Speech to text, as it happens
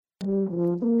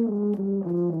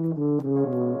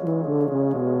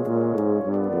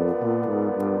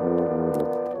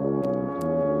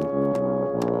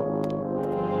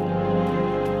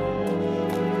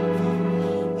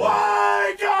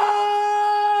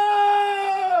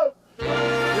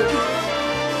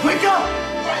Wake up!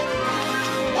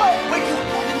 What? Wake up!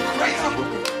 Wake up!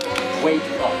 Wake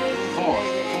up! Come on!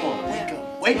 Wake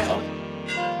up! Wake up!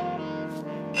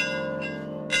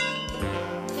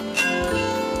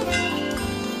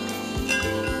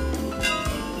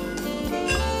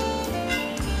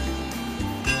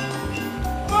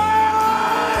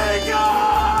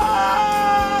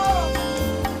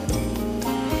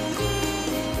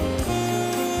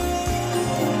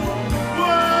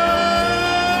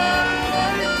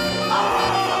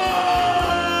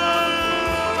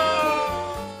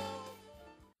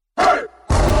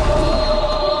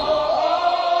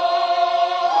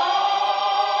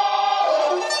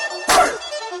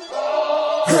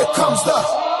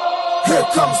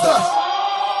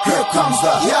 Here comes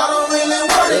the, y'all don't really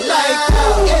want it like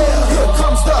that. Yeah. Here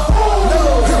comes the, no.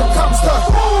 Here comes the,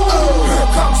 here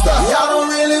comes the, y'all don't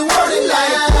really want it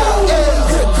like that.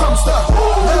 Yeah. Here comes the,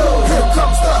 no. Here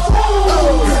comes the,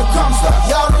 here comes the,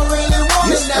 y'all don't really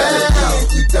want it now.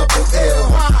 You double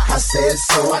L. I said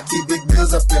so. I keep big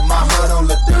bills up in my hood on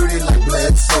the dirty like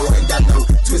blood. So ain't got no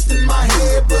twist in my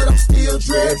head, but I'm still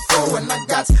dreadful. And I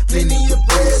got plenty of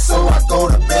bread, so I go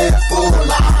to bed full.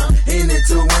 I'm in it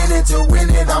to win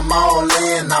it. I'm all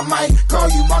in. I might call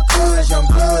you my cuz, young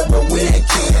blood, but we ain't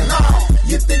kin.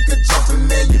 You think of jumping,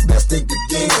 man, you best think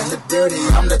again. The dirty,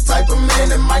 I'm the type of man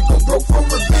that might go broke for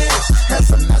revenge. Had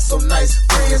some not so nice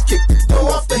friends, kick the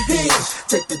dough off the hinge,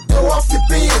 take the dough off your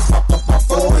bins, pop up my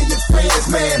phone with your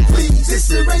friends, man, please. This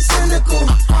shit ain't cynical,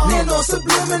 man, no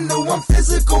subliminal. I'm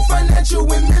physical, financial,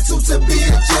 and mental to be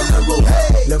a general.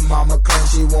 Hey, the mama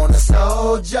claims she want a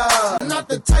soldier, not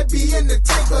the type be in the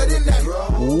tank, but in that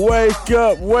road. Wake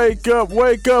up, wake up,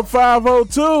 wake up,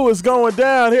 502 is going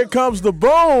down. Here comes the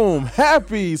boom.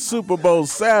 Happy Super Bowl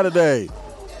Saturday.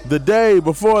 The day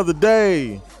before the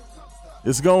day.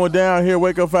 It's going down here.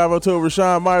 Wake up 502.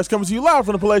 Rashawn Myers coming to you live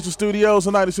from the Palatial Studios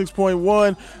on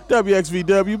 96.1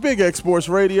 WXVW, Big X Sports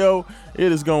Radio.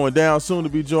 It is going down. Soon to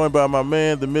be joined by my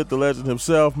man, the myth, the legend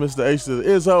himself, Mr. H to the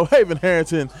Izzo, Haven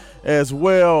Harrington as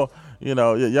well. You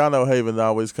know, y'all know Haven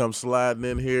always comes sliding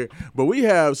in here. But we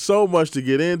have so much to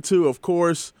get into. Of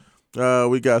course,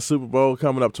 we got Super Bowl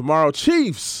coming up tomorrow.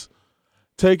 Chiefs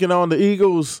taking on the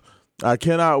Eagles. I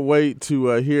cannot wait to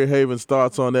hear Haven's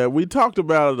thoughts on that. We talked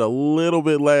about it a little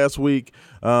bit last week,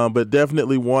 but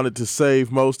definitely wanted to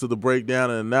save most of the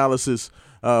breakdown and analysis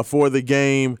for the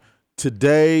game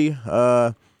today.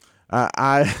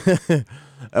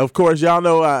 Of course, y'all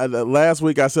know last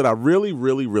week I said I really,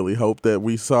 really, really hope that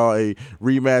we saw a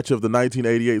rematch of the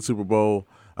 1988 Super Bowl.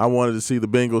 I wanted to see the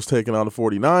Bengals taking on the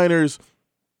 49ers.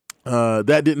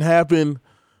 That didn't happen,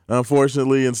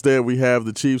 unfortunately. Instead, we have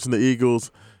the Chiefs and the Eagles,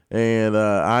 and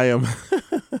I am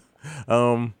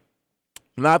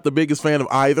not the biggest fan of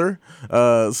either.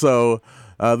 So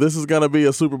this is going to be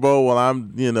a Super Bowl while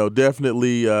I'm,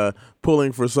 definitely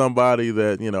pulling for somebody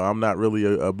that, I'm not really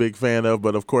a big fan of.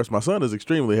 But, of course, my son is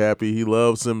extremely happy. He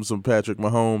loves him some Patrick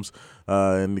Mahomes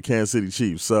and the Kansas City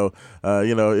Chiefs. So,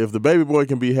 if the baby boy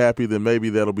can be happy, then maybe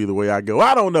that'll be the way I go.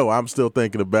 I don't know. I'm still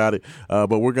thinking about it.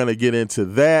 But we're going to get into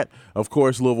that. Of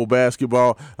course, Louisville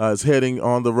basketball is heading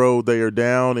on the road. They are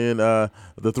down in the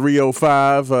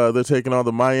 305. They're taking on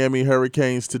the Miami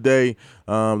Hurricanes today,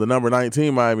 the number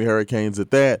 19 Miami Hurricanes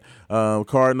at that.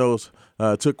 Cardinals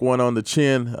took one on the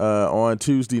chin on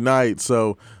Tuesday night.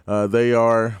 So they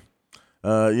are,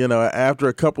 after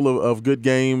a couple of good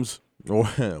games,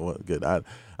 well, good.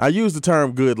 I use the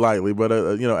term good lightly, but,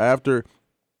 after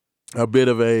a bit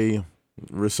of a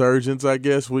resurgence, I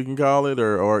guess we can call it,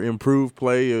 or improved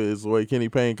play is the way Kenny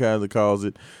Payne kind of calls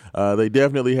it. They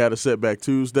definitely had a setback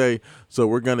Tuesday, so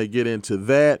we're going to get into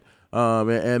that.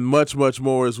 And much, much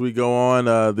more as we go on.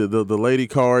 The Lady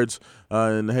Cards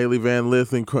and Haley Van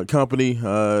Lith and company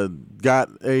got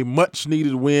a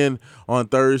much-needed win on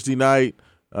Thursday night.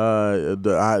 It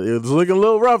was looking a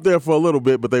little rough there for a little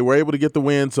bit, but they were able to get the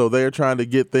win, so they're trying to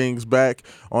get things back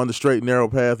on the straight and narrow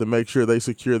path and make sure they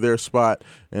secure their spot.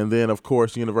 And then, of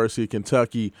course, University of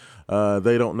Kentucky,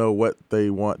 they don't know what they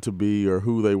want to be or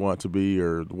who they want to be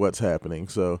or what's happening.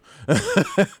 So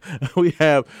we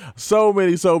have so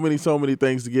many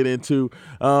things to get into.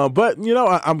 But,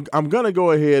 I'm going to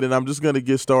go ahead and I'm just going to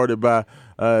get started by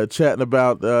chatting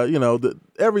about,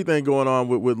 everything going on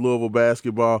with Louisville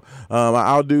basketball.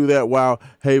 I'll do that while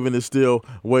Haven is still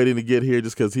waiting to get here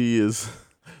just because he is,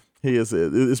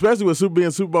 especially with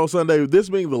being Super Bowl Sunday, this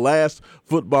being the last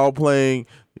football playing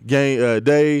game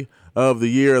day of the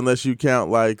year, unless you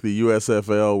count like the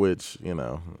USFL, which,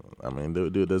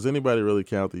 does anybody really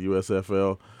count the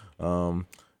USFL?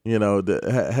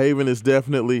 Haven is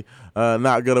definitely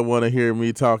not going to want to hear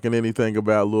me talking anything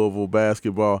about Louisville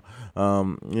basketball.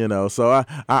 So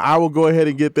I will go ahead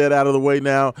and get that out of the way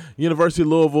now. University of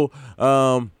Louisville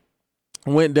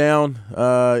went down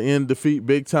in defeat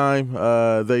big time.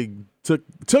 They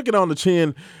took it on the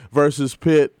chin versus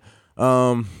Pitt.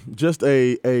 Just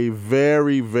a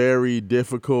very, very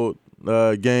difficult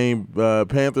game.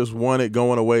 Panthers won it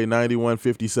going away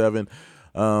 91-57.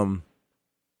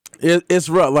 It's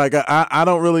rough. Like I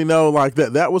don't really know. Like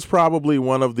that was probably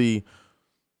one of the.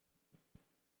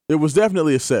 It was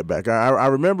definitely a setback. I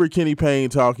remember Kenny Payne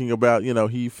talking about,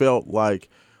 he felt like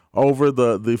over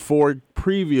the 4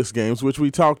 previous games, which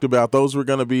we talked about, those were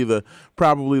going to be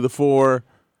probably the 4,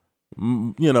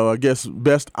 I guess,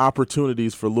 best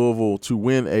opportunities for Louisville to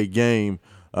win a game.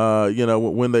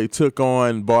 When they took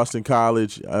on Boston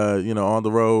College, on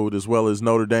the road, as well as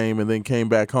Notre Dame, and then came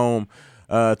back home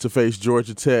to face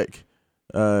Georgia Tech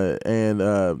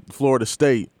and Florida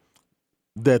State,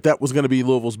 that was going to be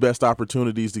Louisville's best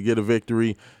opportunities to get a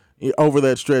victory. Over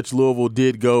that stretch, Louisville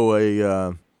did go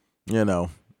a,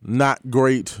 not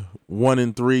great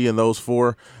 1-3 in those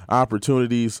 4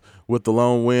 opportunities, with the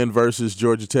lone win versus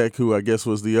Georgia Tech, who I guess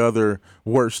was the other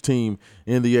worst team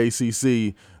in the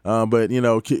ACC. But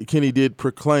Kenny did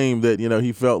proclaim that,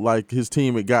 he felt like his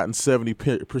team had gotten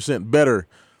 70% better,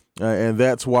 and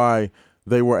that's why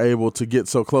they were able to get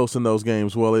so close in those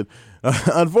games. Well, it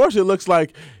unfortunately looks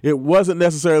like it wasn't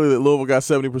necessarily that Louisville got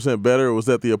 70% better. It was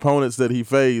that the opponents that he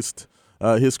faced,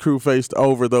 his crew faced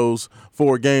over those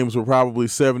 4 games, were probably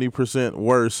 70%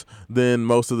 worse than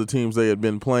most of the teams they had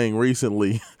been playing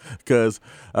recently, because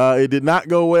it did not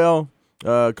go well.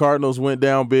 Cardinals went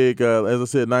down big, as I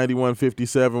said,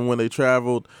 91-57 when they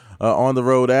traveled on the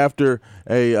road after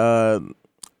a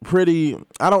pretty,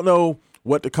 I don't know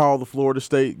what to call the Florida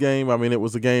State game. I mean, it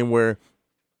was a game where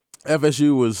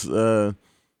FSU was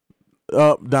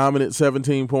up dominant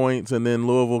 17 points, and then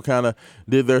Louisville kind of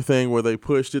did their thing where they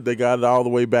pushed it. They got it all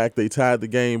the way back. They tied the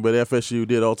game, but FSU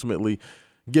did ultimately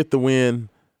get the win.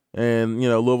 And,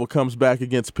 Louisville comes back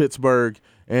against Pittsburgh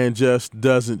and just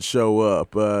doesn't show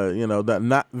up.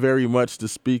 Not very much to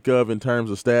speak of in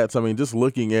terms of stats. I mean, just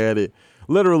looking at it,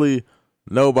 literally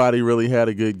nobody really had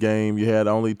a good game. You had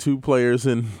only 2 players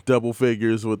in double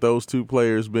figures, with those 2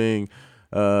 players being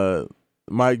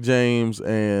Mike James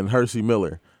and Hersey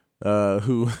Miller,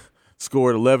 who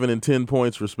scored 11 and 10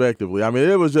 points respectively. I mean,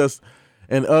 it was just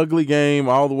an ugly game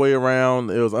all the way around.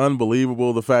 It was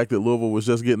unbelievable, the fact that Louisville was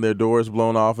just getting their doors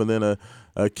blown off, and then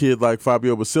a kid like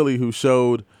Fabio Basili, who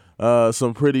showed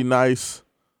some pretty nice,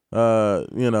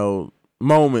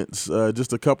 moments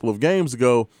just a couple of games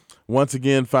ago, once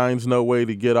again finds no way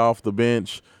to get off the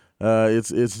bench.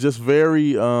 It's just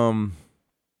very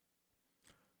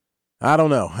I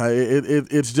don't know.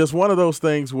 It's just one of those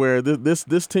things where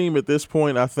this team at this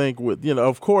point, I think, with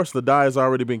of course the die has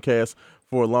already been cast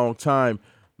for a long time.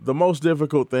 The most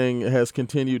difficult thing has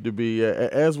continued to be,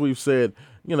 as we've said,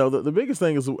 the biggest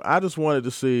thing is I just wanted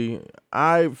to see.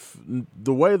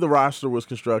 The way the roster was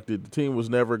constructed, the team was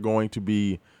never going to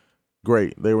be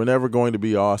great. They were never going to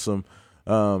be awesome.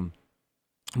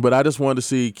 But I just wanted to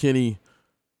see Kenny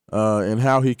and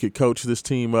how he could coach this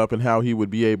team up and how he would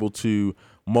be able to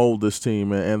mold this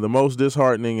team. And the most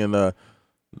disheartening and the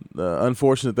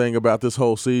unfortunate thing about this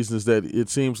whole season is that it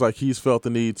seems like he's felt the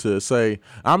need to say,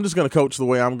 I'm just going to coach the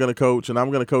way I'm going to coach, and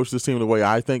I'm going to coach this team the way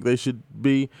I think they should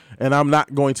be, and I'm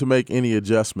not going to make any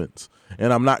adjustments,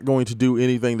 and I'm not going to do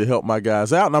anything to help my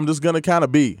guys out, and I'm just going to kind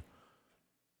of be.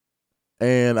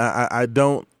 And I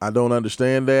don't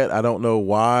understand that. I don't know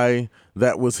why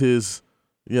that was his.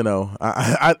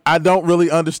 I don't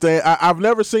really understand. I've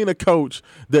never seen a coach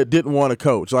that didn't want to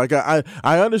coach. Like I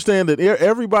understand that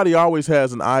everybody always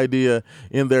has an idea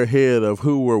in their head of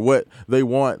who or what they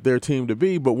want their team to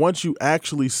be. But once you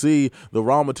actually see the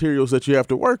raw materials that you have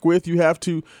to work with, you have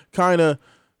to kind of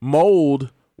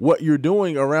mold what you're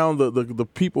doing around the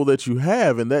people that you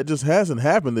have, and that just hasn't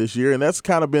happened this year. And that's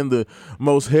kind of been the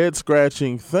most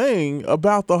head-scratching thing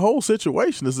about the whole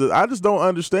situation, is that I just don't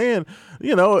understand,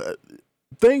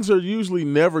 things are usually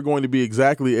never going to be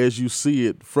exactly as you see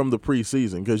it from the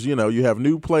preseason, because, you have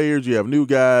new players, you have new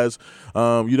guys,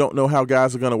 you don't know how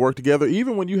guys are going to work together.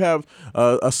 Even when you have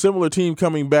a similar team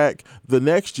coming back the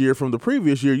next year from the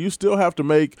previous year, you still have to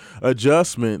make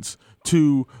adjustments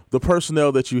to the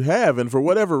personnel that you have. And for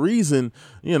whatever reason,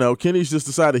 Kenny's just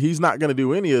decided he's not going to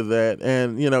do any of that.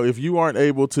 And, if you aren't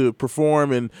able to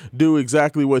perform and do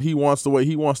exactly what he wants the way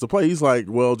he wants to play, he's like,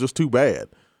 well, just too bad.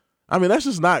 I mean, that's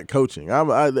just not coaching.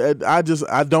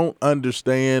 I don't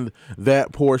understand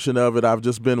that portion of it. I've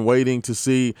just been waiting to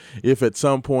see if at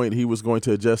some point he was going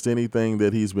to adjust anything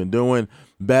that he's been doing.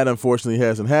 That unfortunately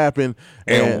hasn't happened.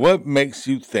 And what makes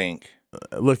you think?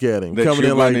 Look at him coming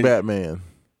in like Batman.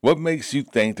 What makes you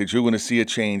think that you're going to see a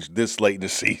change this late in the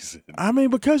season? I mean,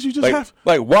 because you just have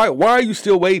why are you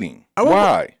still waiting?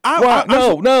 Why?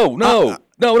 No,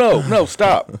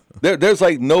 stop. There's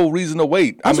like no reason to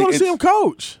wait. I just want to see him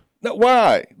coach. No,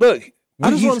 why? Look,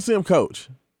 I just want to see him coach.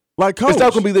 Like coach. It's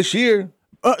not going to be this year.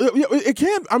 It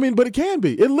can. I mean, but it can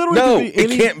be. It literally no, can be.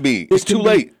 It can't be. It's too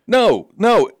late. No,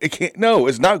 it can't. No,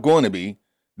 it's not going to be.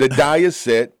 The die is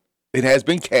set. It has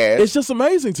been cast. It's just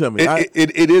amazing to me.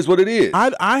 It is what it is.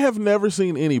 I have never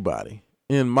seen anybody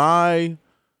in my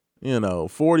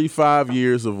 45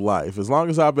 years of life, as long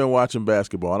as I've been watching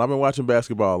basketball, and I've been watching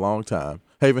basketball a long time.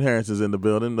 Haven Harrison's in the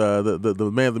building.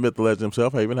 The man, the myth, the legend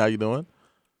himself. Haven, how you doing?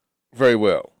 Very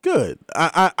well. Good.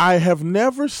 I have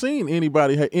never seen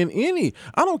anybody in any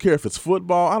 – I don't care if it's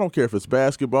football. I don't care if it's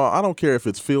basketball. I don't care if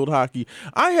it's field hockey.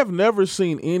 I have never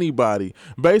seen anybody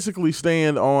basically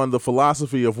stand on the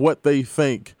philosophy of what they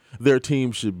think their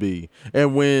team should be.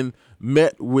 And when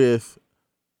met with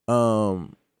a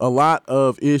lot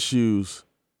of issues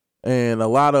and a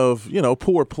lot of,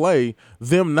 poor play,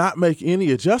 them not make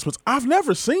any adjustments. I've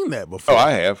never seen that before. Oh,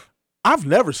 I have. I've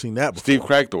never seen that before. Steve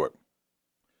Kragthorpe.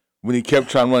 When he kept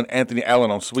trying to run Anthony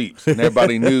Allen on sweeps. And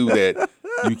everybody knew that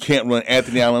you can't run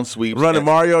Anthony Allen sweeps. Running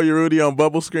Mario Urruti on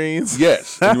bubble screens?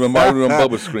 Yes. And you run Mario on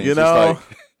bubble screens.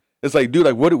 It's like,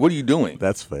 dude, what are you doing?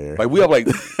 That's fair. Like we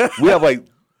have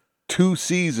 2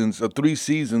 seasons or 3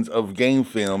 seasons of game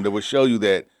film that will show you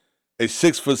that a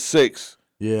 6'6",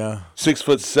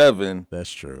 6'7",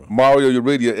 that's true. Mario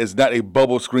Urruti is not a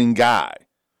bubble screen guy.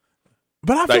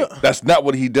 But I feel that's not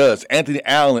what he does. Anthony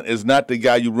Allen is not the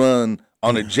guy you run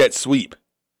on a jet sweep.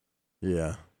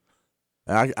 Yeah.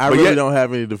 I really don't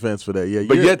have any defense for that. Yeah,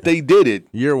 but yet they did it.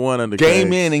 Year one under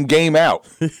game in and game out.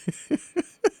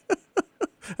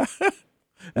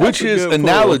 Which is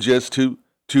analogous to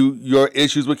your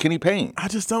issues with Kenny Payne. I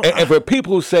just don't. And for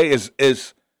people who say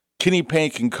is Kenny Payne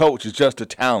can coach is just a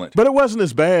talent. But it wasn't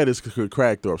as bad as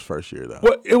Kragthorpe's first year, though.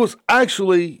 Well, it was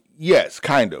actually, yes,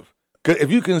 kind of. Because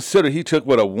if you consider he took, a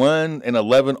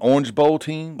 1-11 Orange Bowl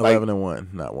team?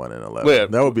 11-1, not 1-11. Well,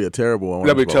 that would be a terrible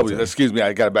Orange Bowl team. Excuse me,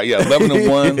 I got it back. Yeah,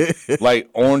 11-1, like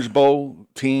Orange Bowl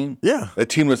team. Yeah. The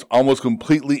team was almost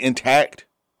completely intact,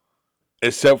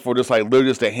 except for just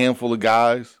a handful of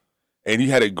guys. And you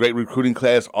had a great recruiting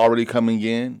class already coming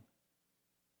in.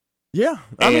 Yeah.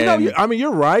 I mean,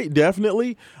 you're right,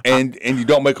 definitely. And you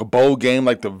don't make a bowl game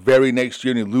like the very next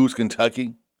year and you lose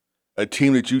Kentucky, a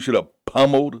team that you should have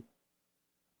pummeled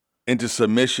into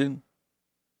submission.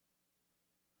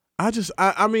 I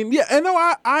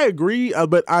agree,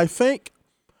 but I think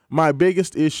my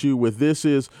biggest issue with this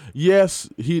is, yes,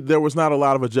 there was not a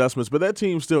lot of adjustments, but that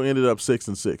team still ended up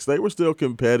 6-6. They were still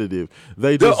competitive.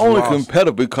 They're only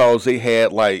competitive because they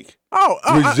had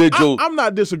residual. I'm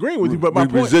not disagreeing with you, but my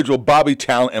residual point, Bobby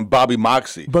Talent and Bobby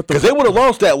Moxie, because they would have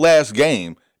lost that last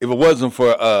game if it wasn't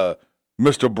for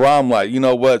Mr. Brom. You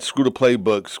know what? Screw the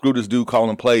playbook. Screw this dude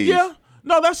calling plays. Yeah.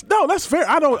 No, that's fair.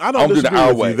 I don't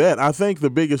disagree with you that. I think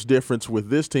the biggest difference with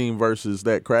this team versus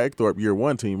that Kragthorpe year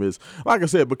one team is, like I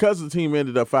said, because the team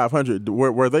ended up 500,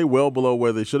 were they well below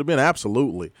where they should have been?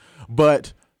 Absolutely.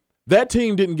 But that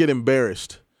team didn't get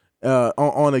embarrassed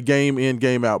on a game in,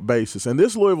 game out basis. And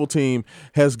this Louisville team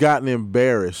has gotten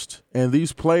embarrassed, and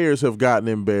these players have gotten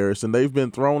embarrassed, and they've been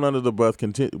thrown under the bus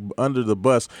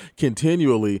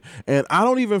continually. And I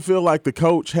don't even feel like the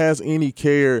coach has any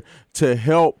care to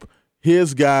help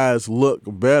his guys look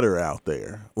better out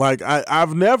there.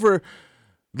 I've never,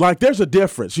 there's a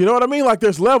difference. You know what I mean?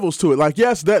 There's levels to it.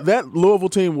 Yes, that Louisville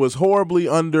team was horribly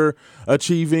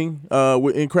underachieving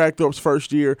in Kragthorpe's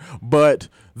first year, but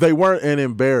they weren't an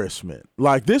embarrassment.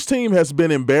 This team has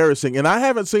been embarrassing, and I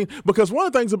haven't seen, because one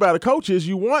of the things about a coach is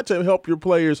you want to help your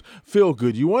players feel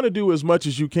good. You want to do as much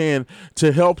as you can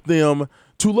to help them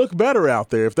to look better out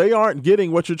there. If they aren't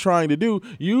getting what you're trying to do,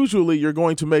 usually you're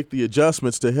going to make the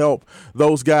adjustments to help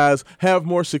those guys have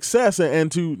more success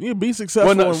and to be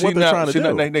successful in what they're trying to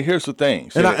do. Now, here's the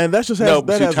thing. And that's just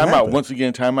time out. Once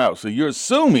again, time out. So you're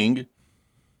assuming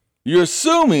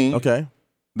okay,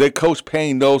 that Coach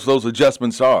Payne knows those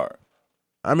adjustments are.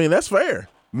 I mean, that's fair.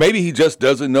 Maybe he just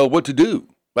doesn't know what to do.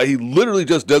 He literally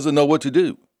just doesn't know what to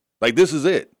do. This is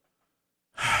it.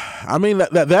 I mean,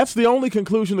 that's the only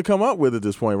conclusion to come up with at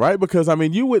this point, right? Because, I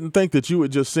mean, you wouldn't think that you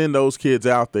would just send those kids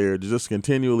out there to just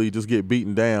continually just get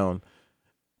beaten down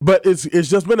But it's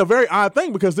just been a very odd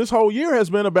thing because this whole year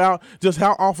has been about just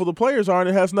how awful the players are, and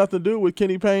it has nothing to do with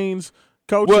Kenny Payne's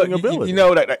coaching ability.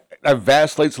 That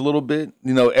vacillates a little bit.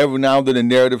 Every now and then the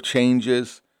narrative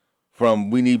changes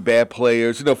from we need bad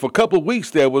players. For a couple of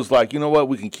weeks there was like, you know what,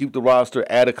 we can keep the roster,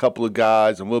 add a couple of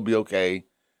guys, and we'll be okay,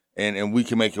 and we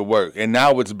can make it work. And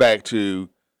now it's back to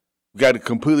we got to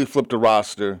completely flip the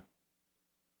roster.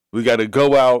 We got to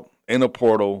go out in a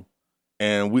portal,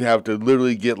 and we have to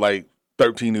literally get like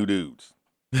 13 new dudes.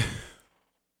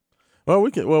 Well,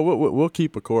 we'll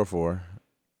keep a core for.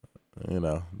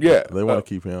 Yeah, they want to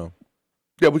keep him.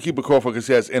 Yeah, we keep a core for because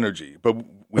he has energy, but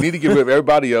we need to get rid of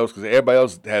everybody else because everybody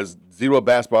else has zero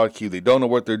basketball IQ. They don't know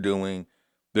what they're doing.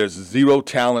 There's zero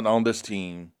talent on this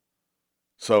team,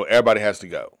 so everybody has to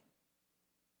go.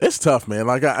 It's tough, man.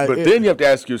 Then you have to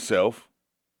ask yourself,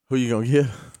 who you gonna get?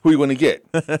 Who you gonna get?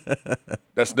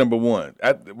 That's number one.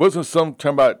 Wasn't some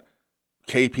term about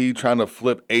KP trying to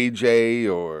flip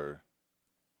AJ or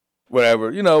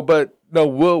whatever, but no,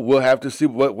 we'll have to see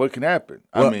what can happen.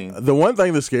 Well, the one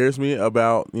thing that scares me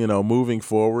about moving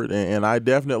forward, and I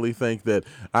definitely think that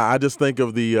I just think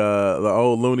of the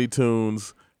old Looney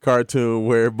Tunes cartoon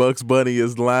where Bugs Bunny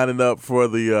is lining up for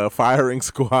the firing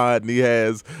squad and he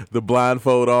has the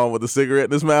blindfold on with a cigarette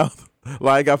in his mouth.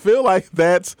 I feel like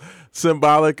that's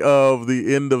symbolic of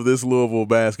the end of this Louisville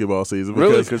basketball season.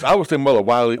 Really? Because I was thinking about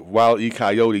Wild E.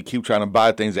 Coyote keep trying to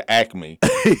buy things at Acme,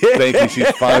 thinking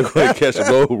she's finally going to catch a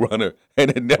road runner,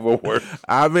 and it never works.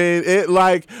 I mean,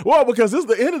 because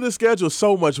the end of the schedule is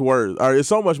so much worse, or it's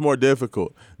so much more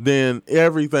difficult than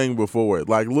everything before it.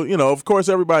 Of course,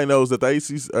 everybody knows that the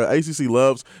ACC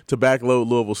loves to backload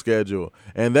Louisville's schedule,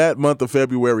 and that month of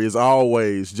February is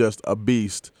always just a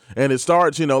beast. And it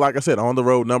starts, like I said, on the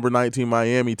road, number 19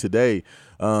 Miami today,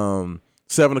 7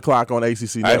 o'clock on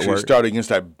ACC Network. Actually started against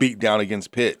that beat down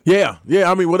against Pitt. Yeah.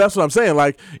 I mean, that's what I'm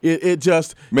saying. It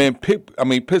just – Man,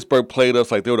 Pittsburgh played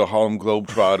us like they were the Harlem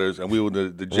Globetrotters and we were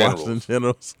the Generals. Washington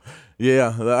Generals.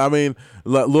 Yeah. I mean,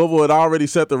 Louisville had already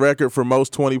set the record for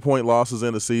most 20-point losses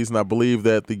in the season. I believe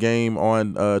that the game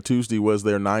on Tuesday was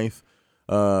their 9th.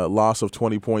 Loss of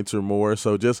 20 points or more.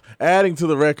 So just adding to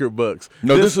the record books.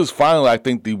 No, this is finally, I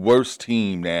think, the worst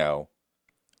team now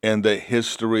in the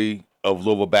history of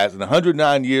Louisville basketball. In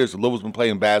 109 years that Louisville's been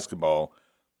playing basketball,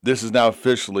 this is now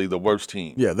officially the worst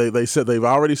team. Yeah, they said they've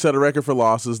already set a record for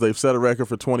losses. They've set a record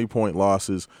for 20-point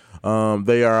losses.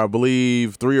 They are, I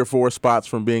believe, 3 or 4 spots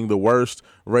from being the worst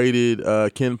rated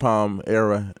KenPom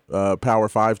era Power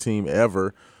 5 team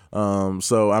ever.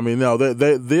 So, I mean, no,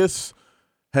 this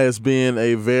has been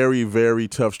a very, very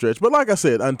tough stretch. But like I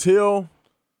said, until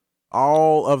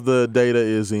all of the data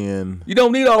is in. You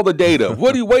don't need all the data.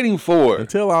 What are you waiting for?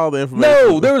 Until all the information.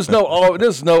 No, there's no all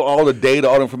the data,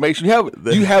 all the information.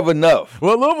 You have enough.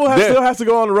 Well, Louisville still has to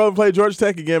go on the road and play Georgia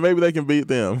Tech again. Maybe they can beat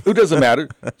them. It doesn't matter.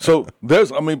 So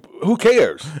who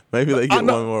cares? Maybe they get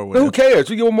one more win. Who cares?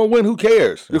 You get one more win, who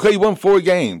cares? Okay, you won 4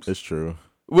 games. It's true.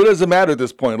 What does it matter at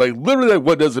this point? Literally,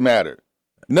 what does it matter?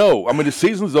 No, I mean, the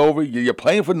season's over. You're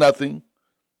playing for nothing.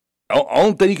 The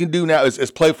only thing you can do now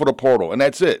is play for the portal, and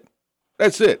that's it.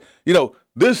 That's it.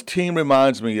 This team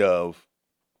reminds me of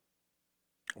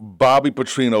Bobby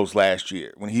Petrino's last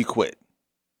year when he quit,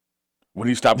 when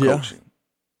he stopped coaching.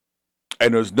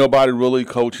 And there's nobody really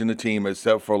coaching the team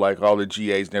except for all the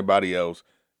GAs and everybody else.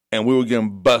 And we were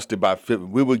getting busted by 50.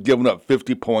 We were giving up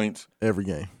 50 points every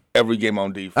game. Every game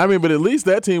on defense. I mean, but at least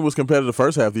that team was competitive the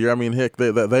first half of the year. I mean, heck,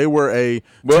 they were a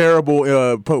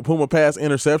terrible Puma pass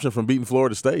interception from beating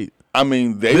Florida State. I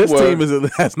mean, this team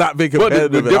has not been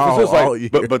competitive at all year.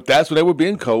 But that's when they were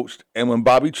being coached, and when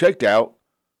Bobby checked out,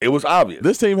 it was obvious.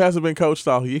 This team hasn't been coached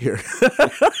all year.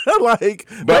 They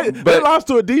lost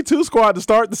to a D2 squad to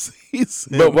start the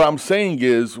season. But what I'm saying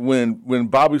is when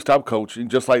Bobby stopped coaching,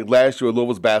 just like last year,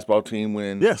 Louisville's basketball team,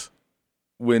 when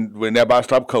everybody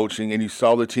stopped coaching and you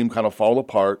saw the team kind of fall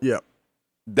apart,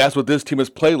 that's what this team has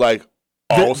played like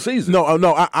all season.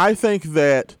 No, I think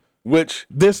that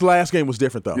this last game was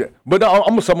different, though. Yeah. But no,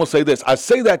 I'm going to say this. I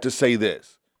say that to say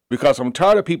this because I'm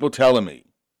tired of people telling me,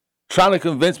 trying to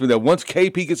convince me that once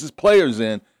KP gets his players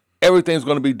in, everything's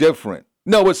going to be different.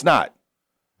 No, it's not.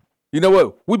 You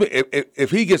know what? If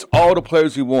he gets all the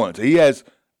players he wants, he has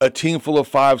a team full of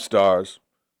 5 stars,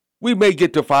 we may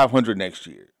get to 500 next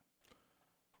year.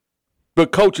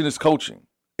 But coaching is coaching.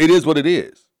 It is what it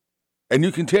is. And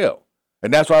you can tell.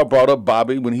 And that's why I brought up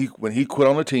Bobby when he quit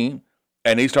on the team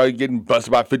and they started getting busted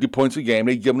by 50 points a game.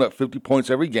 They giving up 50 points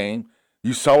every game.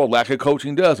 You saw what lack of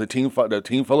coaching does. The team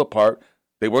fell apart.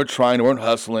 They weren't trying. They weren't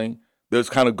hustling. They was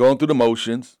kind of going through the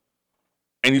motions.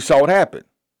 And you saw what happened.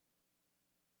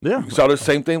 Yeah. You saw the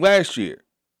same thing last year.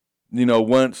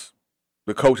 Once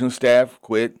The coaching staff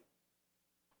quit.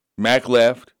 Mac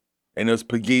left, and there's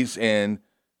Pegues and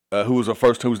who was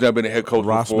who's never been a head coach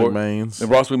Ross before. McMains.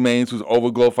 And Ross McMains, who's an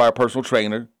overglorified personal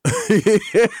trainer.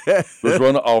 Was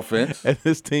running the offense. And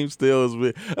this team still is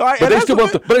with. But they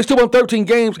still won 13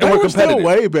 games and they were were competitive. still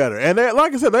way better. And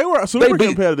like I said, they were super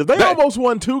competitive. They almost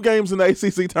won 2 games in the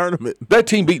ACC tournament. That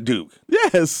team beat Duke.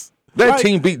 Yes. That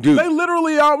team beat Duke. They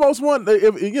literally almost won.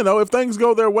 If things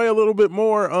go their way a little bit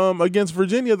more against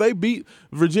Virginia, they beat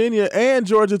Virginia and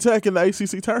Georgia Tech in the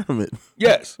ACC tournament.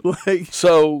 Yes.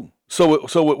 So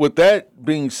with that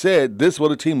being said, this is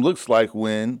what a team looks like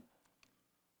when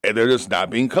they're just not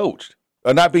being coached.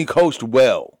 Or not being coached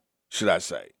well, should I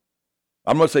say.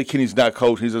 I'm going to say Kenny's not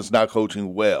coaching. He's just not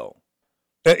coaching well.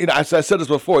 And I said this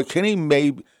before.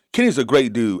 Kenny's a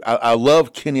great dude. I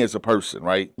love Kenny as a person,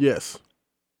 right? Yes.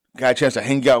 Got a chance to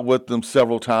hang out with him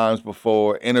several times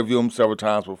before, interview him several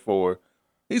times before.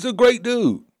 He's a great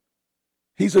dude.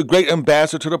 He's a great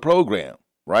ambassador to the program,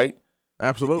 right?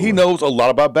 Absolutely. He knows a lot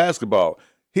about basketball.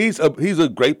 He's a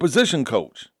great position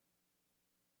coach.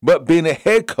 But being a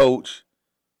head coach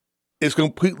is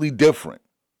completely different.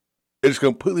 It's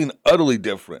completely and utterly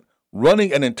different.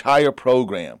 Running an entire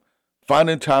program,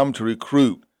 finding time to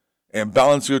recruit, and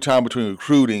balancing your time between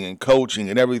recruiting and coaching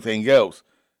and everything else,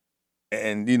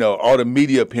 and all the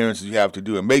media appearances you have to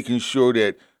do, and making sure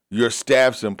that your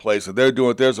staff's in place and they're doing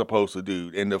what they're supposed to do,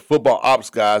 and the football ops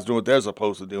guys doing what they're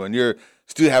supposed to do, and you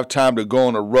still have time to go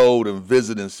on the road and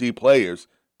visit and see players.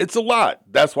 It's a lot.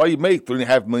 That's why you make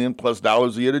 $3.5 million+ a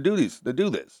year to do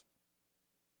this.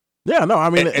 Yeah, no, I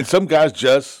mean, and some guys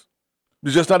they're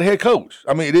just not a head coach.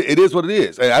 I mean, it is what it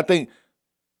is. And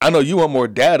I know you want more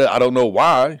data. I don't know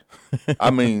why. I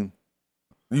mean,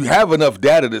 you have enough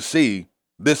data to see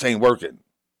this ain't working.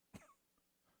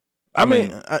 I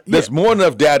mean, there's more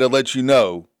enough data to let you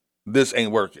know this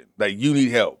ain't working. Like, you need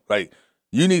help. Like,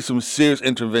 you need some serious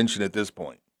intervention at this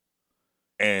point.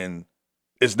 And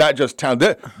it's not just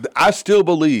talent. I still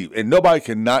believe, and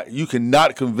you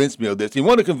cannot convince me of this. You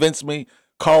want to convince me,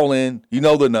 call in. You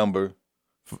know the number.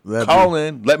 Call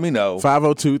in. Let me know.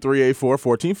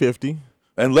 502-384-1450.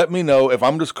 And let me know if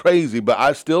I'm just crazy, but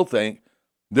I still think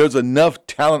there's enough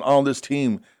talent on this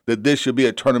team that this should be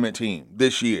a tournament team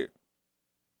this year.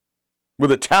 With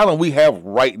the talent we have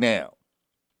right now,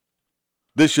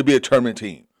 this should be a tournament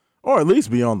team. Or at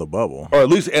least be on the bubble. Or at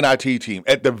least an NIT team.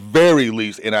 At the very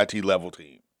least, NIT level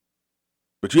team.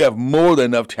 But you have more than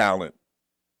enough talent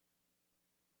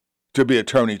to be a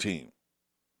tourney team.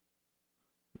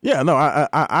 Yeah, no,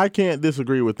 I can't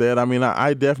disagree with that. I mean,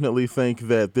 I definitely think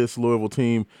that this Louisville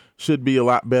team should be a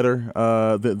lot better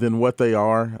than what they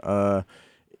are.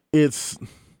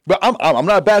 But I'm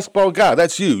not a basketball guy.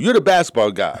 That's you. You're the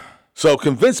basketball guy. So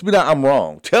convince me that I'm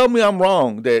wrong. Tell me I'm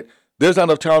wrong, that there's not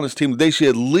enough talent on this team. They should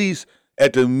at least,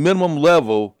 at the minimum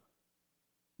level,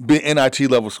 be an NIT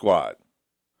level squad.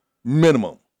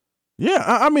 Minimum. Yeah,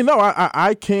 I mean, no,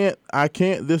 I can't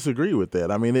disagree with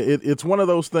that. I mean, it's one of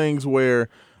those things where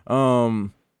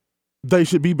they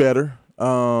should be better.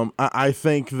 I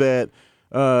think that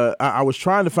I was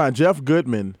trying to find Jeff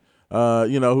Goodman,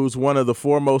 who's one of the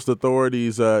foremost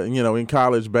authorities, in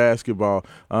college basketball,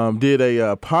 did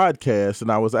a podcast,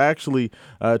 and I was actually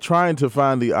trying to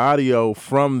find the audio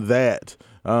from that.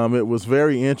 It was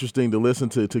very interesting to listen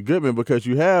to Goodman, because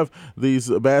you have these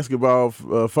basketball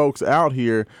folks out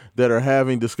here that are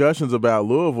having discussions about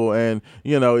Louisville, and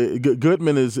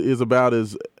Goodman is about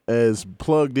as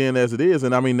plugged in as it is.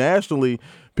 And I mean, nationally,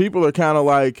 people are kind of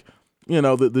like,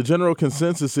 the general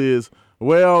consensus is,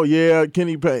 well, yeah,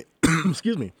 Kenny Payne,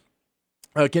 excuse me,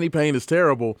 Kenny Payne is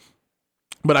terrible,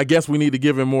 but I guess we need to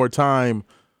give him more time,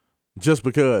 just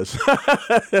because,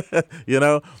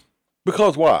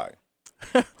 Because why?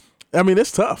 I mean,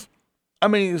 it's tough. I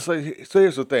mean, so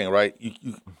here's the thing, right?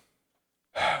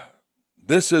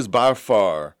 This is by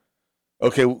far,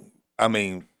 okay, I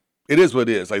mean, it is what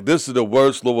it is. Like, this is the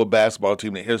worst Louisville basketball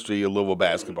team in the history of Louisville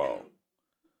basketball.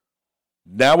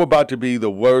 Now we're about to be the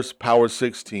worst Power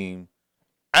 6 team.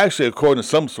 Actually, according to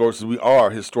some sources, we are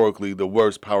historically the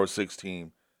worst Power 6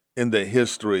 team in the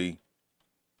history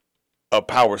of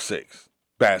Power 6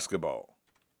 basketball.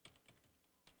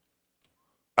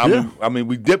 I mean,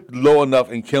 we dipped low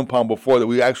enough in KenPom before that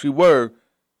we actually were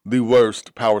the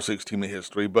worst Power 6 team in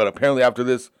history. But apparently after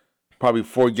this probably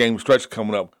 4-game stretch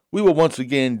coming up, we will once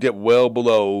again dip well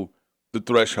below the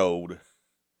threshold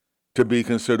to be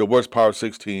considered the worst Power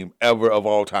 6 team ever of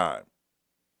all time.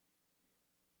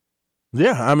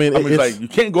 Yeah, I mean, it's like, you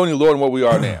can't go any lower than what we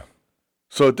are now.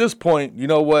 So at this point, you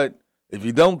know what? If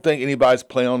you don't think anybody's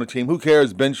playing on the team, who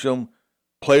cares? Bench them.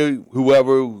 Play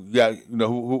whoever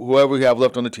you have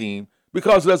left on the team,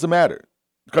 because it doesn't matter.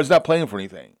 because you're not playing for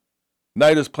anything. Now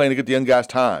you're just playing to get the young guys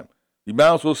time. You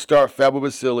might as well start Fabo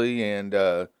Basili and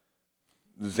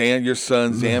your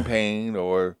son, Zan Payne,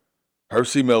 or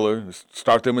Hercy Miller.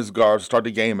 Start them as guards, start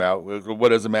the game out. What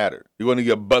does it matter? You're going to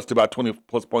get busted by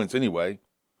 20-plus points anyway.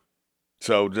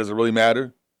 So does it really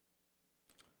matter?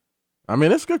 I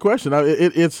mean, that's a good question.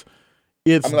 It's.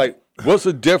 I'm like, what's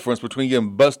the difference between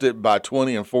getting busted by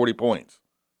 20 and 40 points?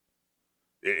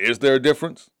 Is there a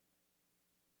difference?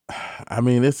 I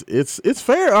mean, it's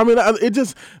fair. I mean,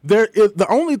 the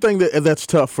only thing that's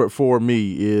tough for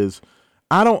me is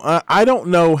I don't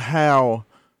know how.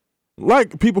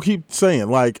 Like people keep saying,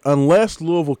 like unless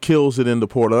Louisville kills it in the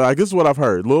portal, like this is what I've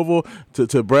heard. Louisville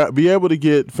to be able to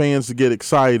get fans to get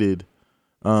excited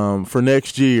for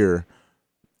next year.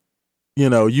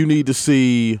 You need to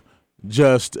see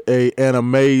just an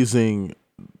amazing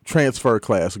transfer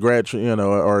class,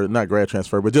 or not grad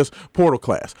transfer, but just portal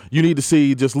class. You need to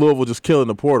see just Louisville just killing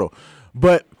the portal.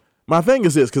 But my thing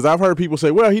is this, because I've heard people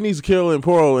say, well, he needs to kill in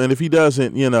portal, and if he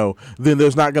doesn't, then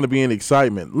there's not going to be any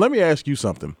excitement. Let me ask you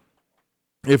something.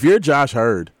 If you're Josh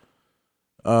Hurd,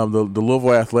 the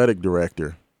Louisville athletic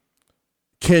director,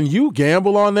 can you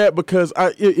gamble on that? Because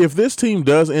if this team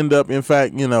does end up, in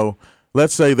fact,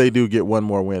 let's say they do get one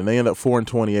more win. They end up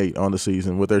 4-28 on the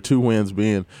season, with their 2 wins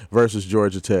being versus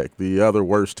Georgia Tech, the other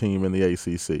worst team in the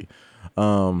ACC.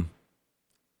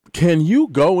 Can you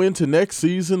go into next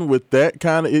season with that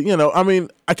kind of,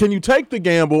 can you take the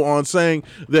gamble on saying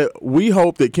that we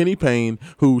hope that Kenny Payne,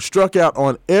 who struck out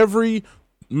on every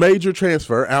major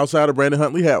transfer outside of Brandon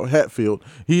Huntley Hatfield,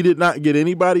 he did not get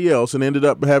anybody else and ended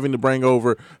up having to bring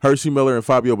over Hercy Miller and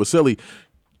Fabio Basili.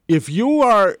 If you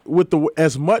are with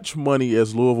as much money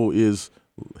as Louisville is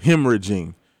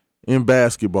hemorrhaging in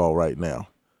basketball right now,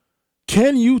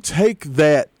 can you take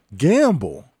that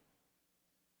gamble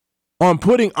on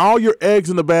putting all your eggs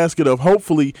in the basket of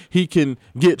hopefully he can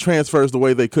get transfers the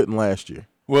way they couldn't last year?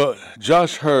 Well,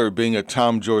 Josh Hurd, being a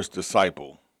Tom George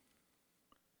disciple,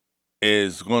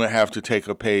 is going to have to take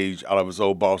a page out of his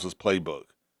old boss's playbook.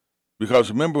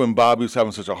 Because remember when Bobby was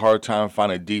having such a hard time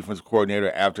finding a defense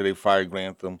coordinator after they fired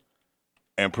Grantham,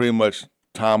 and pretty much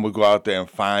Tom would go out there and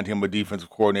find him a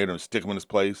defensive coordinator and stick him in his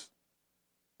place?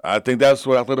 I think that's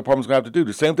what athletic department's going to have to do.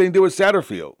 The same thing they did with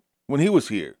Satterfield when he was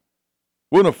here.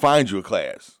 We're going to find you a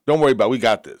class. Don't worry about it. We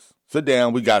got this. Sit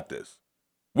down. We got this.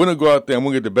 We're going to go out there and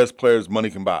we'll get the best players money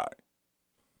can buy.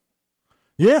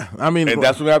 Yeah, I mean. And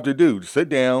that's what we have to do. Sit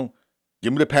down.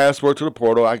 Give me the password to the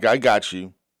portal. I got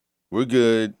you. We're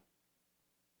good.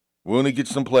 We're going to get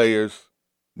some players.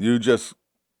 You just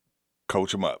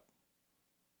coach them up.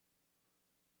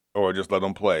 Or just let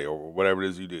them play or whatever it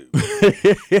is you do.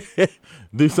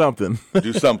 Do something.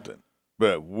 Do something.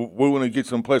 But we're going to get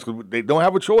some players because they don't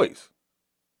have a choice.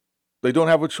 They don't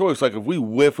have a choice. Like if we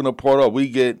whiff in the portal, we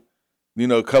get,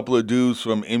 a couple of dudes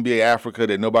from NBA Africa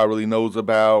that nobody really knows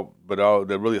about, but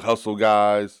they're really hustle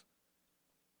guys.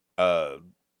 Does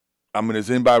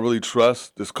anybody really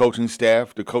trust this coaching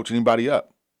staff to coach anybody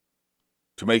up,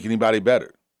 to make anybody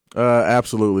better?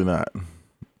 Absolutely not.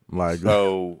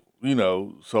 So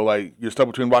you're stuck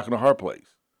between rock and a hard place.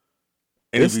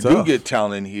 And It's if you tough. do get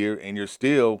talent in here and you're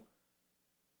still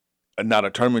not a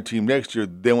tournament team next year,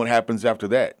 then what happens after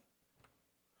that?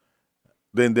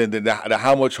 Then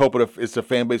how much hope is the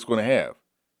fan base going to have?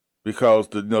 Because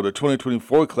the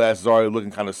 2024 class is already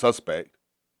looking kind of suspect.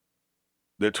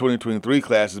 The 2023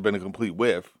 class has been a complete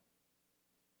whiff.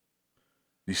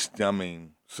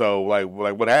 So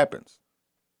what happens?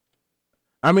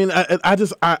 I mean,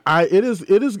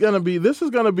 it is going to be, this is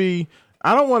going to be,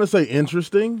 I don't want to say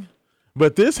interesting,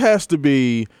 but this has to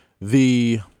be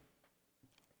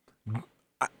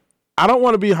I don't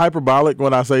want to be hyperbolic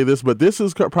when I say this, but this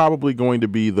is probably going to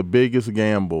be the biggest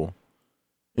gamble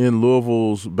in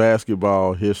Louisville's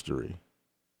basketball history.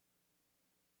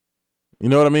 You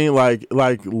know what I mean? Like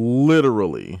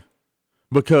literally,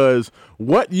 because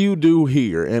what you do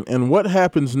here and what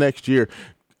happens next year,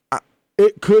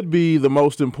 it could be the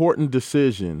most important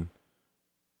decision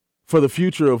for the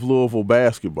future of Louisville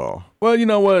basketball. Well, you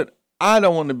know what? I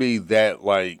don't want to be that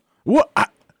What?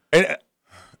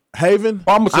 Haven,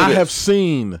 I'm gonna say I this. have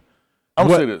seen. I'm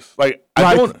gonna say this.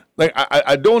 I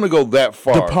don't want to go that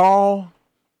far. DePaul,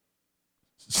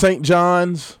 St.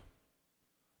 John's,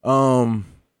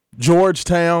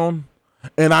 Georgetown,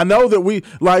 and I know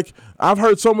that I've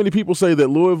heard so many people say that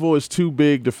Louisville is too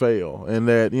big to fail, and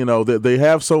that that they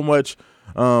have so much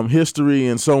history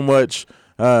and so much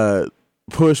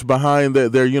push behind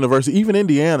their university. Even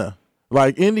Indiana.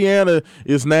 Indiana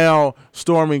is now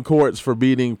storming courts for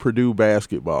beating Purdue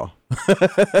basketball.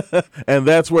 And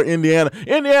that's where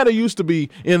Indiana used to be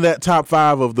in that top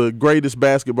 5 of the greatest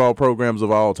basketball programs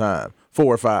of all time, 4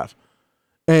 or 5.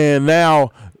 And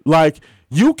now, like,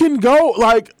 you can go,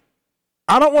 like,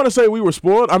 I don't want to say we were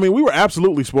spoiled. I mean, we were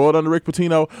absolutely spoiled under Rick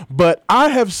Pitino, but I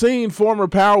have seen former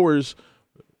powers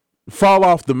fall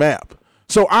off the map.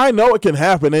 So I know it can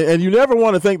happen, and you never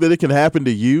want to think that it can happen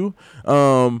to you.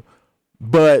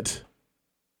 But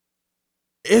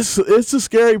it's a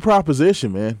scary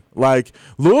proposition, man. Like,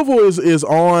 Louisville is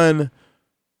on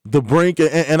the brink,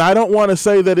 and I don't want to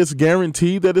say that it's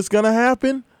guaranteed that it's going to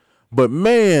happen. But,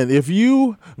 man, if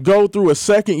you go through a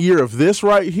second year of this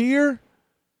right here,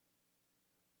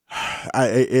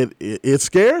 it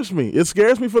scares me. It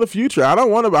scares me for the future.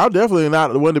 I'm definitely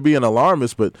not want to be an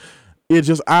alarmist, but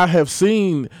I have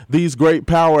seen these great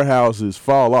powerhouses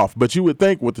fall off. But you would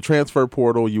think with the transfer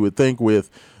portal, you would think with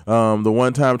the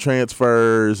one-time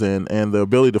transfers and the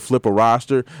ability to flip a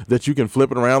roster that you can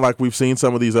flip it around like we've seen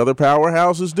some of these other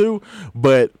powerhouses do.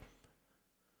 But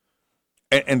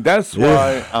and that's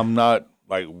why I'm not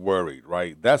like worried,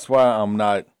 right? That's why I'm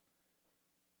not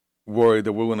worried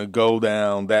that we're going to go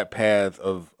down that path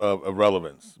of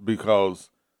irrelevance, because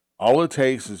all it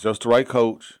takes is just the right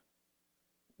coach,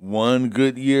 one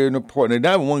good year in the portal,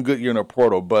 not even one good year in the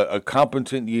portal, but a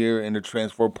competent year in the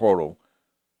transfer portal,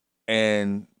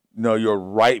 and you're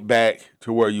right back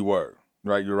to where you were,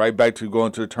 right? You're right back to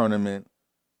going to the tournament,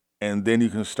 and then you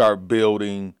can start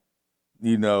building,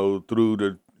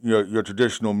 through your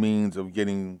traditional means of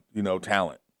getting,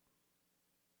 talent.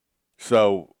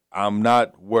 So I'm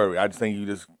not worried. I just think you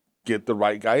just get the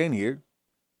right guy in here.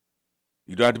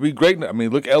 You don't have to be great. I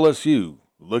mean, look at LSU,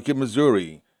 look at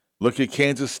Missouri, look at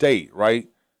Kansas State, right?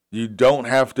 You don't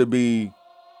have to be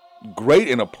great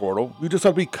in a portal. You just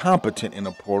have to be competent in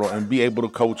a portal and be able to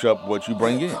coach up what you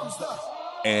bring in.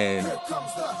 And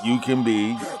you can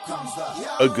be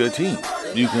a good team.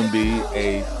 You can be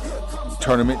a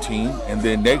tournament team. And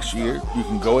then next year, you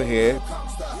can go ahead,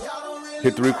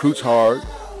 hit the recruits hard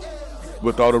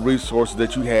with all the resources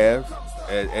that you have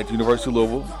at the University of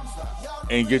Louisville,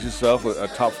 and get yourself a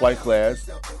top flight class,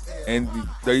 and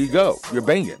there you go. You're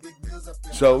banging.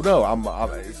 So no,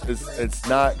 it's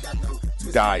not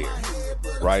dire,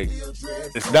 right?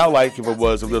 It's not like if it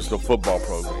was just a football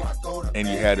program and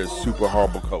you had a super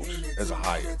horrible coach as a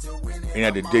hire and you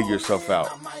had to dig yourself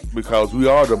out, because we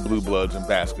are the blue bloods in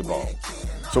basketball.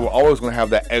 So we're always going to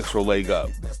have that extra leg up.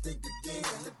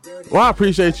 Well, I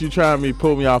appreciate you trying to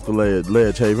pull me off the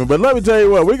ledge, Haven. But let me tell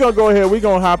you what, we're going to go ahead. We're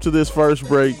going to hop to this first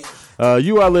break.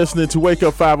 You are listening to Wake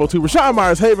Up 502. Rashawn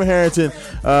Myers, Haven Harrington.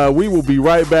 We will be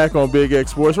right back on Big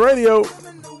X Sports Radio.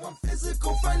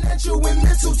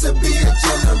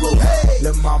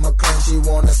 Lil' mama claims she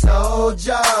want a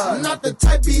soldier. Not the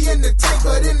type be in the tank,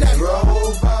 but in that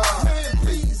Rover. Man,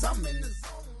 please, I'm in the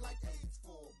zone like AIDS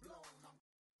full blown.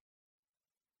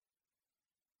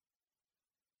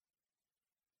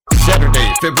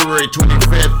 Saturday, February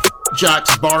 25th,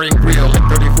 Jock's Bar and Grill at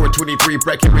 3423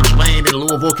 Breckenridge Lane in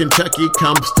Louisville, Kentucky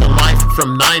comes to life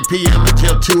from 9 p.m.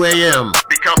 until 2 a.m.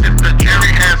 Because it's the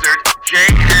Jerry Hazard J.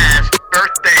 Hass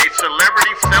birthday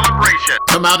celebrity celebration.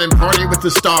 Come out and party with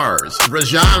the stars: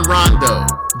 Rajon Rondo,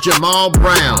 Jamal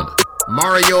Brown,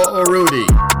 Mario Urruti,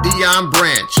 Dion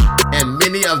Branch, and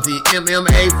many of the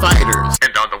MMA fighters.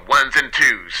 And on the ones and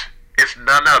twos, it's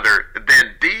none other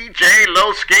than DJ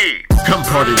Low-Ski. Come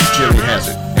party with Jerry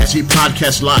Hazard as he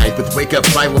podcasts live with Wake Up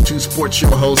 502 Sports Show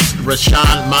hosts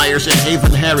Rashawn Myers and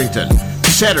Haven Harrington.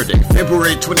 Saturday,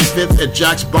 February 25th at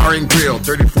Jock's Bar and Grill,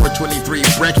 3423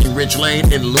 Breckenridge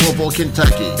Lane in Louisville,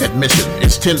 Kentucky. Admission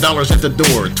is $10 at the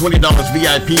door, $20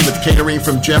 VIP with catering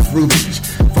from Jeff Ruby's.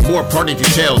 For more party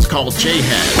details, call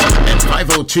J-Haz at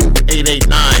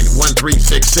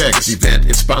 502-889-1366. This event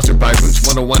is sponsored by Roots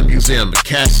 101 Museum,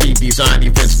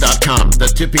 CassieDesignEvents.com, The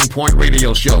Tipping Point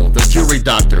Radio Show, The Jewelry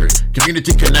Doctor,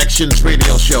 Community Connections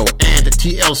Radio Show, and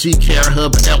TLC Care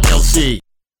Hub LLC.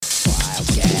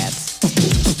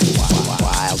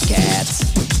 Wildcats.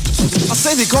 I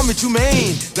say they call me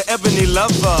Tremaine, the ebony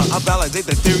lover. I validate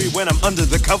the theory when I'm under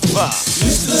the cover.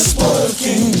 It's the Spoiled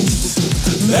Kings,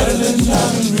 Madeline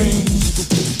Diamond Ring.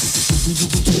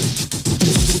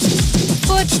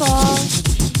 Football.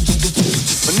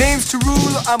 My name's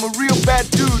Tarul, I'm a real bad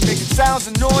dude, making sounds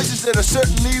and noises that are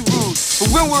certainly rude.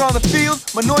 But when we're on the field,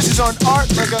 my noises aren't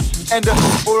art like a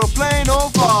or a plain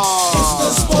old bar. It's the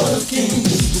Spoiled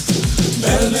Kings,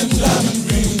 Madeline Diamond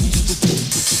Ring.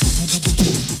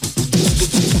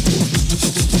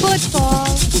 Football.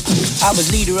 I I was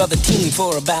leader of the team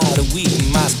for about a week.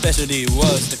 My specialty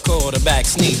was the quarterback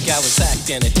sneak. I was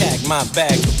sacked and attacked, my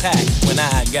bags were packed when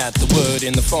I got the word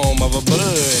in the form of a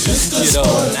bird. You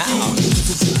know, now.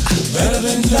 Better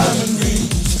than diamond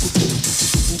rings.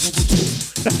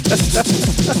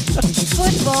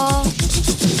 Football.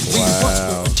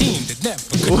 Wow. Team that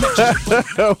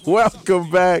never could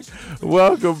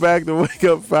Welcome back to Wake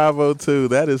Up 502.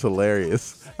 That is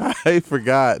hilarious. I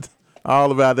forgot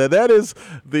all about that. That is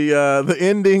the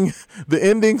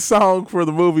ending song for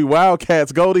the movie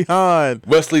Wildcats. Goldie Hawn,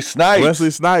 Wesley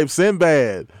Snipes,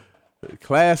 Sinbad.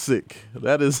 Classic.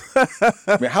 That is.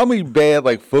 Man, how many bad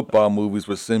like football movies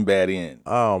was Sinbad in?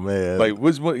 Oh man. Like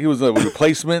he was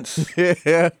Replacements.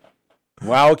 Yeah.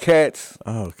 Wildcats.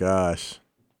 Oh gosh.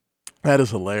 That is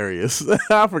hilarious.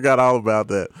 I forgot all about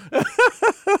that.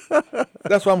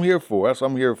 That's what I'm here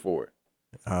for.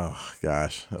 Oh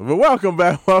gosh. But welcome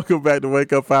back to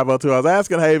Wake Up 502. I was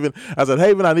asking Haven. I said,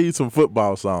 Haven, I need some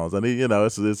football songs. I need,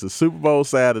 it's a Super Bowl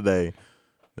Saturday.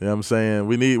 You know what I'm saying?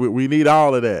 We need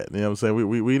all of that. You know what I'm saying?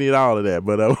 We need all of that.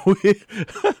 But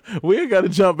we got to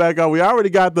jump back on. We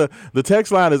already got the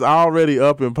text line is already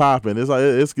up and popping.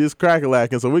 It's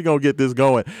crack-a-lacking, so we're going to get this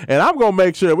going. And I'm going to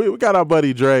make sure we got our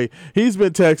buddy Dre. He's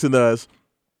been texting us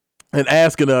and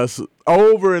asking us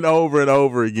over and over and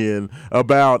over again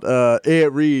about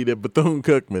Ed Reed at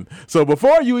Bethune-Cookman. So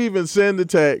before you even send the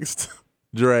text,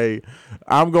 Dre,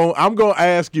 I'm going to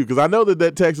ask you, because I know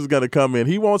that text is going to come in.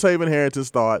 He wants Haven Harrington's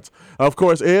thoughts. Of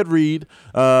course, Ed Reed,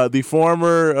 the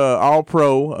former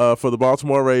All-Pro for the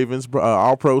Baltimore Ravens,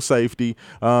 All-Pro safety,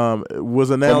 was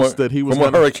announced that he was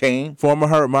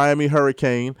former Miami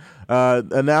Hurricane,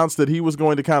 announced that he was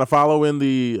going to kind of follow in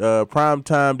the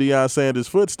primetime Deion Sanders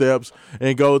footsteps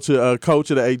and go to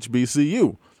coach at the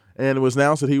HBCU. And it was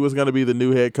announced that he was going to be the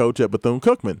new head coach at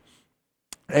Bethune-Cookman.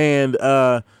 And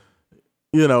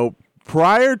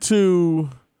prior to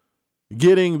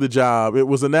getting the job, it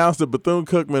was announced that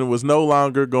Bethune-Cookman was no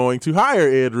longer going to hire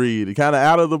Ed Reed, kind of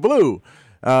out of the blue.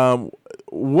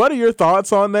 What are your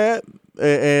thoughts on that?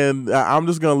 And I'm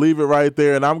just going to leave it right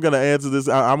there, and I'm going to answer this.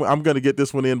 I'm going to get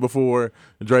this one in before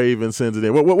Dre even sends it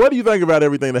in. What do you think about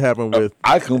everything that happened with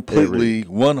I completely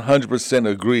 100%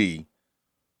 agree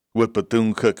with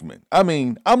Bethune-Cookman. I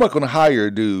mean, I'm not going to hire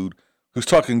a dude who's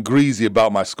talking greasy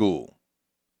about my school.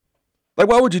 Like,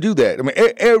 why would you do that? I mean,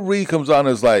 Ed Reed comes on and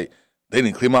is like, they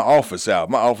didn't clean my office out.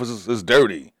 My office is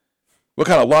dirty. What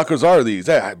kind of lockers are these?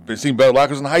 I've been seeing better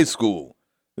lockers in high school.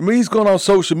 I mean, he's going on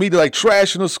social media like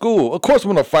trashing the school. Of course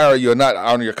I'm going to fire you or not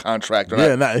honor your contract. He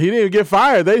didn't even get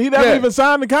fired. He never even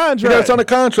signed the contract. He never signed the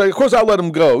contract. Of course I'll let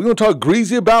him go. You want to talk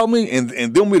greasy about me and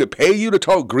they want me to pay you to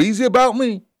talk greasy about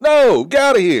me? No, get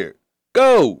out of here.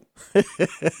 Go. I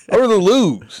really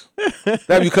lose.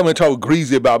 Now you come and talk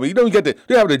greasy about me. You don't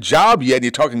have the job yet and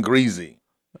you're talking greasy.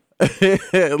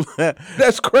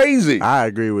 That's crazy. I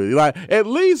agree with you. Like, at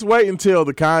least wait until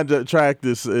the contract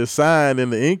is signed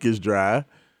and the ink is dry.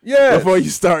 Yes. Before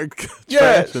you start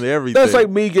trashing everything. That's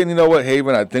like me getting,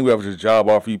 Haven, I think we have a job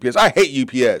offer UPS. I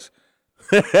hate UPS.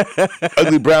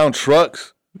 Ugly brown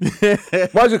trucks.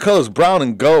 Why is your colors brown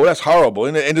and gold? That's horrible.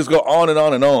 And just go on and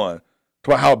on and on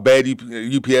about how bad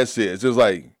UPS is. It's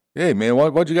like, hey, man,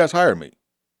 why'd you guys hire me?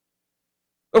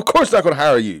 Of course they're not going to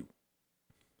hire you.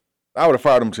 I would have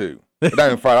fired them too. But I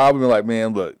didn't fire. I would have been like,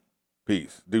 man, look,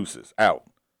 peace, deuces, out.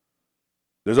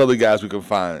 There's other guys we can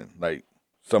find, like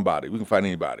somebody. We can find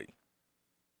anybody.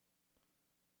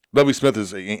 Lovie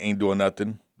Smith ain't doing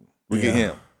nothing. We get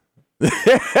him.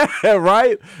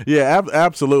 Right? Yeah,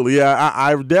 absolutely. Yeah,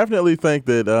 I definitely think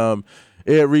that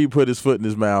Ed Reed put his foot in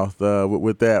his mouth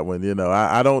with that one.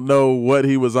 I don't know what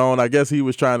he was on. I guess he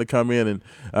was trying to come in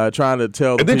and trying to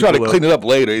tell and the then try to people clean it up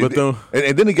later.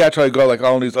 And then the guy tried to go like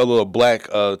all these other little black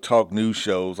talk news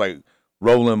shows like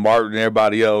Roland Martin and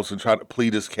everybody else and try to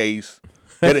plead his case.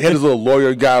 Had his little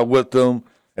lawyer guy with him.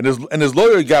 And his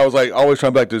lawyer guy was like always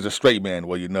trying to be like, there's a straight man.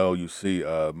 Well, you see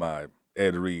my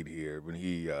Ed Reed here,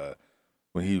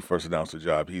 when he first announced the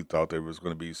job, he thought there was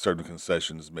going to be certain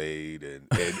concessions made, and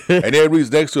Ed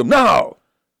Reed's next to him. No.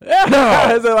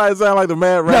 It sound like the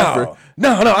mad rapper.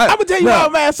 No. I'm gonna tell you why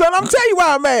I'm mad, son. I'm gonna tell you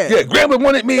why I'm mad. Yeah, Grambling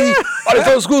wanted me. All these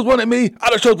other schools wanted me. I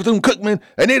just chose Bethune-Cookman,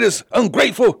 and they just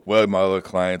ungrateful. Well, my other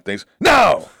client thinks,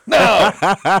 no.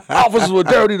 Officers were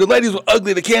dirty. The ladies were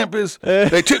ugly at the campus.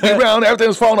 They took me around. Everything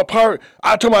was falling apart.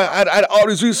 I told my I had all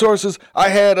these resources. I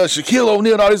had Shaquille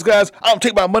O'Neal and all these guys. I don't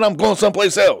take my money. I'm going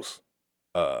someplace else.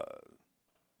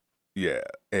 Yeah,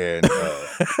 and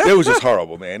it was just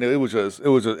horrible, man. It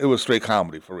was straight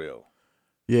comedy for real.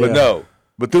 Yeah. But no,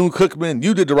 Bethune-Cookman,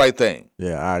 you did the right thing.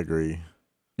 Yeah, I agree.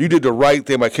 You did the right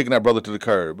thing by kicking that brother to the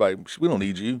curb. Like, we don't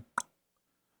need you.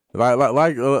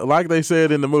 Like they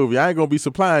said in the movie, I ain't gonna be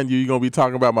supplying you. You're gonna be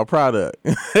talking about my product.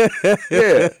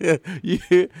 Yeah.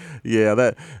 Yeah.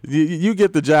 That you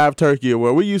get the Jive Turkey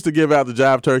Award. We used to give out the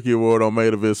Jive Turkey Award on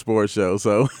Made of His Sports Show.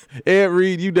 So Ed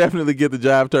Reed, you definitely get the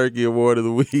Jive Turkey Award of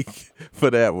the week for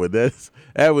that one.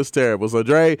 That was terrible. So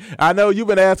Dre, I know you've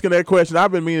been asking that question.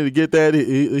 I've been meaning to get that.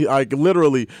 Like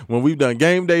literally, when we've done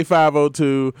Game Day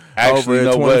 502 Actually,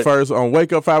 over at 21st on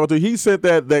Wake Up 502, he sent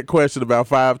that question about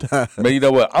 5 times. Man, you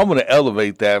know what? I'm going to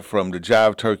elevate that from the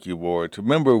Jive Turkey Award.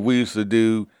 Remember we used to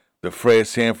do the Fred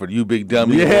Sanford You Big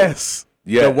Dummy Yes.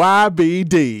 Yeah. The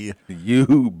YBD.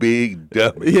 You Big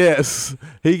Dummy. Yes.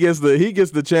 He gets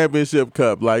the championship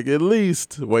cup. Like, at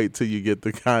least wait till you get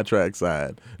the contract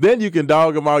signed. Then you can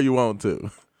dog him all you want to.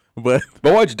 But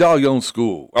why'd you dog your own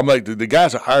school? I'm like, the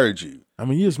guys that hired you. I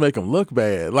mean, you just make them look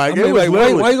bad. Like, I mean, it was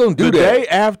why you gonna do the that? The day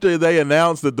after they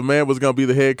announced that the man was going to be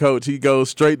the head coach, he goes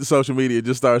straight to social media and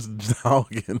just starts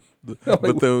dogging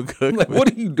Bethune-Cookman. Like,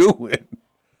 what are you doing?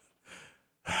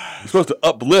 You're supposed to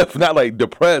uplift, not like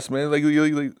depress, man. Like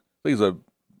he's a.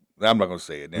 I'm not gonna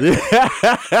say it.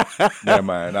 Never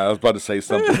mind. I was about to say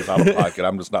something that's out of pocket.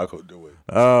 I'm just not gonna do it.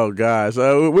 Oh gosh,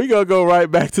 we gonna go right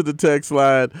back to the text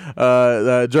line.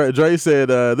 Dre said,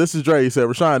 "This is Dre." He said,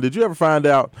 "Rashawn, did you ever find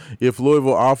out if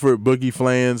Louisville offered Boogie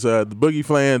Flans? The Boogie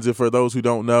Flans, if for those who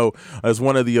don't know, is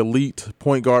one of the elite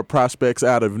point guard prospects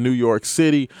out of New York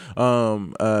City.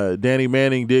 Danny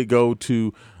Manning did go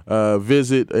to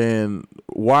visit and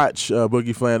watch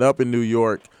Boogie Flan up in New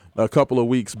York a couple of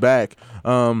weeks back."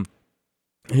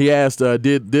 He asked,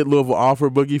 did Louisville offer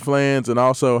Boogie Flans, and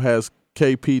also has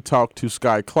KP talked to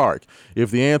Sky Clark? If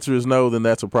the answer is no, then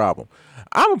that's a problem.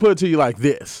 I'm going to put it to you like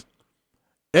this.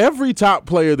 Every top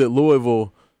player that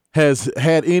Louisville has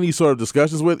had any sort of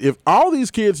discussions with, if all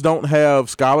these kids don't have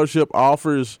scholarship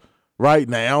offers right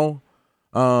now,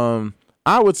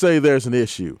 I would say there's an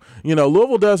issue. You know,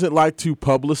 Louisville doesn't like to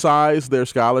publicize their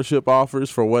scholarship offers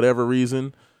for whatever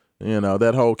reason. You know,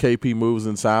 that whole KP moves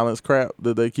in silence crap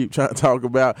that they keep trying to talk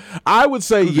about. I would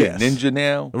say yes. Ninja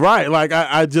now? Right. Like,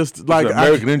 I just, like,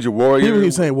 American Ninja Warrior. People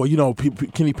keep saying, well, you know,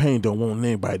 Kenny Payne don't want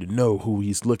anybody to know who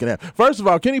he's looking at. First of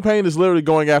all, Kenny Payne is literally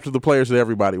going after the players that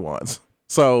everybody wants.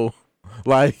 So,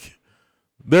 like,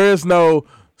 there is no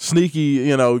sneaky,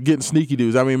 you know, getting sneaky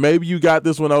dudes. I mean, maybe you got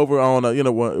this one over on, you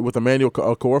know, with Emmanuel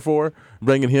Okorafor,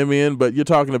 bringing him in, but you're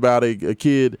talking about a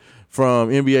kid from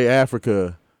NBA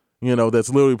Africa, you know, that's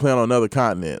literally playing on another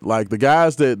continent. Like, the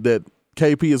guys that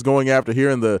KP is going after here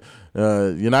in the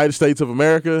United States of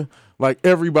America, like,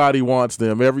 everybody wants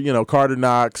them. Carter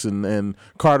Knox and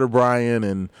Carter Bryant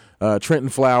and Trenton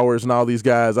Flowers and all these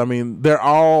guys. I mean, they're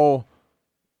all,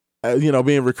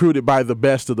 being recruited by the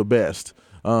best of the best.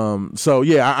 So,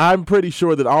 yeah, I'm pretty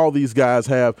sure that all these guys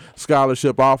have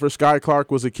scholarship offers. Sky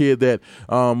Clark was a kid that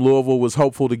Louisville was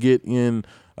hopeful to get in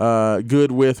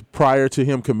good with prior to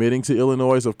him committing to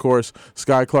Illinois. Of course,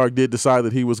 Sky Clark did decide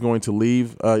that he was going to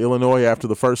leave Illinois after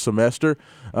the first semester.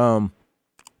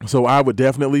 So I would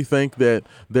definitely think that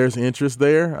there's interest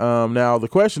there. Now, the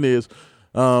question is,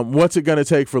 what's it going to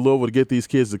take for Louisville to get these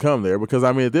kids to come there? Because,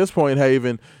 I mean, at this point,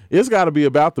 Haven, it's got to be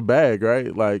about the bag,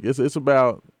 right? Like, it's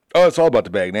about – oh, it's all about the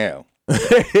bag now.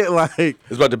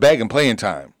 It's about the bag and playing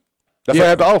time. That's what I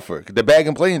have to offer, the bag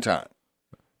and playing time.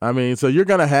 I mean, so you're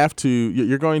going to have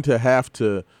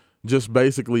to just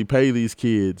basically pay these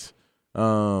kids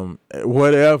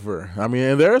whatever. I mean,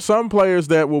 and there are some players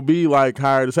that will be like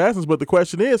hired assassins, but the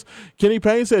question is, Kenny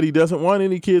Payne said he doesn't want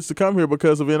any kids to come here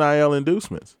because of NIL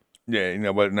inducements.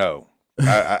 Yeah, but no.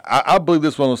 I believe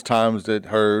this one of those times that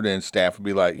Hurd and staff would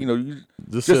be like, you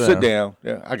just sit down.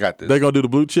 Yeah, I got this. They're going to do the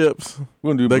blue chips.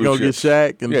 We're gonna do They're blue going to get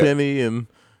Shaq and Penny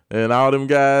and all them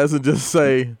guys and just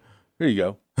say, here you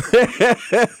go.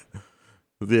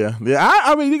 Yeah.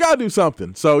 I mean, you got to do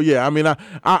something. So, yeah, I mean,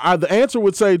 I the answer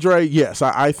would say, Dre, yes.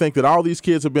 I think that all these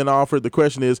kids have been offered. The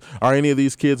question is, are any of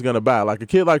these kids going to buy? Like a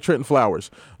kid like Trenton Flowers,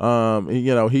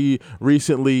 he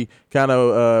recently kind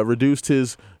of reduced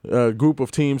his group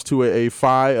of teams to a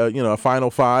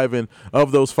final five. And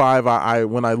of those five,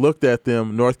 when I looked at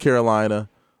them, North Carolina,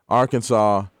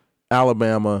 Arkansas,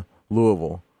 Alabama,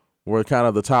 Louisville were kind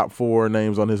of the top four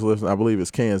names on his list. I believe it's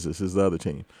Kansas is the other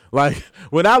team. Like,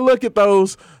 when I look at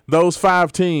those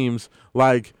five teams,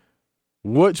 like,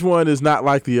 which one is not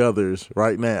like the others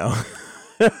right now?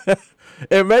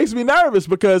 It makes me nervous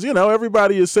because,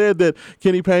 everybody has said that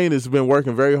Kenny Payne has been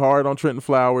working very hard on Trenton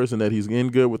Flowers and that he's in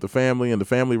good with the family, and the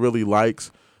family really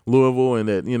likes Louisville, and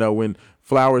that, when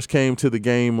Flowers came to the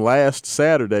game last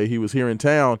Saturday, he was here in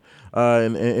town.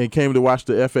 and came to watch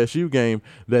the FSU game,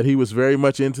 that he was very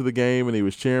much into the game and he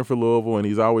was cheering for Louisville, and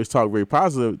he's always talked very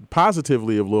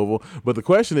positively of Louisville. But the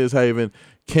question is, Haven,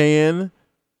 can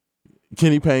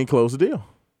Kenny Payne close the deal?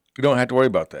 You don't have to worry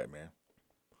about that, man.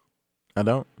 I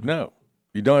don't. No,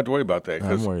 you don't have to worry about that.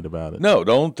 I'm worried about it. No,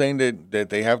 the only thing that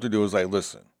they have to do is like,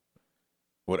 listen,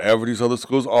 whatever these other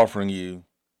schools offering you,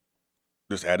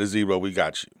 just add a zero. We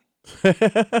got you.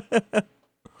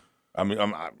 I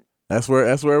mean, that's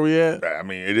where we at. I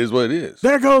mean, it is what it is.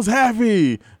 There goes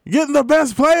Happy getting the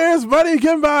best players money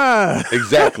can buy.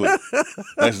 Exactly.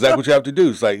 That's exactly what you have to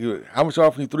do. It's like, how much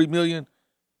offering you? $3 million,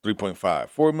 3.5,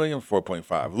 $4 million,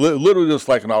 4.5. Literally just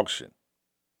like an auction.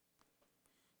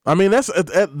 I mean, that's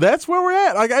where we're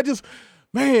at. Like,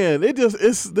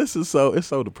 this is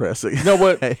so depressing. You know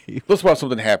what? Let's watch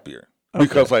something happier. Okay.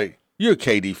 Because like, you're a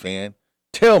KD fan.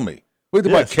 Tell me, what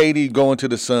about KD going to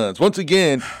the Suns? Once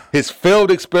again, his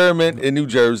failed experiment in New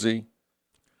Jersey,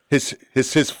 his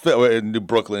in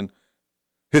Brooklyn,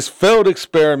 his failed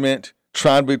experiment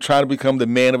trying to become the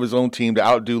man of his own team to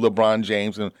outdo LeBron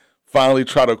James and finally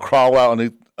try to crawl out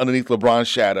underneath LeBron's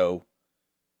shadow.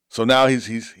 So now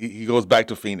he goes back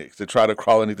to Phoenix to try to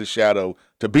crawl underneath the shadow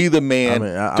to be the man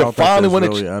to finally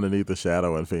win underneath the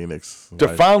shadow in Phoenix to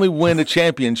finally win the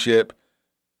championship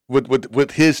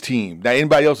with his team, not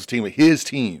anybody else's team, with his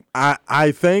team.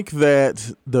 I think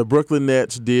that the Brooklyn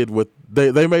Nets did what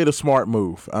they made a smart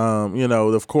move.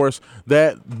 Of course,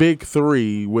 that big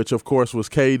three, which of course was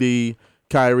KD,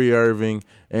 Kyrie Irving,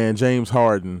 and James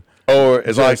Harden. Or,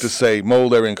 as I like to say, Mo,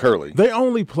 Larry, and Curly. They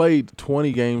only played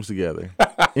 20 games together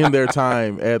in their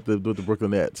time with the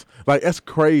Brooklyn Nets. Like, that's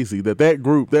crazy that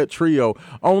group, that trio,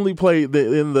 only played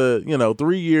in the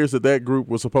 3 years that group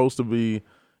was supposed to be,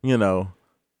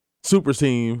 super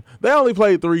team. They only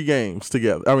played 3 games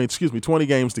together. 20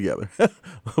 games together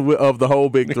of the whole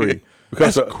big three.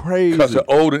 That's crazy. Because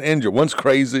they're old and injured. One's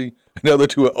crazy, and the other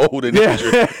two are old and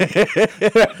injured.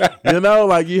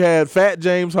 Like you had Fat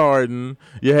James Harden,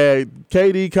 you had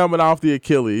KD coming off the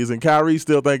Achilles, and Kyrie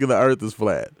still thinking the earth is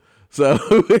flat. So,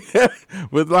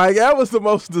 but that was the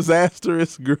most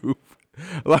disastrous group.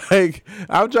 Like,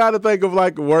 I'm trying to think of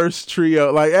worst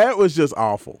trio. Like, that was just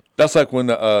awful. That's like when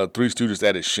the Three Stooges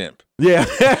added Shemp. Yeah.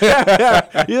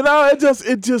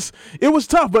 It was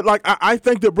tough. But I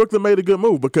think that Brooklyn made a good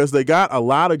move because they got a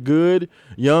lot of good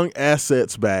young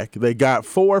assets back. They got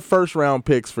 4 first-round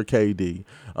picks for KD.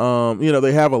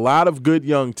 They have a lot of good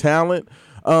young talent.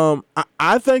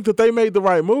 I think that they made the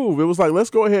right move. It was like, let's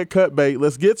go ahead, cut bait.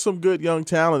 Let's get some good young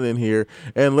talent in here,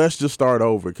 and let's just start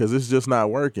over because it's just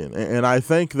not working. And I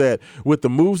think that with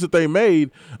the moves that they made,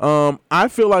 I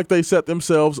feel like they set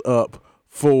themselves up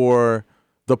for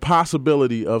the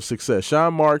possibility of success.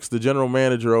 Sean Marks, the general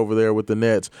manager over there with the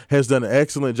Nets, has done an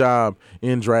excellent job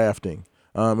in drafting.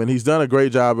 And he's done a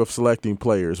great job of selecting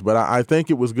players. But I think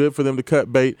it was good for them to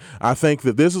cut bait. I think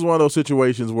that this is one of those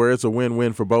situations where it's a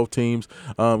win-win for both teams.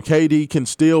 KD can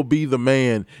still be the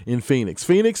man in Phoenix.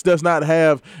 Phoenix does not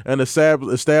have an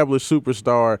established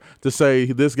superstar to say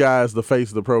this guy is the face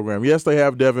of the program. Yes, they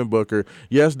have Devin Booker.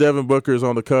 Yes, Devin Booker is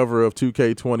on the cover of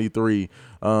 2K23.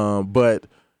 But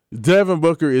Devin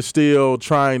Booker is still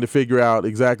trying to figure out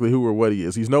exactly who or what he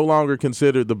is. He's no longer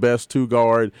considered the best 2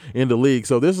 guard in the league.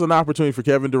 So this is an opportunity for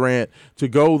Kevin Durant to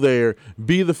go there,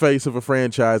 be the face of a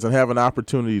franchise, and have an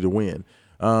opportunity to win.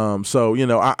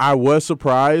 I was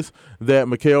surprised that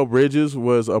Mikal Bridges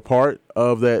was a part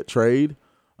of that trade.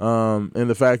 And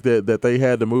the fact that they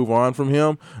had to move on from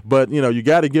him. But, you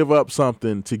got to give up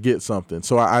something to get something.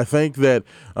 So I think that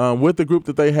with the group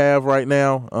that they have right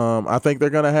now, I think they're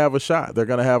going to have a shot. They're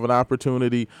going to have an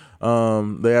opportunity.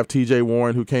 They have T.J.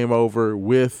 Warren, who came over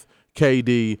with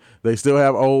KD. They still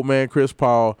have old man Chris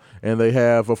Paul, and they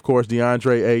have, of course,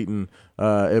 DeAndre Ayton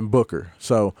and Booker.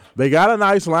 So they got a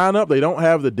nice lineup. They don't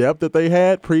have the depth that they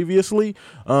had previously,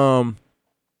 but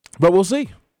we'll see.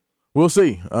 We'll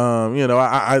see.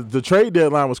 The trade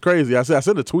deadline was crazy. I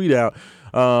sent a tweet out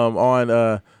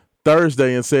on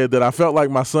Thursday and said that I felt like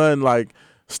my son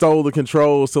stole the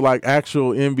controls to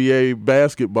actual NBA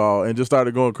basketball and just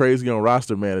started going crazy on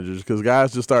roster managers because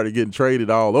guys just started getting traded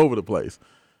all over the place.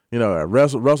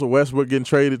 Russell Westbrook getting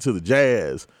traded to the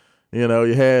Jazz. You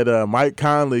had Mike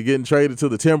Conley getting traded to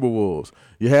the Timberwolves.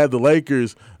 You had the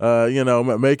Lakers,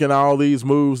 making all these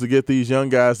moves to get these young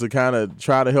guys to kind of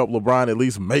try to help LeBron at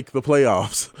least make the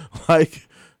playoffs.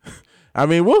 I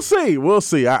mean, we'll see. We'll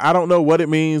see. I don't know what it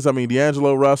means. I mean,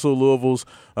 D'Angelo Russell, Louisville's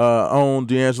own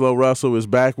D'Angelo Russell is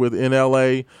back in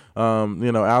L.A.,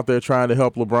 out there trying to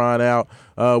help LeBron out.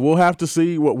 We'll have to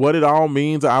see what it all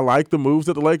means. I like the moves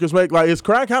that the Lakers make. Like, it's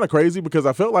kind of crazy because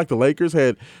I felt like the Lakers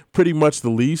had pretty much the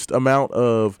least amount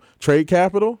of trade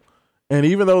capital, and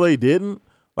even though they didn't,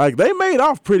 like, they made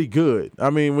off pretty good. I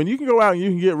mean, when you can go out and you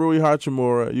can get Rui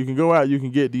Hachimura, you can go out, you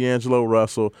can get D'Angelo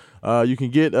Russell, you can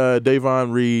get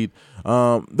Davon Reed.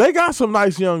 They got some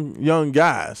nice young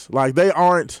guys. Like, they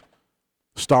aren't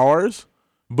stars,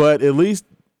 but at least,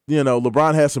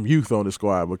 LeBron has some youth on the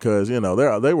squad because,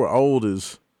 they were old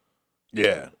as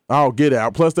get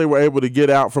out. Plus, they were able to get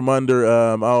out from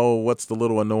under, what's the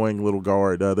little annoying little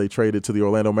guard they traded to the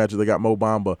Orlando Magic. They got Mo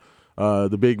Bamba,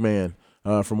 the big man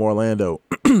from Orlando.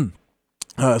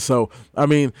 So, I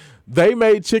mean, they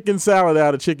made chicken salad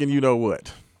out of chicken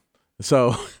you-know-what.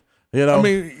 So, I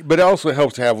mean, but it also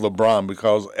helps to have LeBron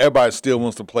because everybody still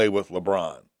wants to play with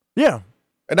LeBron. Yeah.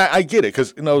 And I get it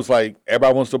because, it's like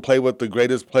everybody wants to play with the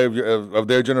greatest player of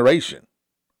their generation.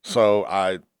 So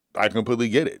I completely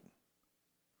get it.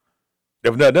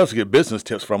 If nothing else, to get business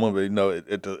tips from him, but,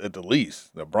 at the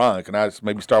least, LeBron, can I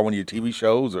maybe start one of your TV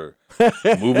shows or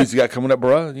movies you got coming up,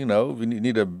 bro? If you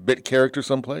need a bit character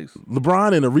someplace.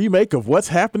 LeBron in a remake of What's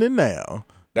Happening Now.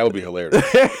 That would be hilarious.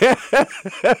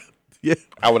 Yeah,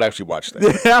 I would actually watch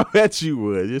that. Yeah, I bet you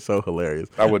would. You're so hilarious.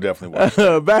 I would definitely watch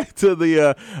that. Back to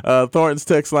the Thornton's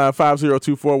text line,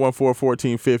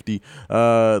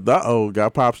 502-414-1450.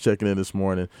 Got Pops checking in this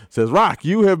morning. Says, Rock,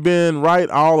 you have been right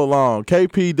all along.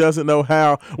 KP doesn't know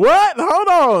how. What? Hold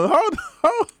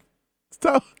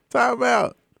on. Time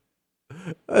out.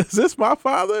 Is this my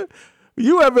father?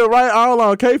 You have been right all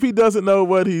along. KP doesn't know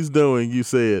what he's doing, you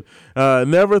said.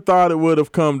 Never thought it would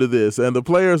have come to this. And the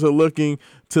players are looking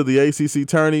to the ACC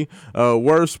tourney.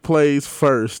 Worst plays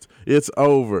first. It's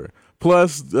over.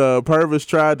 Plus, Purvis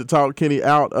tried to talk Kenny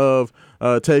out of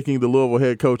taking the Louisville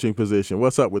head coaching position.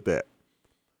 What's up with that?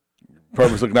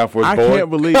 Purvis looking out for his boy. I can't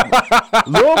believe it.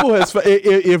 Louisville has –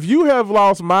 if you have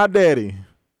lost my daddy –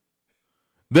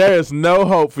 there is no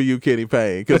hope for you, Kenny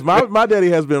Payne, because my daddy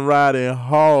has been riding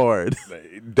hard,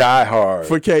 die hard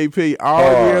for KP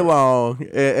all year long,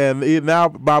 and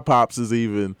now my pops is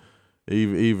even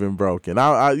broken.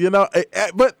 But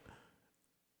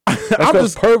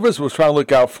Purvis was trying to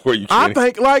look out for you, Kenny. I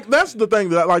think that's the thing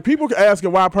that people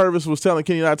asking why Purvis was telling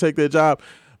Kenny not to take their job.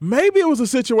 Maybe it was a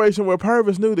situation where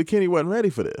Purvis knew that Kenny wasn't ready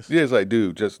for this. Yeah, it's like,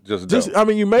 dude, just don't. I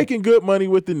mean, you're making good money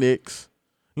with the Knicks.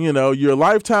 You're a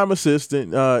lifetime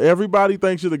assistant. Everybody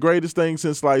thinks you're the greatest thing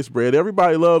since sliced bread.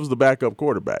 Everybody loves the backup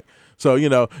quarterback. So,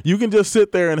 you can just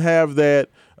sit there and have that,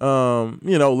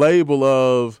 label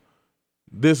of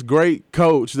this great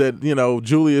coach that,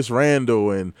 Julius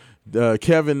Randle and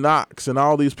Kevin Knox and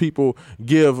all these people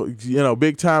give,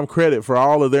 big time credit for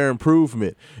all of their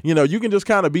improvement. You can just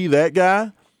kind of be that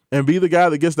guy and be the guy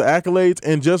that gets the accolades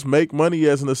and just make money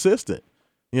as an assistant,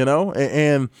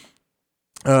 and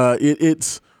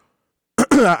it's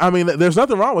I mean, there's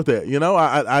nothing wrong with that.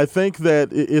 I think that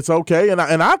it's okay. And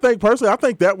I think personally, I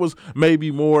think that was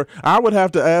maybe more, I would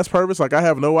have to ask Purvis. I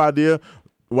have no idea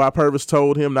why Purvis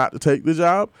told him not to take the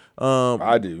job.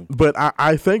 I do. But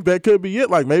I think that could be it.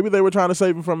 Maybe they were trying to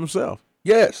save him from himself.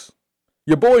 Yes.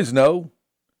 Your boys know.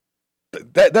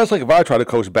 That's like if I try to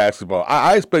coach basketball.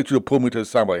 I expect you to pull me to the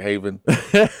side like, Haven.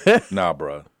 Nah,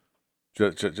 bro.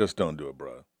 Just don't do it,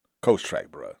 bro. Coach track,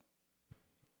 bro.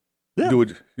 Yeah.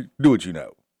 Do what you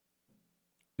know.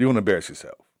 You want to embarrass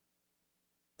yourself.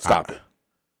 Stop it.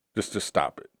 Just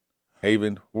stop it.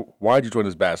 Haven, why'd you join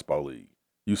this basketball league?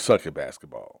 You suck at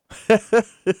basketball.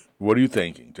 What are you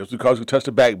thinking? Just because you touch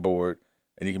the backboard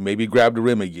and you can maybe grab the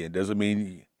rim again doesn't mean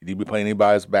you need to be playing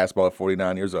anybody's basketball at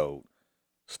 49 years old.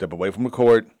 Step away from the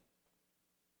court,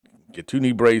 get 2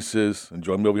 knee braces, and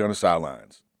join me over here on the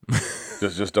sidelines.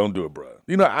 just don't do it, bro.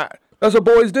 That's what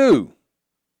boys do.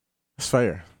 It's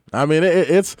fair. I mean,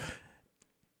 it's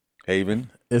Haven.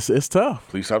 It's tough.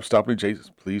 Please stop shopping at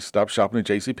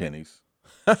JCPenney's.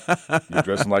 You're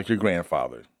dressing like your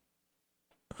grandfather.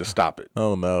 Just stop it.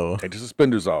 Oh no! Take the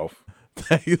suspenders off.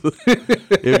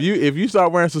 if you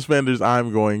start wearing suspenders,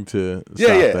 I'm going to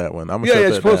stop that one. I'm gonna shut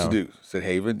that supposed down. to do. Said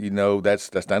Haven.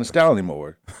 That's not in style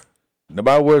anymore.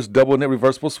 Nobody wears double knit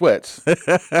reversible sweats. Take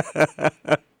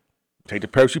the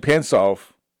parachute pants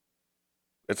off.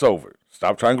 It's over.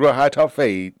 Stop trying to grow a high top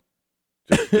fade.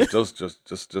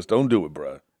 Just don't do it,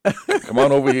 bro. Come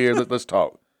on over here. Let's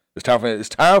talk. It's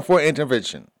time for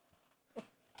intervention.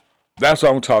 That's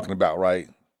what I'm talking about, right?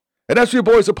 And that's what your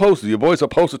boy's supposed to do. Your boy's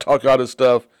supposed to talk all this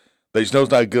stuff that you know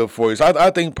is not good for you. So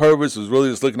I think Purvis is really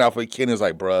just looking out for Kenny. It's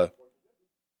like, bruh,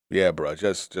 Yeah, bro.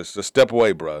 Just step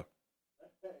away, bro.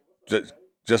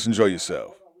 Just enjoy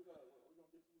yourself.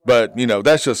 But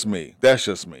that's just me.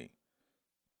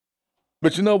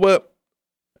 But you know what?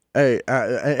 Hey,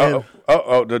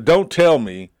 don't tell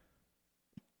me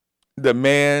the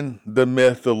man, the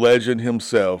myth, the legend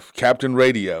himself, Captain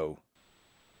Radio.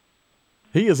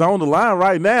 He is on the line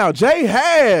right now. Jay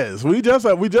Haas. We just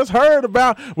heard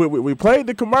about. We played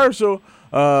the commercial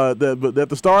at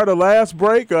the start of last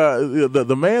break.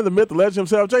 The man, the myth, the legend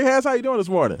himself. Jay Haas, how you doing this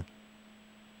morning?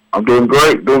 I'm doing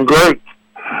great.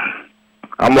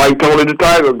 I'm like Tony the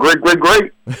Tiger. Great.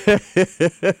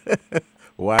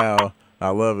 Wow, I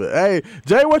love it. Hey,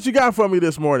 Jay, what you got for me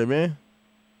this morning, man?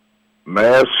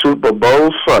 Man, Super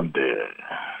Bowl Sunday.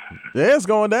 Yeah, it's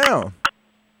going down.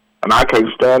 And I can't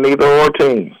stand either or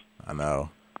team. I know.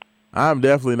 I'm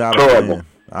definitely not a fan.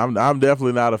 I'm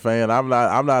definitely not a fan. I'm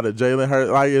not a Jalen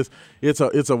Hurts. Like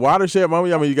it's a watershed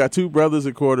moment. I mean, you got two brothers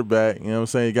at quarterback. You know what I'm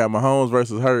saying? You got Mahomes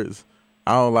versus Hurts.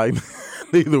 I don't like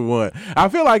neither one. I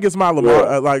feel like it's my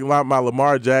Lamar, like my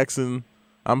Lamar Jackson.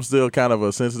 I'm still kind of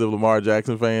a sensitive Lamar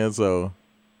Jackson fan, so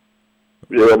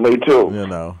yeah, me too.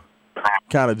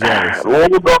 Kind of jealous.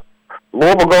 Louisville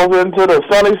goes into the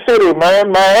sunny city,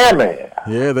 man, Miami.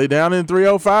 Yeah, they down in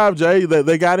 305, Jay.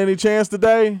 They got any chance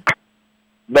today?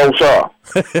 No, sir.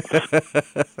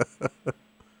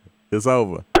 It's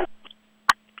over.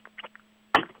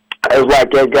 It was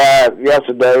like that guy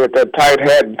yesterday with that tight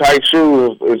hat and tight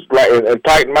shoes. It's like a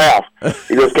tight mouth.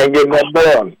 He just can't get nothing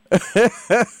done.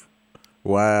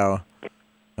 Wow.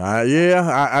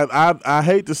 I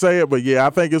hate to say it, but yeah, I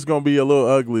think it's going to be a little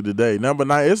ugly today. Number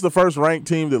 9, it's the first ranked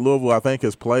team that Louisville, I think,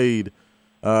 has played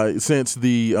since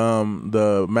the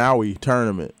Maui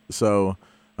tournament. So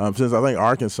since I think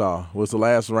Arkansas was the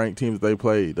last ranked team that they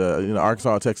played,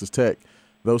 Arkansas and Texas Tech,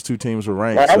 those two teams were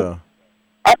ranked.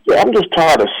 I'm just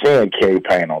tired of seeing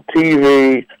K-Pain on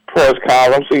TV, press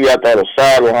conference. I'm seeing you out there on the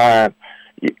sideline.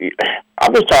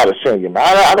 I'm just tired of seeing you, man.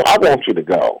 I want you to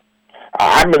go.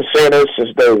 I've been saying this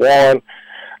since day one.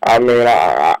 I mean,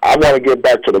 I want to get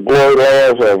back to the glory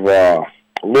days of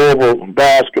Louisville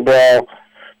basketball.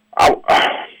 I'm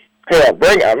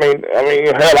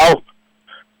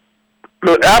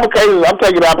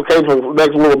taking applications for the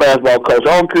next Louisville basketball coach.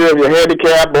 I don't care if you're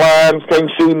handicapped, blind,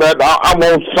 can't see nothing. I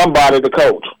want somebody to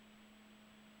coach.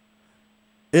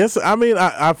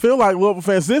 I feel like Louisville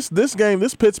fans,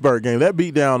 this Pittsburgh game, that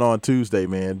beat down on Tuesday,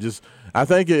 man, I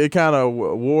think it kind of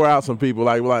wore out some people.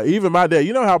 Like even my dad,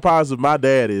 you know how positive my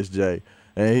dad is, Jay.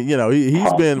 And,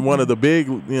 he's been one of the big,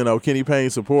 Kenny Payne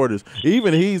supporters.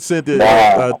 Even he sent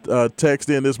a text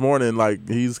in this morning like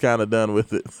he's kind of done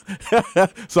with it.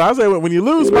 So I say, when you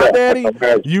lose my daddy,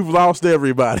 you've lost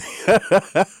everybody.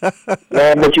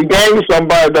 Man, but you gained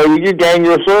somebody, though. You gained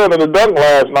your son in the dunk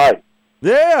last night.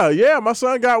 Yeah. My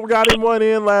son got him one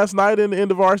in last night in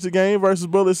the varsity game versus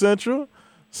Bullitt Central.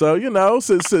 So,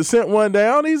 sent one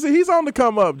down. He's on the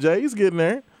come up, Jay. He's getting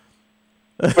there.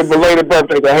 Happy belated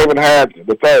birthday to Haven Hansen,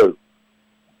 the third.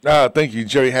 Thank you,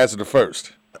 Jerry Hazard the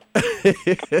first.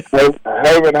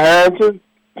 Haven Hansen,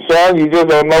 son, you just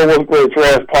don't know what's going to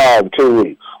transpire in 2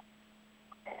 weeks.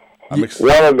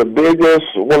 One of the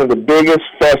biggest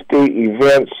festive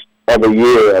events of the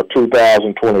year of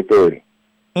 2023.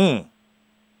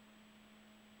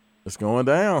 It's going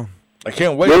down. I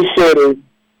can't wait. This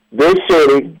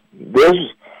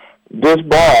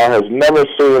bar has never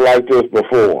seen like this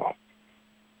before.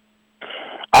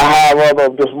 I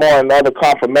have this morning other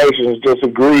confirmations just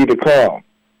agreed to come.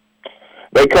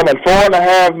 They come in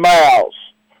 4.5 miles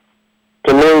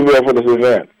to Louisville for this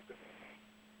event.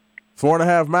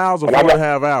 4.5 miles or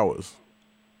 4.5 hours?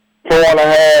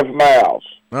 4.5 miles.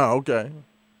 Oh, okay.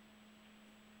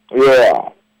 Yeah.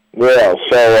 So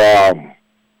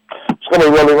it's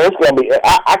gonna be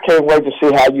I can't wait to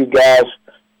see how you guys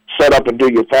set up and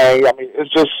do your thing. I mean,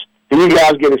 it's just you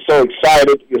guys getting so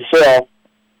excited yourself.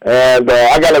 And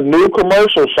I got a new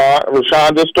commercial,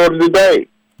 Rashawn just started today.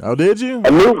 Oh, did you?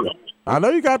 A new one. I know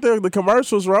you got the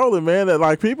commercials rolling, man.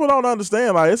 That people don't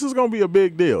understand. This is gonna be a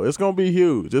big deal. It's gonna be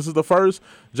huge. This is the first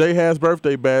Jay Haas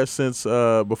birthday bash since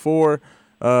before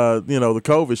the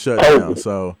COVID shutdown.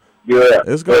 So yeah,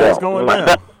 it's going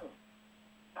down.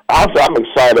 I'm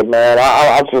excited, man.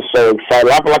 I'm just so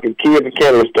excited. I feel like a kid in the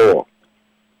candy store.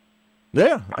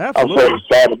 Yeah, absolutely. I'm so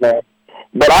excited, man.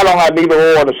 But I don't have neither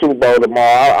or in the Super Bowl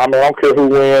tomorrow. I don't care who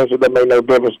wins. It doesn't make no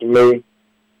difference to me.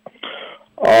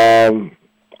 I'm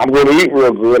going to eat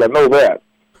real good. I know that.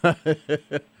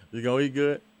 You going to eat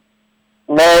good?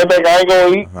 Man, I ain't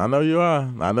gonna eat. I know you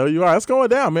are. It's going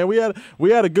down, man. We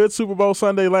had a good Super Bowl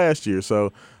Sunday last year,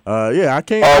 so I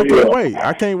can't wait.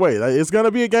 I can't wait. It's gonna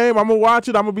be a game. I'm gonna watch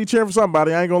it. I'm gonna be cheering for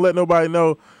somebody. I ain't gonna let nobody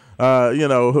know,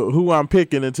 who I'm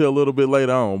picking until a little bit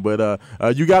later on. But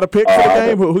you got a pick for the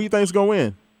game. Who you think's gonna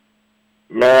win?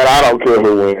 Man, I don't care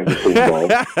who wins the Super Bowl.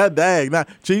 Dang, not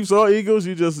Chiefs or Eagles.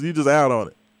 You just out on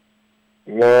it.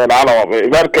 Man, I don't.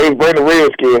 In that case, bring the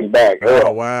Redskins back.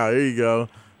 Oh wow, there you go.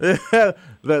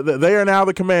 They are now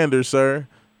the Commanders, sir.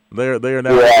 They are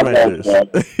now the Commanders.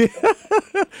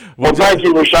 Well, thank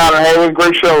you, Rashawn and Hayden.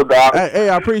 Great show, Doc. Hey,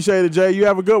 I appreciate it, Jay. You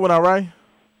have a good one, all right?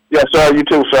 Yes, sir. You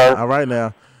too, sir. All right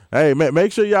now. Hey,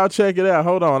 make sure y'all check it out.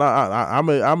 Hold on, I'm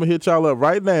gonna hit y'all up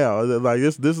right now. Like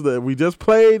this is we just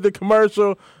played the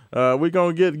commercial. We're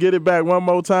gonna get it back one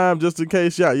more time just in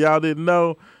case y'all didn't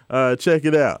know. Check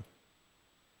it out.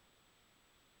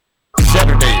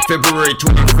 Saturday, February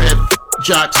 25th,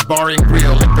 Jock's Bar and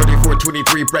Grill at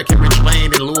 3423 Breckenridge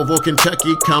Lane in Louisville,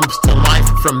 Kentucky comes to life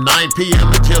from 9 p.m.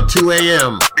 until 2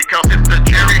 a.m. Because it's the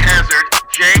Jerry Hazard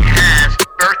J. Hass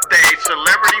birthday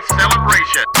celebrity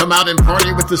celebration. Come out and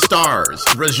party with the stars,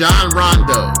 Rajon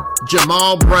Rondo,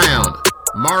 Jamal Brown,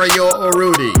 Mario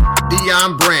Urruti,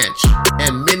 Deion Branch,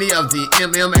 and many of the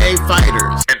MMA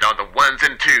fighters. And on the ones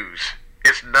and twos,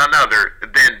 it's none other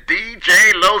than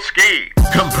DJ Low-Ski.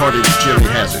 Come party with Jerry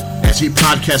Hazard as he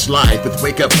podcasts live with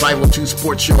Wake Up 502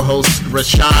 Sports Show hosts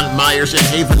Rashawn Myers and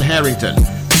Haven Harrington.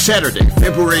 Saturday,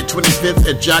 February 25th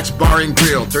at Jock's Bar and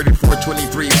Grill,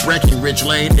 3423 Breckenridge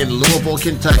Lane in Louisville,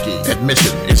 Kentucky.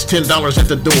 Admission is $10 at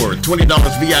the door,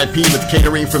 $20 VIP with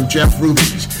catering from Jeff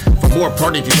Ruby's. For more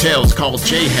party details, call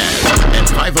J-Haz at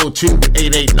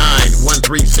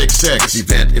 502-889-1366. This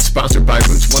event is sponsored by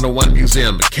Roots 101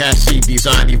 Museum,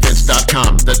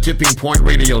 CassieDesignEvents.com, The Tipping Point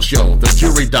Radio Show, The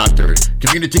Jewelry Doctor,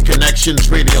 Community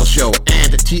Connections Radio Show,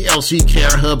 and TLC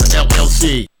Care Hub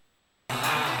LLC.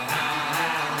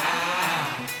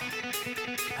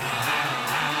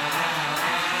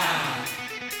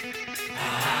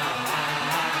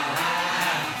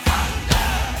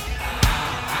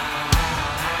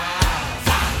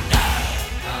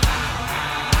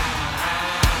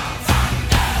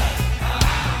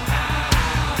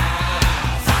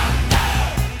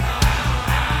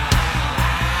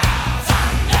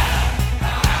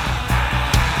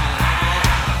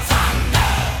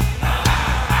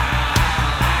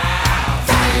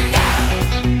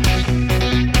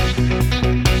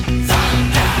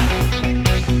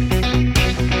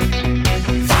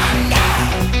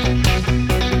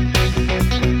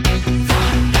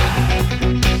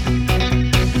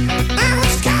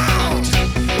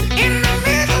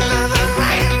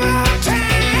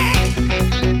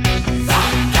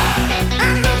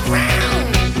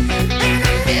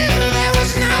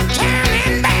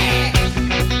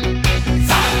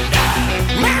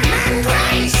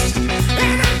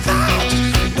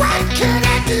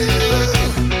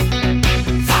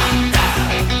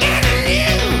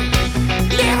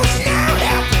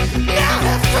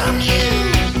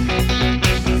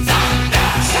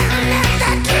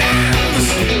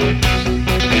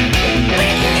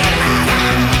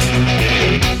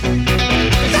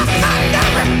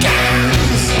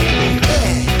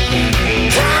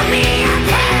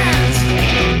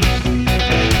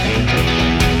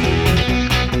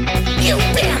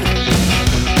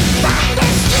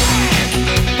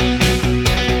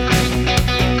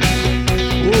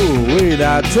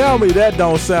 Tell me that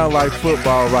don't sound like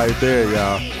football right there,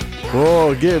 y'all.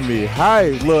 Oh, get me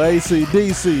hype. Little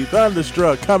AC/DC,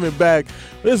 Thunderstruck coming back.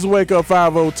 This is Wake Up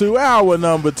 502, hour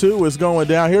number 2. It's going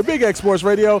down here. Big X Sports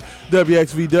Radio,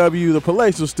 WXVW, the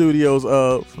palatial studios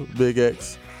of Big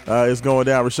X. It's going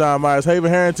down. Rashawn Myers,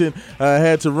 Haven Harrington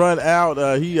had to run out.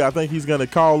 I think he's going to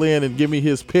call in and give me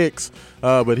his picks.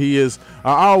 But he is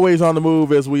always on the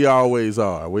move, as we always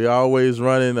are. We always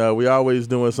running. We always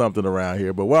doing something around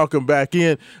here. But welcome back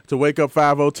in to Wake Up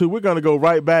 502. We're going to go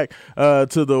right back to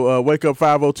the Wake Up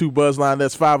 502 buzz line.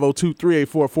 That's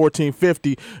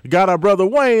 502-384-1450. Got our brother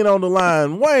Wayne on the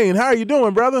line. Wayne, how are you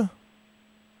doing, brother?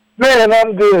 Man,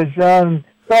 I'm good, Sean.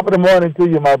 Top of the morning to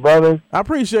you, my brother. I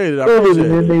appreciate it.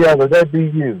 That'd be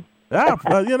you.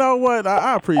 You know what?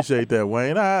 I appreciate that,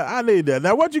 Wayne. I need that.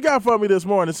 Now, what you got for me this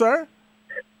morning, sir?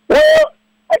 Well,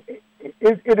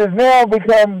 it has now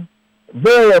become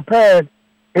very apparent.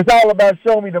 It's all about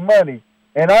show me the money.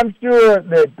 And I'm sure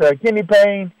that Kenny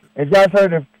Payne and Josh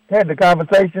Hurd have had the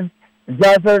conversation. And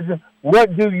Josh Hurd,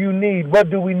 what do you need? What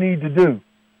do we need to do?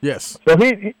 Yes. So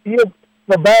he'll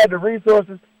provide the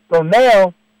resources. So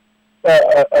now,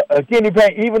 Kenny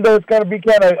Payne, even though it's going to be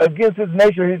kind of against his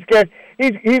nature, he's going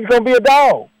to be a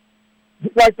dog,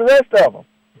 just like the rest of them.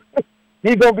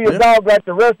 He's going to be a dog like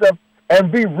the rest of them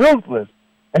and be ruthless.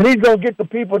 And he's going to get the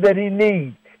people that he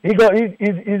needs. He's going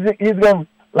to,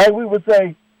 like we would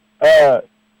say,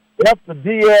 F the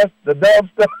DS, the dumb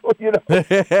stuff, you know.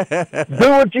 Do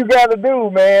what you got to do,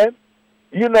 man.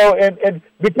 You know, and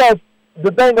because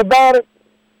the thing about it,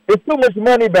 there's too much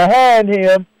money behind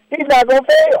him, he's not going to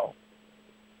fail.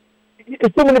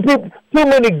 There's too many people, too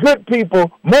many good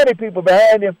people, money people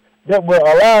behind him that will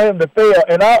allow him to fail.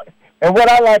 And what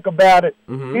I like about it,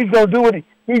 he's going to do what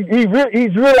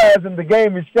he's realizing the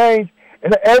game has changed,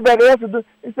 and everybody else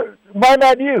is doing. Why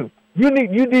not you? You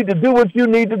need to do what you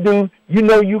need to do. You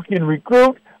know you can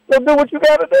recruit, so do what you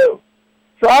got to do.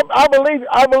 So I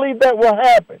believe that will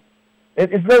happen.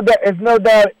 It's no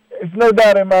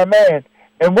doubt in my mind.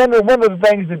 And one of the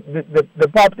things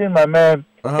that popped in my mind,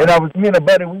 and me and a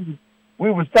buddy, we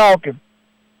was talking,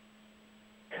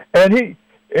 and he's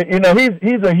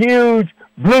a huge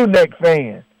Blue Neck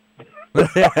fan.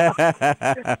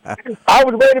 I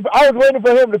was waiting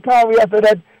for him to call me after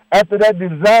that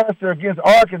disaster against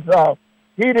Arkansas.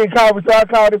 He didn't call me, so I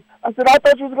called him. I said, I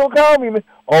thought you was gonna call me, man.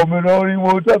 Oh man, I don't even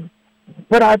want to talk.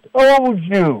 But I told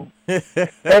you,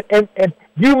 and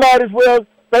you might as well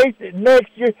face it. Next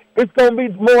year, it's gonna be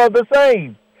more of the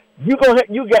same. You got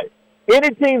any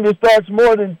team that starts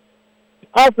more than,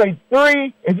 I'll say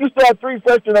 3. If you start 3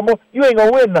 freshmen or more, you ain't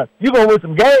gonna win nothing. You gonna win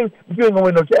some games, but you ain't gonna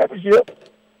win no championship.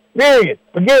 Period.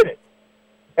 Forget it.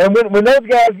 And when those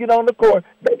guys get on the court,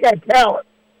 they got talent.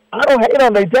 I don't hate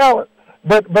on their talent,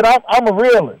 but I'm a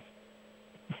realist.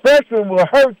 Freshmen will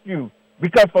hurt you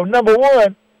because for number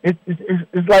one, it's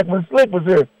like when Slick was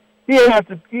here. He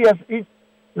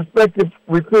expected to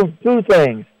recruit 2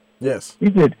 things. Yes. He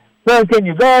said, son, can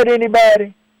you guard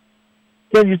anybody?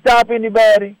 Can you stop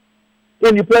anybody?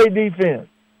 Can you play defense?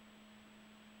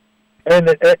 And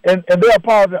they'll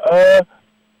pause.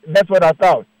 That's what I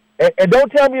thought. And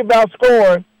don't tell me about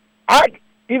scoring. At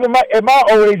my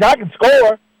old age, I can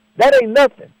score. That ain't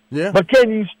nothing. Yeah. But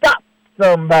can you stop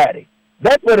somebody?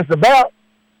 That's what it's about.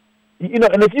 You know,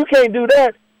 and if you can't do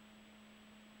that,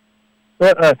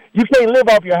 you can't live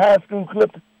off your high school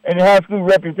clip and your high school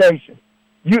reputation.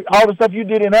 All the stuff you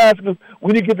did in high school,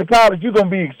 when you get to college, you're going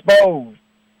to be exposed.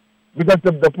 Because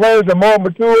the players are more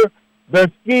mature,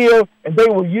 they're skilled, and they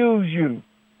will use you.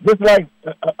 Just like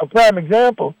a prime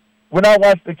example, when I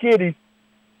watched the kiddies,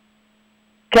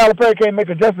 Calipari can't make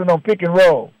adjustment on pick and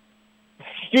roll.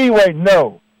 Skee-Way,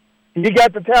 no. He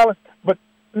got the talent, but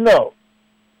no.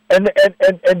 And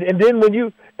then when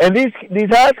these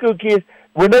high school kids,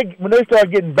 when they start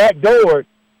getting backdoored,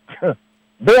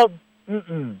 they'll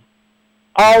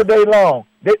all day long.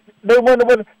 They wonder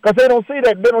because they don't see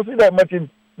that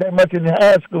much in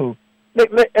high school.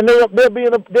 They'll be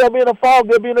in a fog.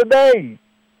 They'll be in a daze.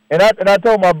 And I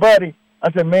told my buddy,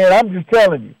 I said, man, I'm just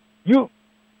telling you.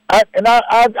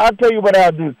 I'll tell you what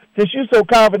I'll do. Since you're so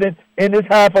confident in this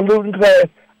highfalutin class,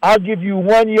 I'll give you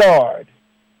 1 yard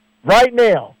right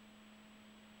now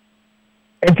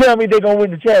and tell me they're going to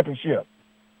win the championship.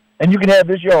 And you can have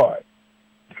this yard.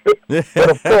 But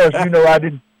of course, you know, I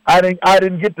didn't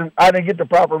get the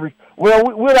proper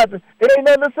we'll have to. It ain't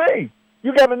nothing to see.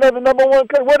 You got another number 1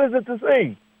 class. What is it to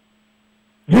see?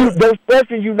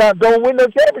 Especially you not going to win the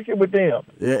championship with them.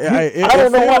 Yeah,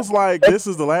 it feels like this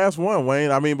is the last one,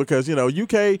 Wayne. I mean, because, you know,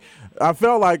 UK, I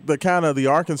felt like the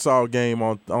Arkansas game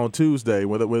on Tuesday,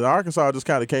 when Arkansas just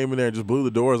kind of came in there and just blew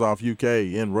the doors off UK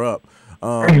in Rupp.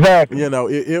 Exactly. You know,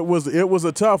 it was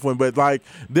a tough one, but like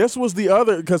this was the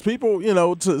other, because people, you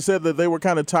know, said that they were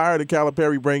kind of tired of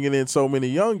Calipari bringing in so many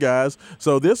young guys.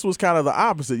 So this was kind of the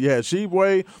opposite. You had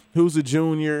Sheboy, who's a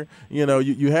junior. You know,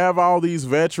 you have all these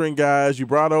veteran guys. You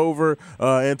brought over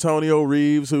Antonio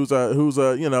Reeves, who's a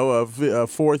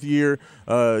 4th year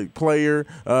player.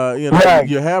 You know, right.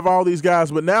 You have all these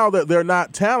guys, but now that they're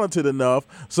not talented enough,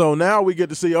 so now we get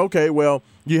to see, okay, well,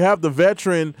 you have the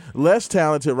veteran, less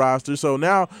talented roster. So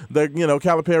now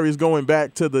Calipari is going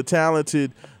back to the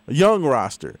talented young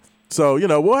roster. So, you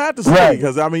know, we'll have to see,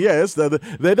 because, I mean, yeah,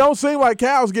 they don't seem like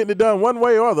Cal's getting it done one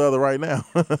way or the other right now.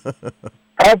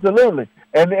 Absolutely.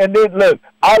 And then, look,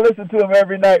 I listen to them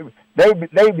every night. They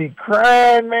be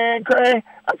crying, man, crying.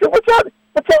 I said, what y'all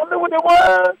knew what it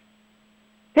was?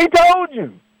 He told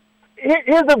you.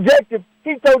 His objective,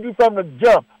 he told you from the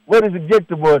jump what his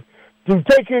objective was. To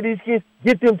take care of these kids,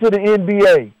 get them to the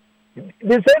NBA.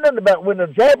 Didn't say nothing about winning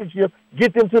a championship,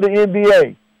 get them to the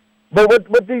NBA. But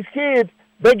with these kids,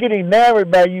 they get enamored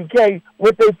by UK.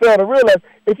 What they fail to realize,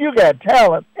 if you got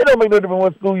talent, it don't make no difference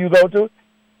what school you go to.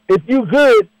 If you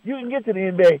good, you can get to the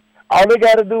NBA. All they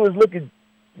got to do is look at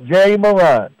Jay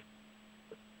Morant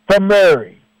from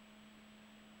Murray.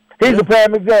 He's a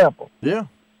prime example. Yeah.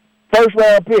 first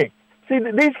round pick. See,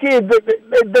 these kids,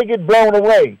 they get blown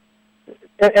away,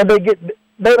 and they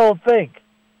don't think.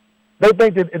 They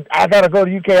think that I gotta go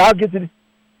to UK. I'll get to.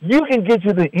 You can get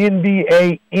to the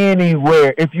NBA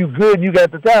anywhere if you good and you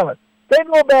got the talent. They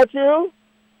know about you.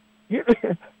 You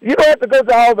don't have to go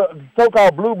to all the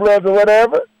so-called blue bloods or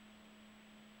whatever.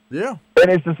 Yeah. And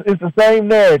it's the same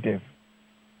narrative.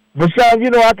 But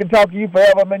Sean, I can talk to you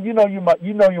forever, man. You're my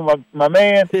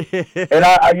man, and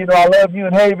I love you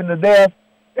and Haven to death,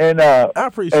 and I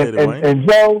appreciate it, Wayne. And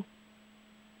Joe.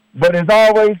 But as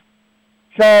always,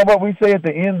 Sean, what we say at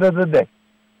the end of the day,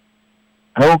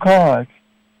 go Cards.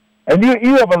 And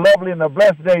you have a lovely and a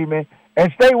blessed day, man.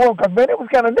 And stay warm, because, man, it was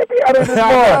kind of nippy out there this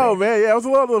morning. I know, man. Yeah, it was a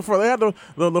little. They had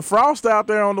the frost out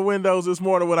there on the windows this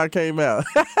morning when I came out.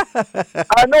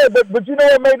 I know, but you know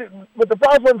what made it? But the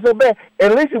frost wasn't so bad.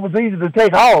 At least it was easy to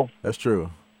take off. That's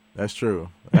true. Absolutely.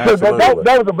 that was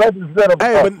a blessing instead of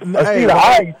ice.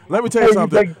 Let me tell you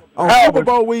something. On Super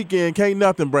Bowl weekend, can't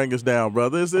nothing bring us down,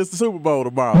 brother. It's the Super Bowl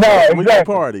tomorrow. No, we got a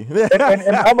party.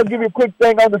 and I'm gonna give you a quick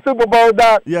thing on the Super Bowl,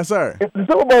 Doc. Yes, sir. If the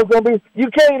Super Bowl's gonna be, you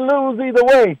can't lose either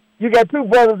way. You got two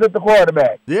brothers at the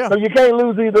quarterback. Yeah. So you can't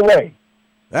lose either way.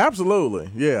 Absolutely.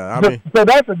 Yeah. So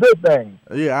that's a good thing.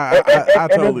 Yeah, I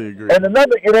totally agree. And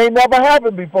another, it ain't never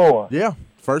happened before. Yeah,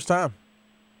 first time.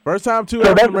 First time two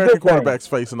African American quarterbacks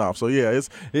facing off. So yeah,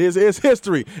 it's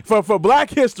history for Black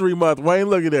History Month. Wayne,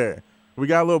 look at there. We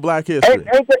got a little Black history.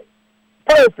 Ain't that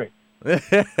perfect? and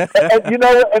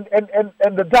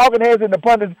the talking heads and the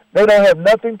pundits, they don't have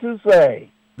nothing to say.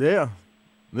 Yeah.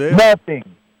 Nothing.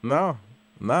 No.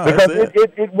 Because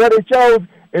what it shows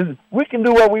is we can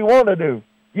do what we want to do.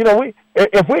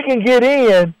 If we can get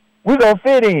in, we're gonna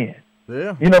fit in.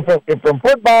 Yeah. From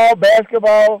football,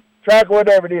 basketball, track,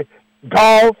 whatever it is,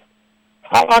 golf,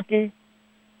 hockey,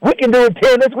 we can do it.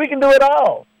 Tennis, we can do it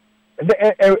all.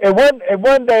 And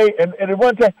one day, and at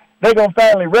one time, they're gonna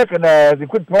finally recognize and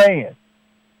quit playing.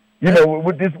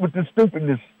 With this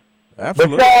stupidness.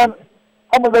 Absolutely. But Sean,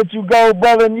 I'm gonna let you go,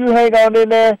 brother, and you hang on in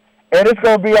there, and it's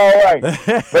gonna be all right.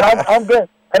 But I'm good.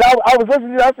 And I was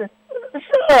listening to you. I said,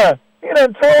 Sean, he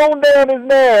done toned down his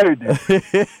narrative.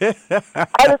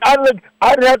 I'd have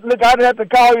to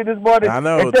call you this morning. I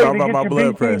know, and talking about my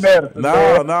blood pressure.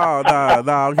 No.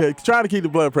 Okay, trying to keep the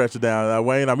blood pressure down,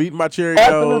 Wayne. I'm eating my Cheerios,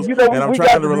 Absolutely. and I'm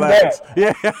trying to relax.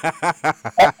 Yeah.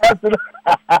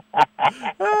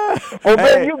 Well,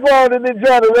 man, you go on and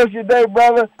enjoy the rest of your day,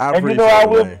 brother. I will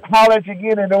holler at you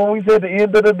again. And then when we say at the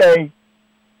end of the day,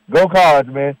 go Cards,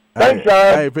 man. Thanks, Sean.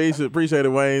 Hey, appreciate it,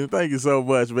 Wayne. Thank you so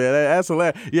much, man. That's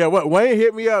hilarious. Yeah, Wayne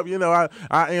hit me up.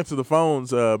 I answered the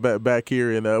phones back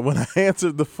here, and when I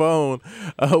answered the phone,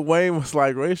 Wayne was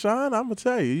like, Rayshawn, I'm gonna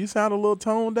tell you, you sound a little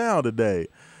toned down today.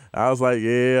 I was like,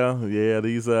 yeah.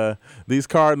 These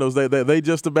Cardinals, they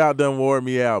just about done wore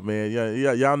me out, man.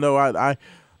 Yeah. Y'all know I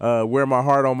wear my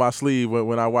heart on my sleeve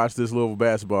when I watch this Louisville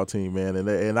basketball team, man,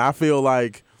 and I feel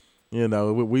like,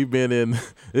 we've been in.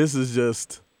 This is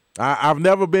just. I've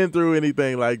never been through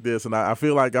anything like this, and I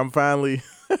feel like I'm finally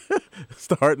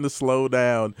starting to slow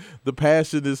down. The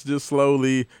passion is just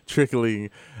slowly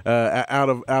trickling out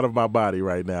of my body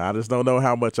right now. I just don't know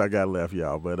how much I got left,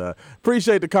 y'all. But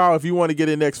appreciate the call. If you want to get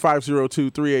in next,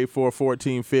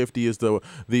 502-384-1450 is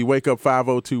the Wake Up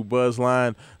 502 buzz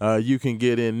line. You can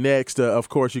get in next. Of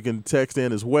course, you can text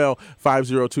in as well,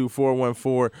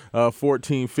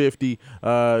 502-414-1450.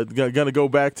 Gonna go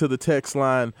back to the text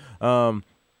line.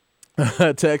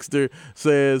 Texter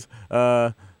says,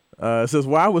 why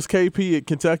was KP at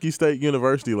Kentucky State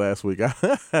University last week?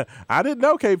 I didn't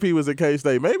know KP was at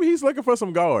K-State. Maybe he's looking for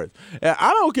some guards. And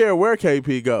I don't care where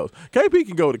KP goes. KP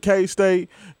can go to K-State.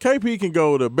 KP can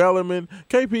go to Bellarmine.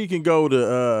 KP can go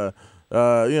to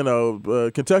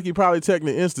Kentucky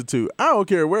Polytechnic Institute. I don't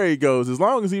care where he goes as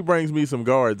long as he brings me some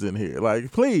guards in here.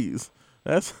 Like, please.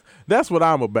 That's what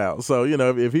I'm about. So,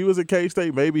 if he was at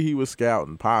K-State, maybe he was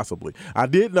scouting, possibly. I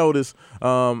did notice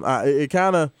it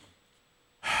kind of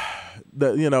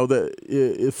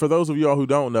for those of y'all who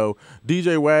don't know,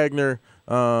 DJ Wagner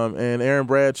and Aaron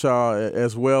Bradshaw,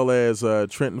 as well as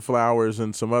Trenton Flowers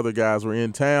and some other guys were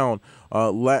in town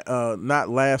not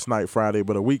last night, Friday,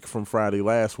 but a week from Friday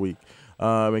last week.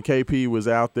 And KP was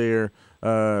out there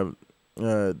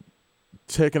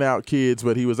checking out kids,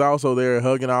 but he was also there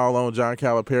hugging all on John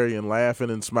Calipari and laughing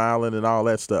and smiling and all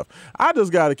that stuff. I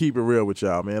just got to keep it real with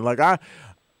y'all, man. Like,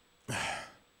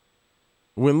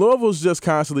 when Louisville's just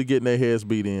constantly getting their heads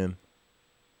beat in,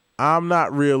 I'm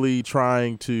not really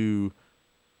trying to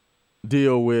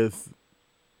deal with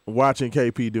watching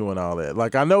KP doing all that.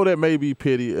 Like, I know that may be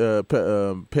petty,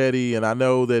 and I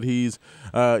know that he's,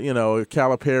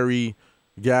 Calipari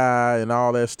guy and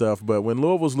all that stuff. But when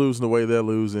Louisville's losing the way they're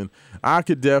losing, I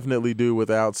could definitely do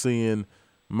without seeing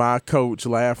my coach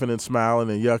laughing and smiling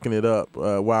and yucking it up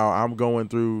while I'm going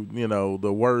through,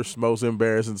 the worst, most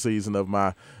embarrassing season of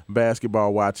my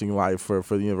basketball watching life for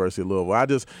the University of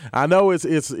Louisville. I know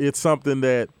it's something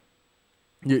that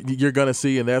you're going to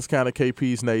see, and that's kind of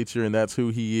KP's nature, and that's who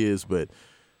he is. But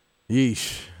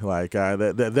yeesh,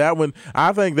 that one,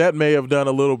 I think that may have done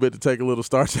a little bit to take a little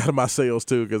starch out of my sails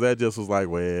too, because that just was like,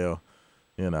 well,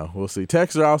 we'll see.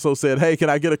 Texter also said, hey, can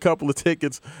I get a couple of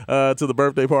tickets to the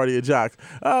birthday party at Jocks?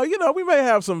 We may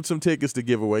have some tickets to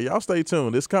give away. Y'all stay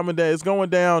tuned. It's coming down. It's going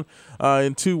down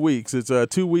in 2 weeks. It's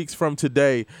 2 weeks from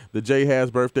today, the Jay Has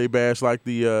birthday bash, like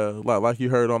you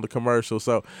heard on the commercial.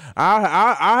 So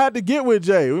I had to get with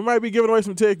Jay. We might be giving away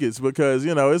some tickets because,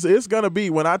 it's going to be,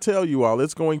 when I tell you all,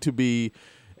 it's going to be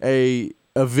a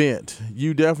event.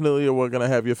 You definitely are going to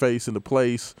have your face in the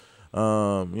place.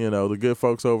 The good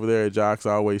folks over there at Jocks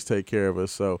always take care of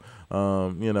us. So,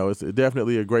 it's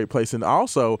definitely a great place. And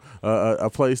also a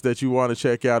place that you want to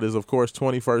check out is, of course,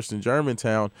 21st in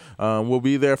Germantown. We'll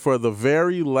be there for the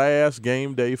very last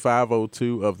Game Day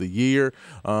 502 of the year.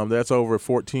 That's over at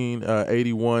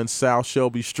 1481 South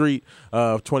Shelby Street,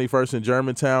 21st in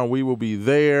Germantown. We will be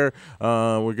there.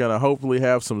 We're going to hopefully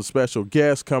have some special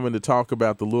guests coming to talk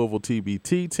about the Louisville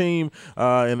TBT team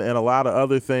and a lot of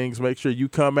other things. Make sure you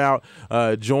come out,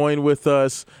 join with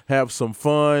us, have some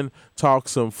fun, talk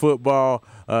some football,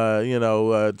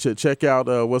 check out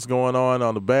what's going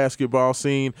on the basketball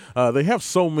scene. They have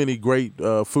so many great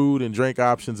food and drink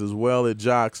options as well at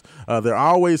Jocks. They're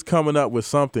always coming up with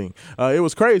something. It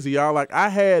was crazy, y'all. Like I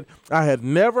had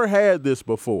never had this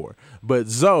before, but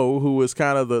Zoe, who is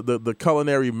kind of the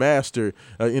culinary master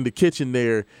in the kitchen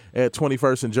there at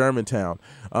 21st in Germantown,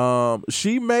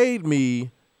 she made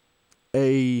me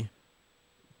a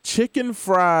chicken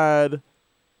fried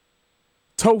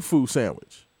tofu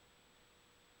sandwich.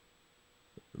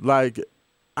 Like,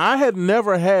 I had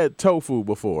never had tofu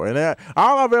before, and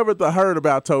all I've ever heard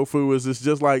about tofu is it's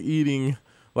just like eating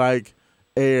like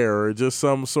air or just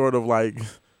some sort of like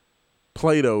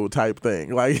Play-Doh type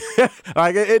thing. Like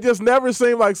it just never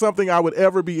seemed like something I would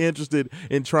ever be interested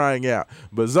in trying out.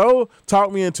 But Zoe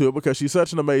talked me into it because she's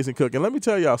such an amazing cook. And let me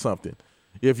tell y'all something.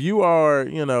 If you are,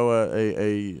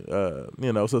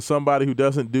 so somebody who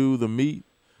doesn't do the meat,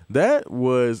 that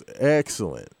was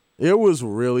excellent. It was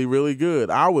really, really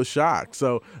good. I was shocked.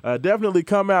 So definitely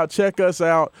come out, check us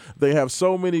out. They have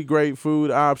so many great food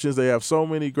options. They have so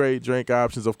many great drink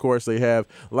options. Of course, they have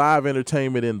live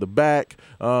entertainment in the back,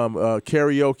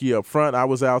 karaoke up front. I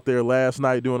was out there last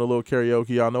night doing a little karaoke.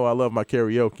 Y'all know I love my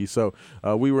karaoke. So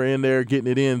we were in there getting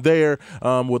it in there.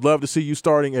 Would love to see you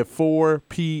starting at 4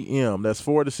 p.m. That's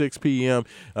 4 to 6 p.m.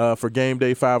 For Game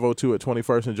Day 502 at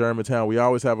 21st in Germantown. We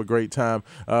always have a great time.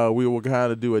 We will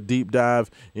kind of do a deep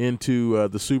dive into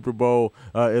the Super Bowl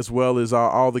as well as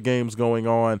all the games going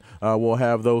on. We'll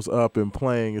have those up and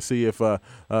playing and see if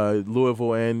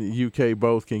Louisville and UK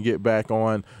both can get back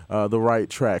on the right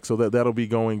track. So that'll be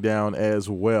going down as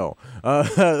well.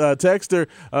 Texter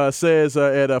says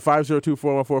at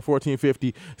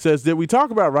 502-414-1450 says, did we talk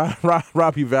about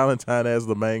Robbie Valentine as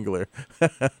the Mangler?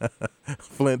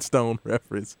 Flintstone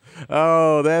reference.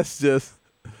 Oh, that's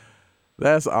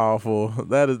awful.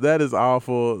 That is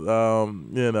awful.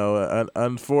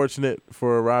 Unfortunate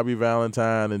for Robbie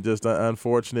Valentine and just an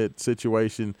unfortunate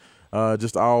situation,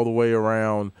 just all the way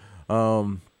around.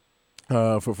 For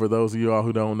those of you all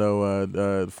who don't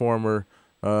know, former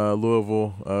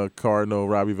Louisville Cardinal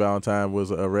Robbie Valentine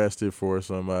was arrested for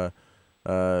some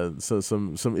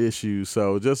issues.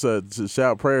 So just to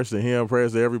shout prayers to him,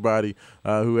 prayers to everybody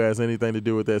who has anything to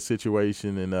do with that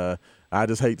situation. And I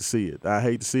just hate to see it. I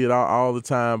hate to see it all the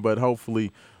time, but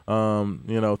hopefully,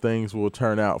 things will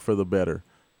turn out for the better.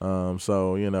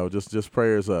 Just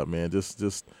prayers up, man.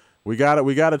 Just we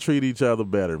gotta treat each other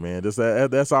better, man. Just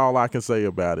that's all I can say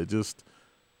about it. Just,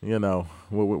 we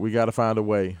got to find a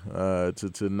way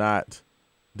to not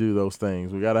do those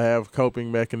things. We got to have coping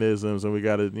mechanisms, and we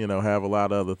got to, have a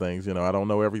lot of other things. I don't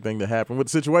know everything that happened with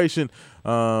the situation,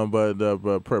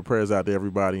 but prayers out to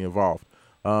everybody involved.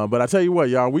 But I tell you what,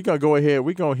 y'all, we're going to go ahead.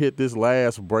 We're going to hit this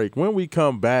last break. When we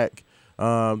come back,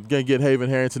 going to get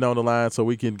Haven Harrington on the line so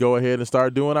we can go ahead and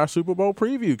start doing our Super Bowl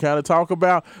preview, kind of talk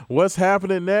about what's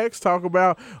happening next, talk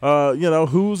about,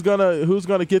 who's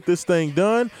gonna get this thing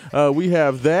done. We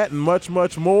have that and much,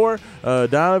 much more.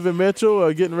 Donovan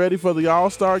Mitchell getting ready for the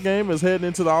All-Star game, is heading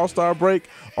into the All-Star break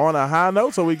on a high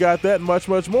note. So we got that and much,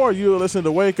 much more. You're listening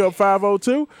to Wake Up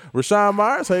 502. Rashawn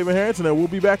Myers, Haven Harrington, and we'll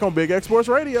be back on Big X Sports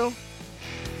Radio.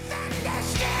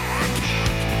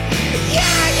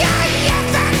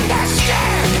 Yeah,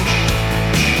 thunderstruck.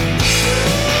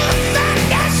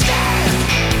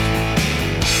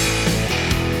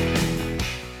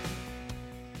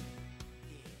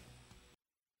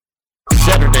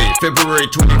 February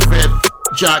 25th,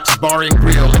 Jock's Bar and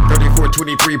Grill at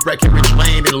 3423 Breckenridge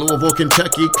Lane in Louisville,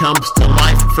 Kentucky comes to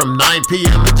life from 9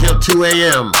 p.m. until 2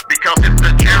 a.m. Because it's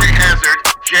the Jerry Hazard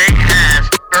J.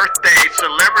 Hass birthday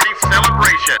celebrity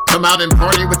celebration. Come out and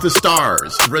party with the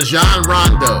stars, Rajon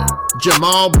Rondo,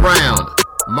 Jamal Brown,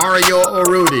 Mario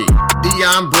Urruti,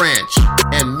 Dion Branch,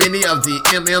 and many of the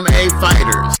MMA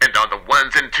fighters. And on the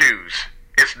ones and twos,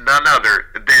 it's none other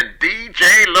than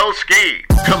DJ Low-Ski.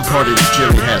 Come party with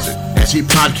Jerry Hazard as he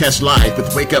podcasts live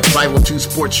with Wake Up 502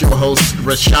 Sports Show hosts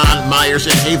Rashawn Myers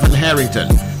and Haven Harrington.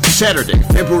 Saturday,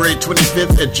 February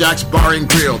 25th at Jock's Bar and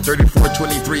Grill,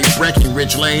 3423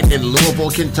 Breckenridge Lane in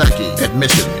Louisville, Kentucky.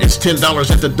 Admission is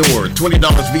 $10 at the door,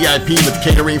 $20 VIP with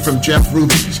catering from Jeff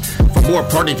Ruby's. For more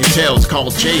party details, call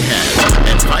J-Hat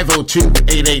at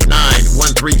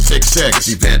 502-889-1366.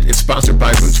 This event is sponsored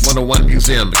by Roots 101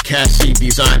 Museum,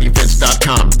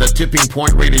 CassieDesignEvents.com, The Tipping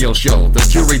Point Radio Show, The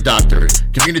Jewelry Doctor,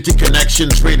 Community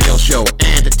Connections Radio Show,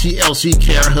 and TLC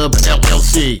Care Hub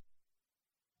LLC.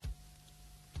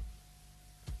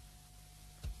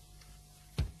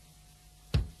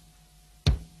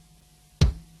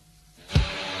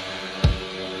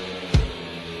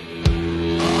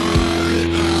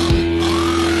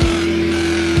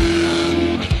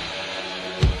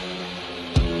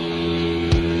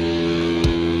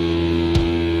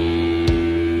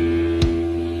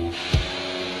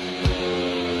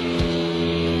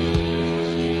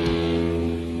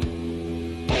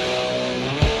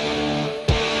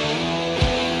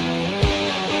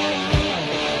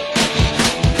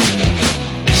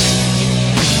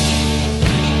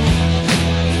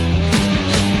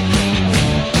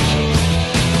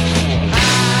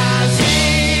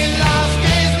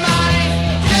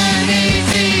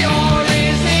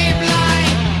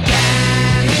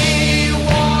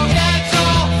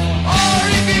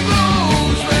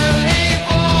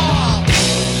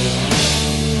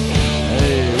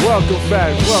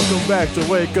 Welcome back to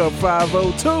Wake Up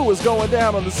 502. It's going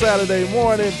down on the Saturday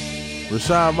morning.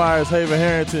 Rashawn Myers, Haven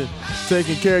Harrington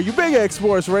taking care of you. Big X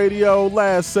Sports Radio,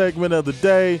 last segment of the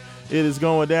day. It is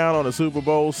going down on a Super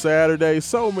Bowl Saturday.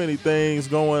 So many things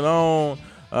going on.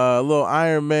 A little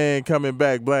Iron Man coming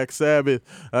back, Black Sabbath.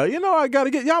 I got to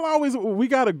get, we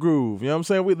got to groove. You know what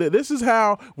I'm saying? This is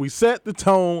how we set the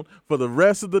tone for the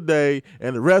rest of the day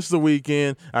and the rest of the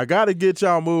weekend. I got to get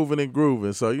y'all moving and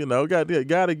grooving. So, got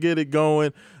to get it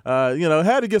going.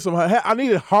 Had to get I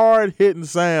needed hard-hitting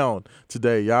sound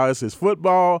today, y'all. It's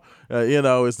football.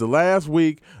 It's the last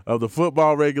week of the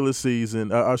football regular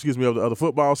season, of the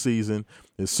football season.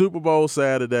 It's Super Bowl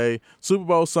Saturday, Super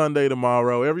Bowl Sunday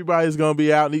tomorrow. Everybody's going to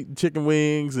be out and eating chicken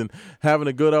wings and having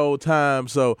a good old time.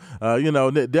 So,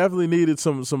 definitely needed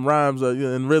some rhymes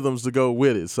and rhythms to go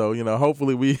with it. So,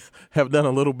 hopefully we have done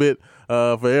a little bit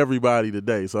for everybody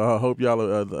today. So I hope y'all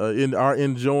are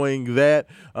enjoying that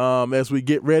as we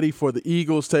get ready for the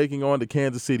Eagles taking on the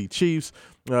Kansas City Chiefs.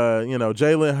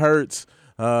 Jalen Hurts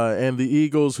and the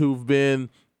Eagles, who've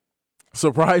been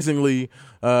surprisingly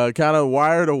kind of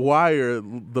wire to wire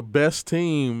the best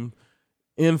team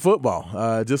in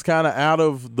football, just kind of out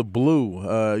of the blue.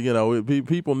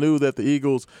 People knew that the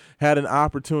Eagles had an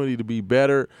opportunity to be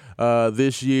better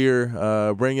this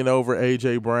year, bringing over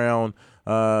A.J. Brown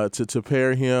to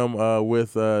pair him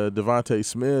with Devontae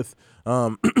Smith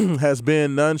has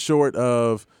been none short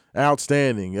of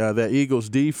outstanding. That Eagles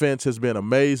defense has been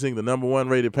amazing, the number one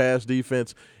rated pass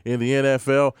defense in the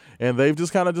NFL, and they've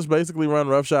just basically run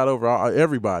roughshod over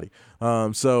everybody.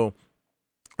 So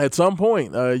at some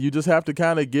point, you just have to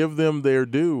kind of give them their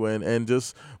due and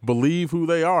just believe who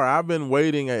they are. I've been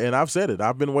waiting, and I've said it,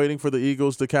 I've been waiting for the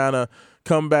Eagles to kind of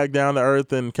come back down to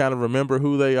earth and kind of remember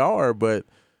who they are, but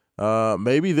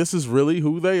maybe this is really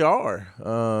who they are.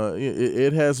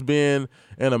 It has been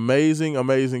an amazing,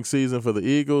 amazing season for the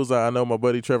Eagles. I know my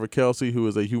buddy Trevor Kelsey, who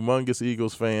is a humongous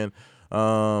Eagles fan,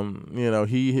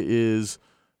 he is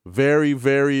very,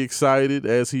 very excited,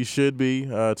 as he should be,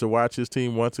 to watch his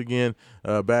team once again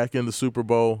back in the Super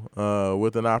Bowl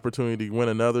with an opportunity to win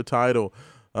another title.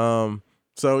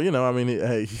 So,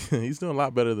 hey, he's doing a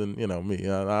lot better than, me.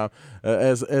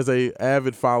 As a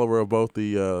avid follower of both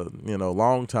the,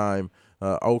 longtime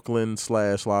Oakland /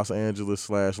 Los Angeles /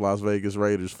 Las Vegas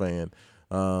Raiders fan,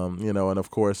 and of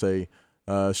course a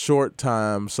short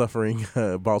time suffering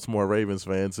Baltimore Ravens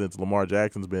fan since Lamar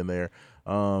Jackson's been there.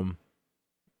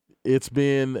 It's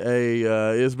been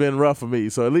rough for me.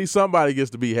 So at least somebody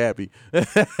gets to be happy.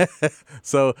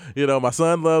 So, my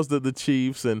son loves the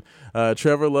Chiefs and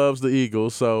Trevor loves the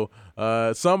Eagles. So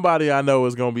somebody I know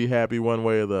is going to be happy one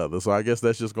way or the other. So I guess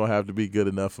that's just going to have to be good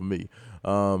enough for me.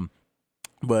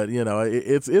 But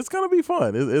it's going to be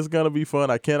fun. It's going to be fun.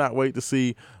 I cannot wait to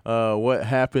see what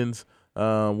happens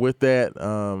with that.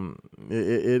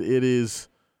 It is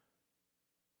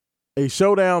a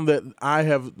showdown that I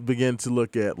have begun to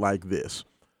look at like this.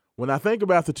 When I think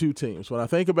about the two teams, when I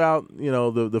think about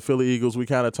the Philly Eagles, we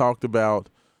kind of talked about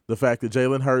the fact that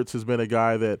Jalen Hurts has been a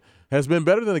guy that has been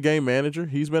better than a game manager.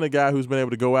 He's been a guy who's been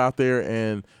able to go out there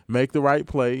and make the right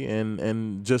play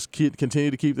and just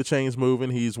continue to keep the chains moving.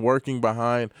 He's working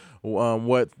behind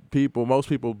what most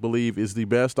people believe is the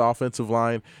best offensive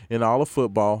line in all of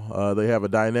football. They have a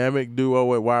dynamic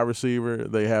duo at wide receiver.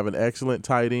 They have an excellent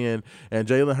tight end, and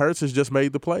Jalen Hurts has just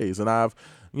made the plays. And I've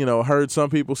heard some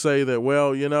people say that,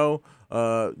 well,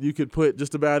 you could put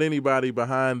just about anybody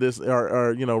behind this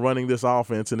or running this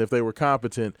offense, and if they were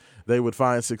competent, they would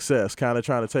find success, kind of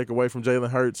trying to take away from Jalen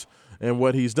Hurts and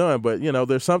what he's done. But,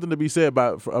 there's something to be said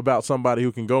about somebody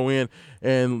who can go in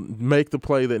and make the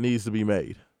play that needs to be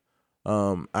made.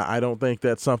 I don't think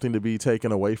that's something to be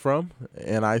taken away from,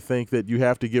 and I think that you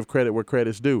have to give credit where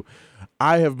credit's due.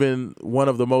 I have been one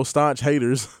of the most staunch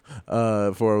haters,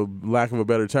 for lack of a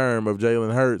better term, of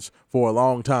Jalen Hurts for a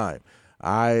long time.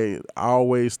 I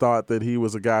always thought that he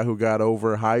was a guy who got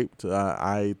overhyped.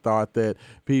 I thought that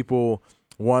people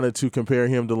wanted to compare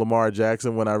him to Lamar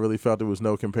Jackson when I really felt there was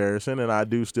no comparison, and I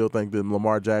do still think that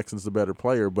Lamar Jackson's the better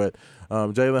player. But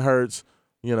Jalen Hurts,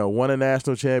 won a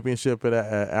national championship at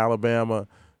Alabama.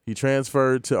 He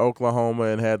transferred to Oklahoma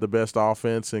and had the best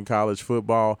offense in college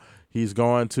football. He's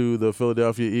gone to the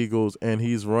Philadelphia Eagles, and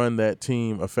he's run that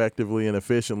team effectively and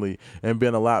efficiently and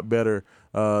been a lot better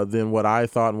than what I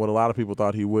thought and what a lot of people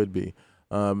thought he would be.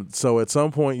 So at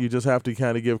some point, you just have to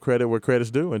kind of give credit where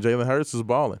credit's due, and Jalen Hurts is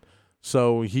balling.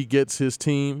 So he gets his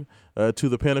team to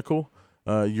the pinnacle.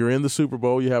 You're in the Super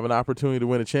Bowl. You have an opportunity to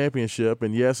win a championship.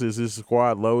 And, yes, is his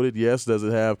squad loaded? Yes, does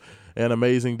it have an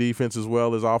amazing defense as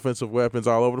well as offensive weapons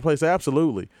all over the place?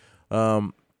 Absolutely.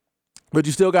 But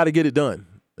you still got to get it done.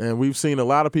 And we've seen a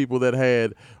lot of people that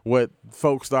had what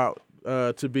folks thought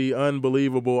to be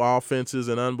unbelievable offenses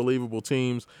and unbelievable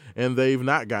teams, and they've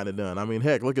not gotten it done. I mean,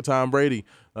 heck, look at Tom Brady.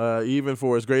 Even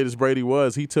for as great as Brady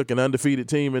was, he took an undefeated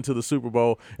team into the Super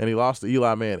Bowl, and he lost to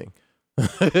Eli Manning.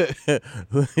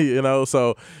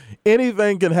 So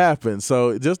anything can happen.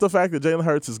 So just the fact that Jalen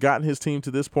Hurts has gotten his team to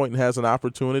this point and has an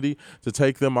opportunity to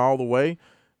take them all the way,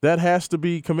 that has to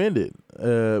be commended.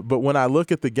 But when I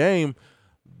look at the game,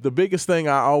 the biggest thing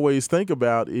I always think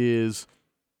about is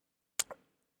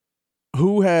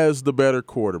who has the better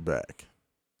quarterback,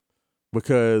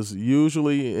 because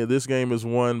usually this game is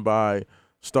won by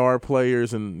star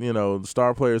players and,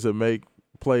 star players that make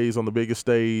plays on the biggest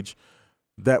stage.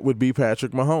 That would be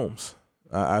Patrick Mahomes.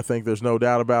 I think there's no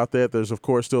doubt about that. There's, of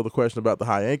course, still the question about the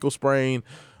high ankle sprain.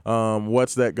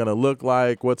 What's that going to look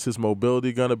like? What's his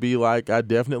mobility going to be like? I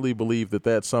definitely believe that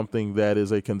that's something that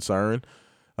is a concern.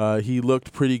 He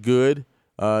looked pretty good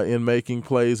in making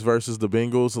plays versus the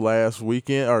Bengals last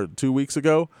weekend or 2 weeks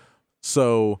ago.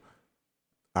 So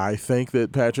I think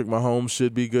that Patrick Mahomes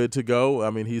should be good to go.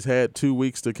 I mean, he's had 2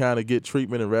 weeks to kind of get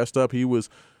treatment and rest up. He was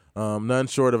none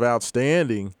short of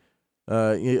outstanding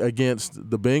against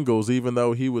the Bengals, even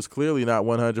though he was clearly not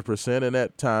 100%, and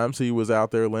at times he was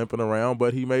out there limping around,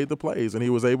 but he made the plays, and he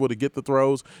was able to get the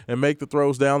throws and make the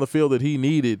throws down the field that he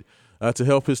needed to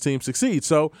help his team succeed.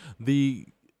 So the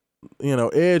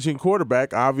edge in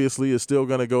quarterback obviously is still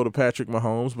going to go to Patrick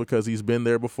Mahomes because he's been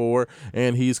there before,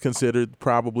 and he's considered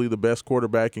probably the best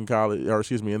quarterback in college, or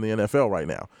excuse me, in the NFL right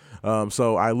now.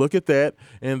 So I look at that,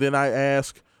 and then I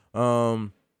ask,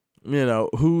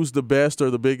 who's the best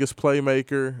or the biggest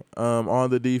playmaker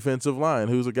on the defensive line?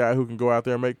 Who's a guy who can go out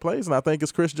there and make plays? And I think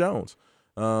it's Chris Jones.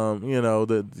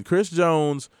 Chris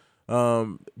Jones,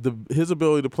 his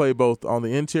ability to play both on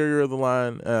the interior of the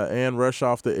line and rush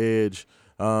off the edge.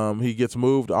 He gets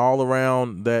moved all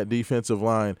around that defensive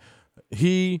line.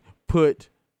 He put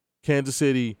Kansas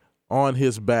City on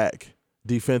his back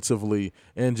defensively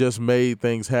and just made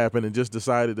things happen and just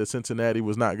decided that Cincinnati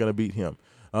was not going to beat him.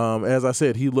 As I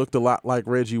said, he looked a lot like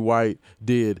Reggie White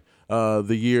did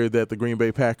the year that the Green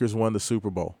Bay Packers won the Super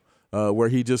Bowl, where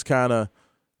he just kind of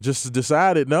just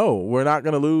decided, no, we're not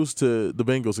going to lose to the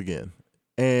Bengals again.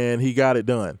 And he got it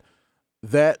done.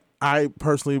 That, I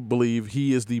personally believe,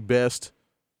 he is the best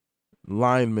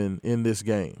lineman in this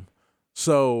game.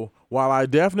 So while I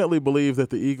definitely believe that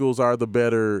the Eagles are the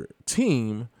better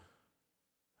team,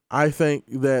 I think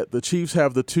that the Chiefs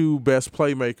have the two best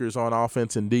playmakers on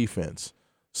offense and defense.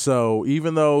 So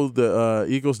even though the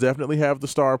Eagles definitely have the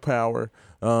star power,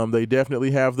 they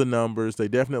definitely have the numbers, they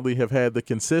definitely have had the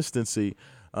consistency,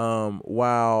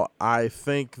 while I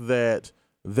think that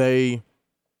they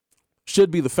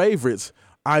should be the favorites,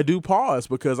 I do pause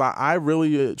because I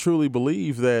really truly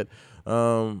believe that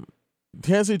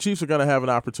Kansas City Chiefs are going to have an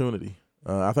opportunity.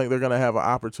 I think they're going to have an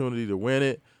opportunity to win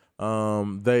it.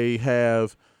 They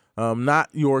have not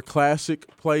your classic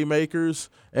playmakers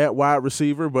at wide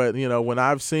receiver, but, when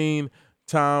I've seen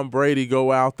Tom Brady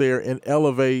go out there and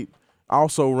elevate,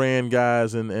 also ran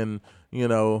guys and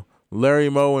Larry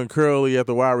Moe and Curley at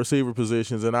the wide receiver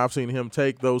positions, and I've seen him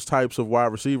take those types of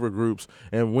wide receiver groups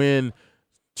and win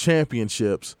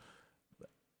championships.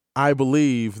 I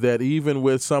believe that even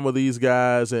with some of these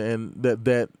guys and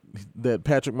that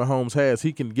Patrick Mahomes has,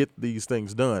 he can get these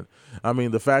things done. I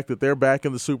mean, the fact that they're back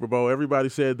in the Super Bowl, everybody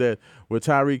said that with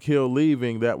Tyreek Hill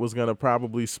leaving, that was going to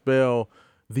probably spell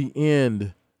the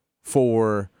end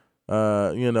for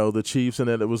the Chiefs, and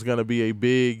that it was going to be a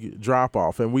big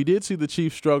drop-off. And we did see the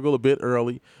Chiefs struggle a bit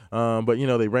early, but,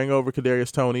 they bring over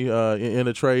Kadarius Toney in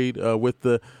a trade with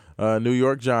the New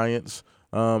York Giants.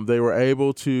 They were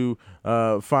able to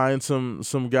find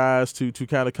some guys to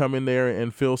kind of come in there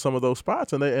and fill some of those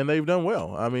spots, and they've done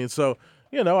well. I mean, so,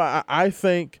 I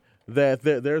think that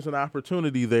there's an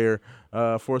opportunity there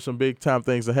for some big-time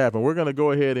things to happen. We're going to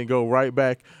go ahead and go right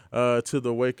back to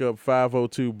the Wake Up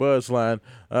 502 Buzz line.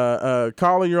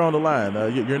 Caller, you're on the line.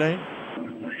 Your name?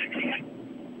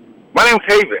 My name's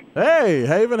Haven. Hey,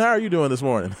 Haven, how are you doing this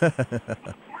morning?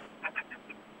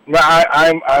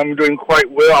 I'm doing quite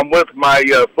well. I'm with my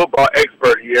football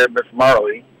expert here, Miss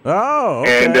Marley. Oh,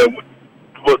 okay. And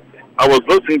I was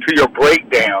listening to your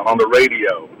breakdown on the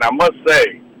radio, and I must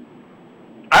say,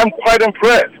 I'm quite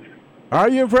impressed. Are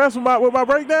you impressed with my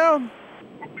breakdown?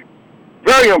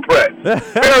 Very impressed.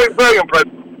 very, very impressed.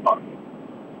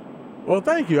 Well,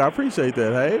 thank you. I appreciate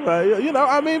that, Have.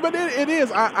 But it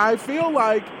is. I feel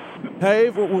like,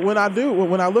 Have, when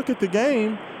I look at the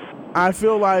game, I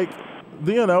feel like,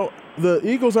 the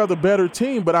Eagles are the better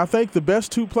team, but I think the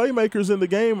best two playmakers in the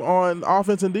game on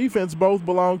offense and defense both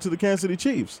belong to the Kansas City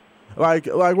Chiefs. Like,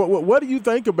 what do you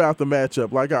think about the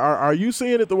matchup? Like, are you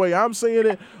seeing it the way I'm seeing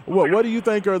it? What do you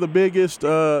think are the biggest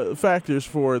factors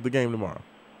for the game tomorrow?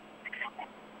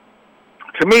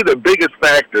 To me, the biggest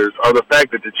factors are the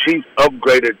fact that the Chiefs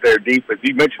upgraded their defense.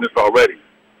 You mentioned this already,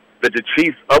 that the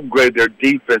Chiefs upgraded their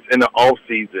defense in the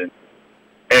offseason,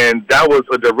 and that was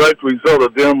a direct result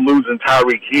of them losing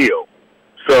Tyreek Hill.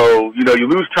 So, you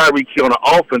lose Tyreek Hill on the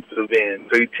offensive end,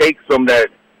 so you take some of that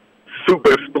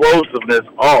super explosiveness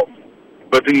off,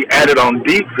 but then you add it on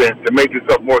defense to make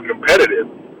yourself more competitive.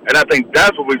 And I think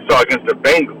that's what we saw against the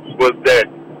Bengals, was that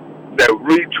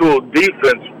retooled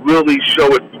defense really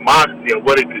showed its moxie and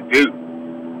what it could do.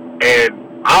 And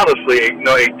honestly,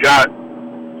 it got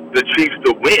the Chiefs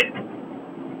to win.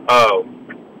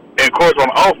 And of course, on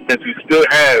offense, you still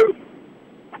have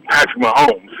Patrick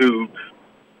Mahomes, who's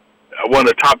one of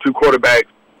the top two quarterbacks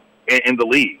in the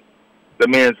league. The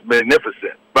man's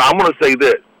magnificent. But I'm going to say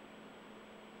this.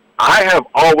 I have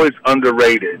always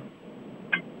underrated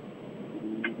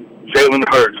Jalen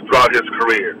Hurts throughout his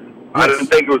career. I didn't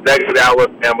think it was that good at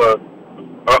Alabama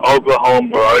or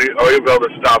Oklahoma or even other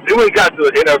stops. Then when he got to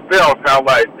the NFL, I felt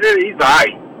like, he's all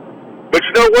right. But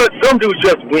you know what? Some dudes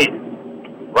just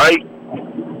win, right?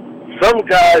 Some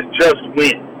guys just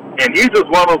win. And he's just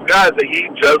one of those guys that he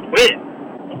just wins.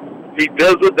 He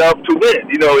does enough to win.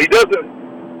 He doesn't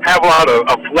have a lot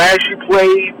of flashy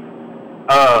plays.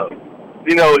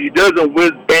 He doesn't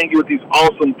whiz bang you with these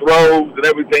awesome throws and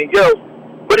everything else,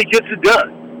 but he gets it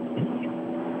done.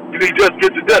 He just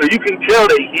gets it done. You can tell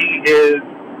that he is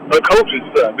a coach's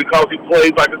son because he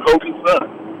plays like a coach's son.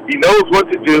 He knows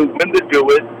what to do, when to do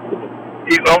it.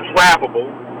 He's unflappable.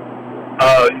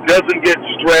 He doesn't get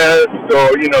stressed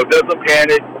or, doesn't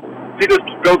panic. He just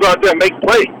goes out there and makes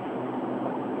plays.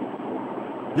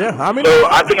 Yeah, So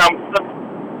I think I'm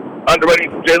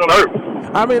underrating Jalen Hurts.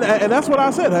 And that's what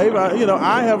I said, Hey.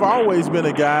 I have always been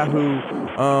a guy who,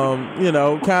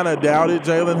 kind of doubted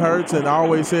Jalen Hurts and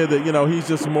always said that, he's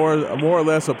just more or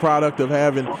less a product of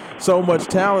having so much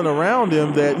talent around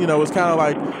him that, it's kind of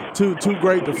like too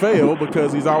great to fail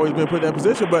because he's always been put in that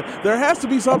position. But there has to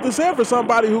be something said for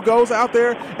somebody who goes out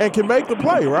there and can make the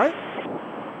play, right?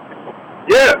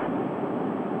 Yeah.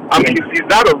 He's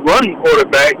not a running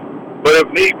quarterback, but if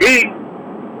need be,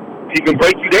 he can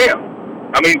break you down.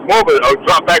 He's more of a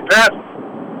drop-back passer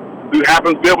who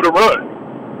happens to be able to run.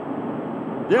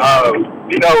 Yeah.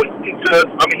 He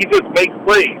just makes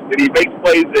plays, and he makes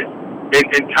plays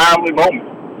in timely moments.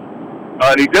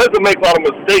 And he doesn't make a lot of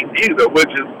mistakes either,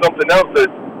 which is something else that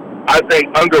I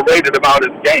think underrated about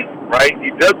his game, right?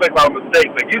 He does make a lot of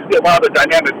mistakes. Like, you see a lot of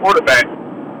dynamic quarterbacks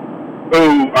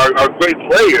who are great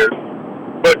players,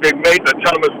 but they make a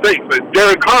ton of mistakes. But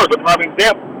Derek Carr is a prime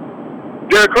example.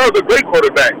 Derek Carr is a great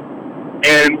quarterback,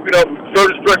 And,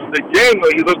 certain stretches of the game,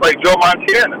 he looked like Joe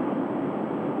Montana.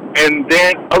 And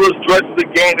then other stretches of the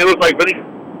game, it was like really,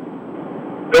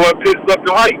 they went pitched left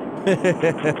and right.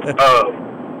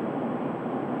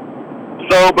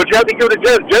 But you have to give it to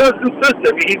Jed. Jed is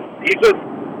consistent. He's just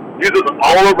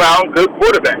all-around good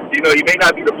quarterback. He may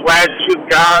not be the flashiest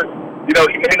guy. He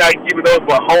may not give you those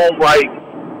for home, like,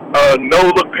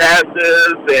 no-look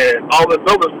passes and all this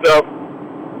other stuff.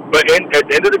 But at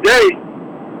the end of the day,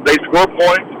 they score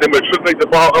points. They matriculate the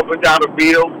ball up and down the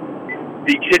field.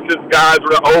 He catches guys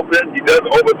when they're open. He doesn't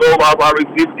overthrow a lot of our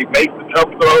receivers. He makes the tough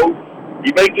throws.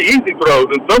 He makes the easy throws.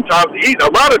 And sometimes, a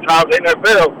lot of times in the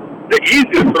NFL, the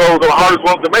easiest throws are the hardest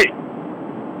ones to make.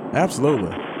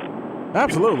 Absolutely.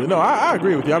 Absolutely. No, I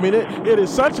agree with you. I mean, it is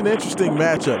such an interesting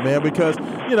matchup, man, because,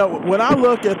 when I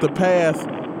look at the path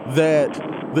that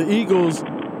the Eagles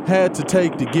had to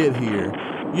take to get here,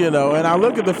 and I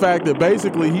look at the fact that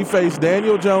basically he faced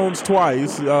Daniel Jones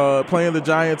twice, playing the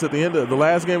Giants at the end of the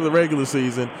last game of the regular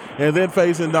season, and then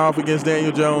facing off against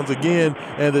Daniel Jones again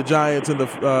and the Giants in the,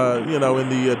 in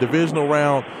the divisional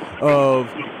round of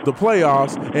the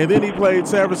playoffs. And then he played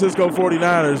San Francisco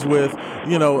 49ers with,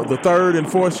 the third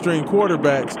and fourth string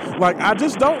quarterbacks. Like, I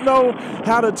just don't know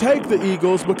how to take the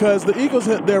Eagles, because the Eagles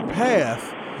had their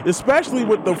path, especially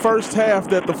with the first half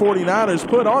that the 49ers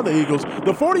put on the Eagles.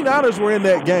 The 49ers were in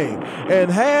that game,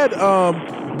 and had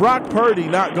Brock Purdy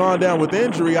not gone down with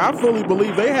injury, I fully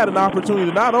believe they had an opportunity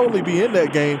to not only be in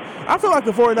that game, I feel like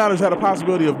the 49ers had a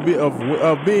possibility of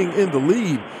being in the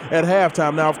lead at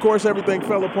halftime. Now, of course, everything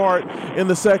fell apart in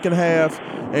the second half,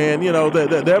 and,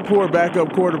 that poor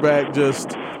backup quarterback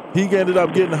he ended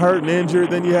up getting hurt and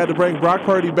injured. Then you had to bring Brock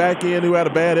Purdy back in, who had a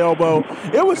bad elbow.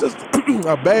 It was just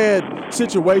a bad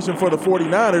situation for the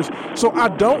 49ers. So I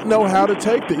don't know how to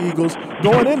take the Eagles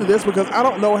going into this, because I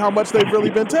don't know how much they've really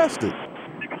been tested.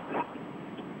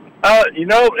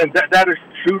 And that is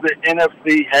true. The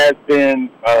NFC has been,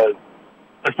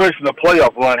 especially in the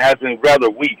playoff run, has been rather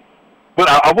weak. But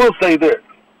I will say this.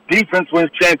 Defense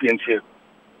wins championships.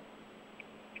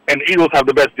 And the Eagles have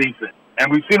the best defense.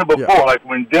 And we've seen it before, like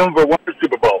when Denver won the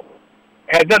Super Bowl.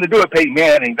 It had nothing to do with Peyton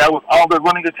Manning. That was all the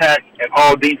running attack and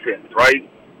all defense, right?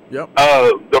 Yep.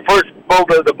 The first Bowl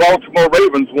the Baltimore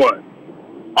Ravens won.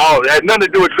 It had nothing to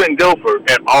do with Trent Dilfer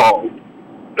at all.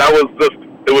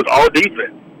 It was all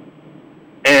defense.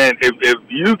 And if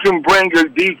you can bring your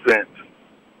defense,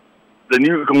 then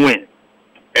you can win.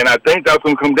 And I think that's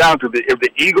going to come down to if the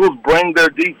Eagles bring their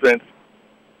defense,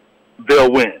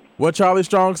 they'll win. What Charlie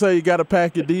Strong say, you got to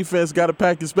pack your defense, got to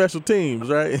pack your special teams,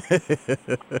 right? Says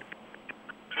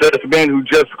the man who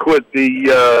just quit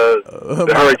the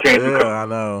Hurricanes. Yeah, I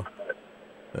know.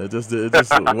 It just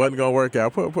wasn't going to work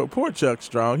out. Poor Chuck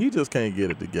Strong. He just can't get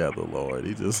it together, Lord.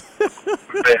 He just. But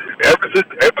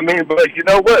you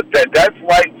know what? That's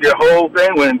like your whole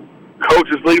thing when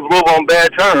coaches leave a little on bad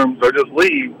terms or just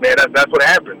leave. Man, that's what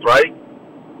happens, right?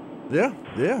 Yeah.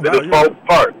 They just fall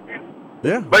apart.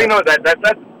 Yeah. But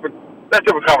that's a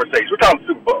different conversation. We're talking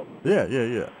Super Bowl.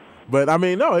 Yeah. But I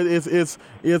mean, no, it's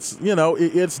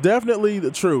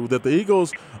definitely true that the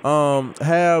Eagles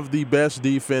have the best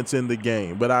defense in the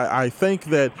game. But I think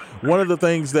that one of the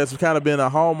things that's kind of been a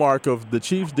hallmark of the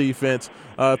Chiefs' defense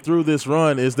through this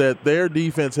run is that their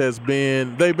defense they've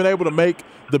been able to make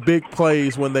the big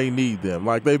plays when they need them.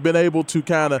 Like, they've been able to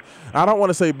kind of, I don't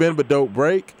want to say bend but don't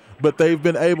break, but they've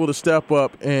been able to step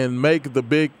up and make the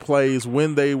big plays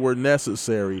when they were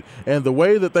necessary. And the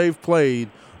way that they've played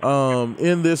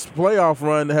in this playoff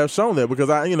run have shown that, because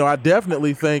I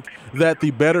definitely think that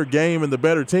the better game and the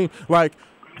better team, like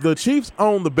the Chiefs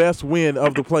own the best win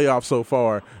of the playoffs so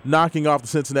far, knocking off the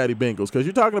Cincinnati Bengals, because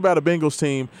you're talking about a Bengals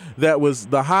team that was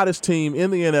the hottest team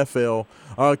in the NFL,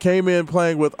 came in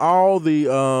playing with all the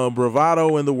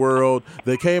bravado in the world.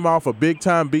 They came off a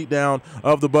big-time beatdown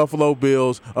of the Buffalo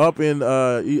Bills up in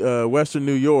Western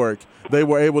New York. They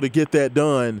were able to get that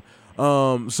done.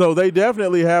 So they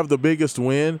definitely have the biggest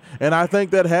win, and I think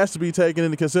that has to be taken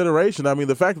into consideration. I mean,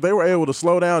 the fact that they were able to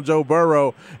slow down Joe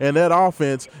Burrow and that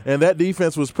offense, and that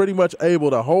defense was pretty much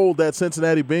able to hold that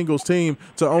Cincinnati Bengals team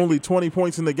to only 20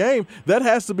 points in the game, that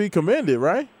has to be commended,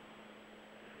 right?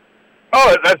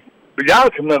 Oh, that's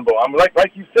beyond commendable. I mean,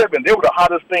 like you said, man, they were the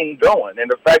hottest thing going, and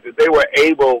the fact that they were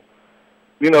able,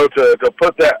 to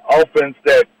put that offense,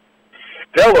 that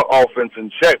stellar offense in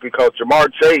check, because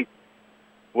Jamar Chase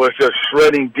was just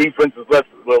shredding defenses left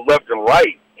and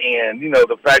right, and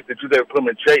the fact that you there put him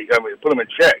in check,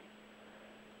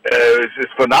 is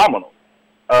phenomenal.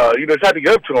 You just have to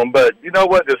give up to him, but you know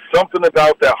what? There's something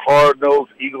about that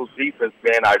hard-nosed Eagles defense,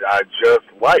 man. I just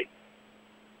like.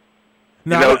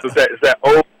 It's that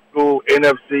old school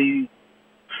NFC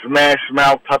smash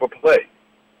mouth type of play.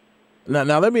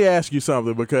 Now let me ask you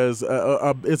something, because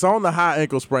it's on the high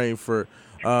ankle sprain for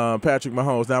Patrick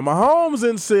Mahomes. Now, Mahomes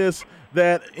insists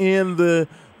that in the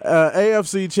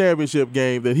AFC Championship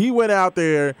game that he went out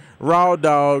there raw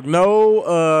dog,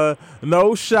 no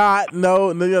shot,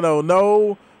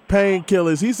 no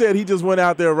painkillers. He said he just went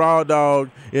out there raw dog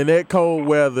in that cold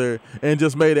weather and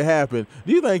just made it happen.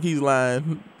 Do you think he's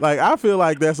lying? Like, I feel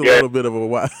like that's a little bit of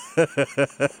a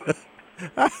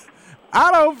I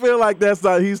don't feel like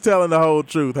he's telling the whole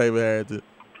truth, Haven Harrington.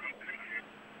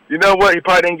 You know what? He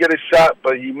probably didn't get a shot,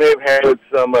 but he may have had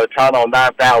some Tylenol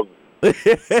 9000.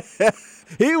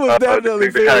 He was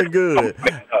definitely feeling good.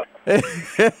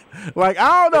 Like,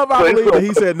 I don't know if I believe that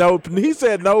he said no. He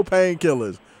said no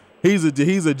painkillers. He's a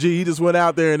G. He just went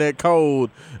out there in that cold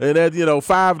and that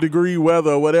 5-degree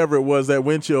weather or whatever it was, that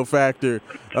wind chill factor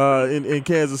in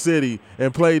Kansas City,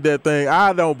 and played that thing.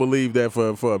 I don't believe that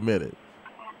for a minute.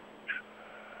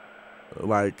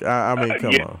 Like, I mean,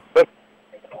 come on. But,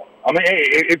 I mean,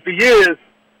 if he is,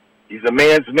 he's a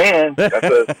man's man. That's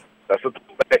a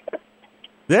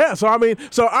Yeah, so all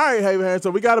right, hey, so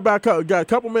we got a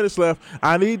couple minutes left.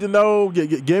 I need to know,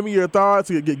 give me your thoughts,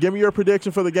 give me your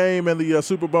prediction for the game and the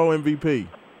Super Bowl MVP.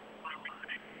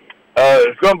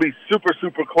 It's going to be super,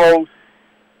 super close.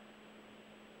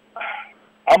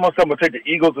 I'm going to take the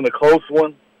Eagles in a close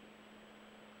one.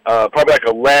 Probably like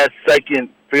a last-second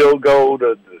field goal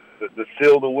to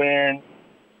seal the win.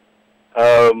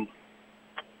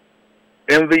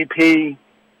 MVP,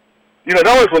 they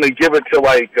always want to give it to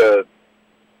like a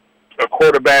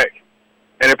quarterback,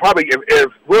 and it probably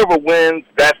if whoever wins,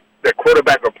 that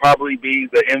quarterback will probably be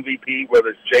the MVP, whether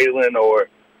it's Jalen or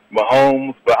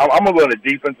Mahomes. But I'm gonna go on the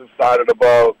defensive side of the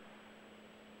ball.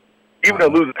 Even though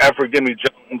losing effort, give me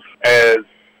Jones as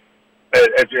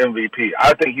your MVP.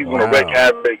 I think he's gonna wreak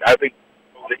havoc. I think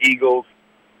the Eagles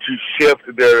to shift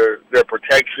their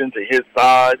protection to his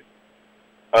side.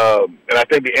 And I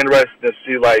think it'd be interesting to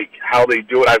see like how they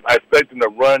do it. I expect them to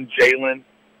run Jalen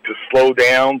to slow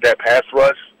down that pass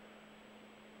rush.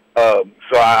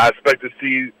 So I expect to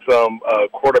see some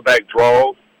quarterback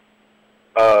draws,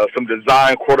 some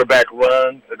design quarterback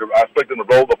runs. I expect them to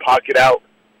roll the pocket out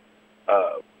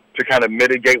to kind of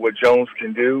mitigate what Jones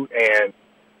can do. And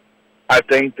I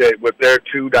think that with their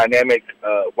two dynamic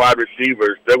wide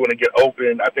receivers, they're going to get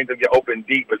open. I think they'll get open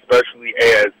deep, especially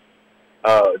as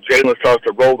Jalen starts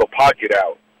to roll the pocket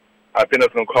out. I think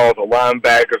that's going to cause a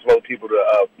linebacker as well as people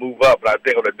to move up. But I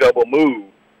think on a double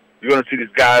move, you're going to see these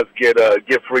guys get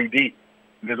free deep.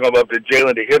 It's going to be up to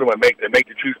Jalen to hit them and make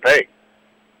the Chiefs pay.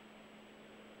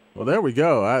 Well, there we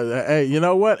go. Hey, you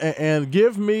know what? And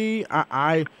give me,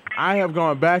 I have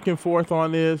gone back and forth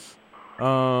on this,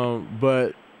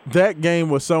 but that game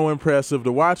was so impressive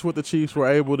to watch what the Chiefs were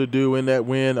able to do in that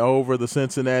win over the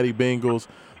Cincinnati Bengals.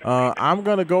 I'm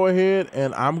going to go ahead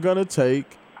and I'm going to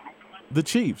take the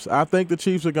Chiefs. I think the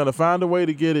Chiefs are going to find a way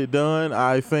to get it done.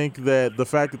 I think that the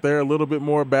fact that they're a little bit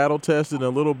more battle-tested and a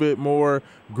little bit more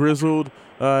grizzled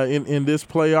in this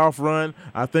playoff run,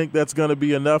 I think that's going to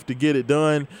be enough to get it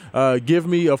done. Give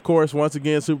me, of course, once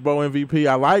again, Super Bowl MVP.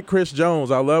 I like Chris Jones.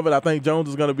 I love it. I think Jones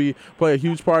is going to play a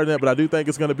huge part in that, but I do think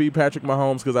it's going to be Patrick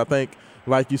Mahomes because I think,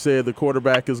 like you said, the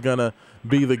quarterback is going to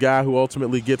be the guy who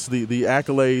ultimately gets the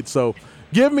accolades. So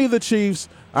give me the Chiefs.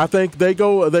 I think they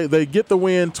get the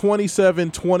win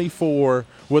 27-24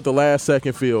 with the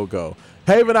last-second field goal.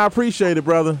 Haven, I appreciate it,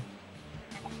 brother.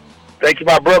 Thank you,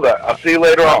 my brother. I'll see you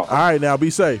later on. All right, now be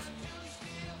safe.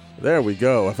 There we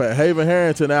go. Haven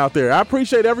Harrington out there. I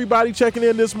appreciate everybody checking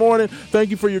in this morning. Thank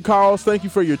you for your calls. Thank you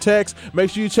for your texts. Make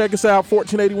sure you check us out,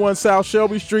 1481 South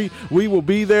Shelby Street. We will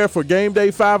be there for Game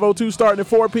Day 502 starting at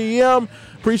 4 p.m.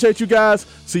 Appreciate you guys.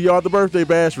 See you all at the birthday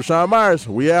bash. Rashawn Myers,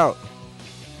 we out.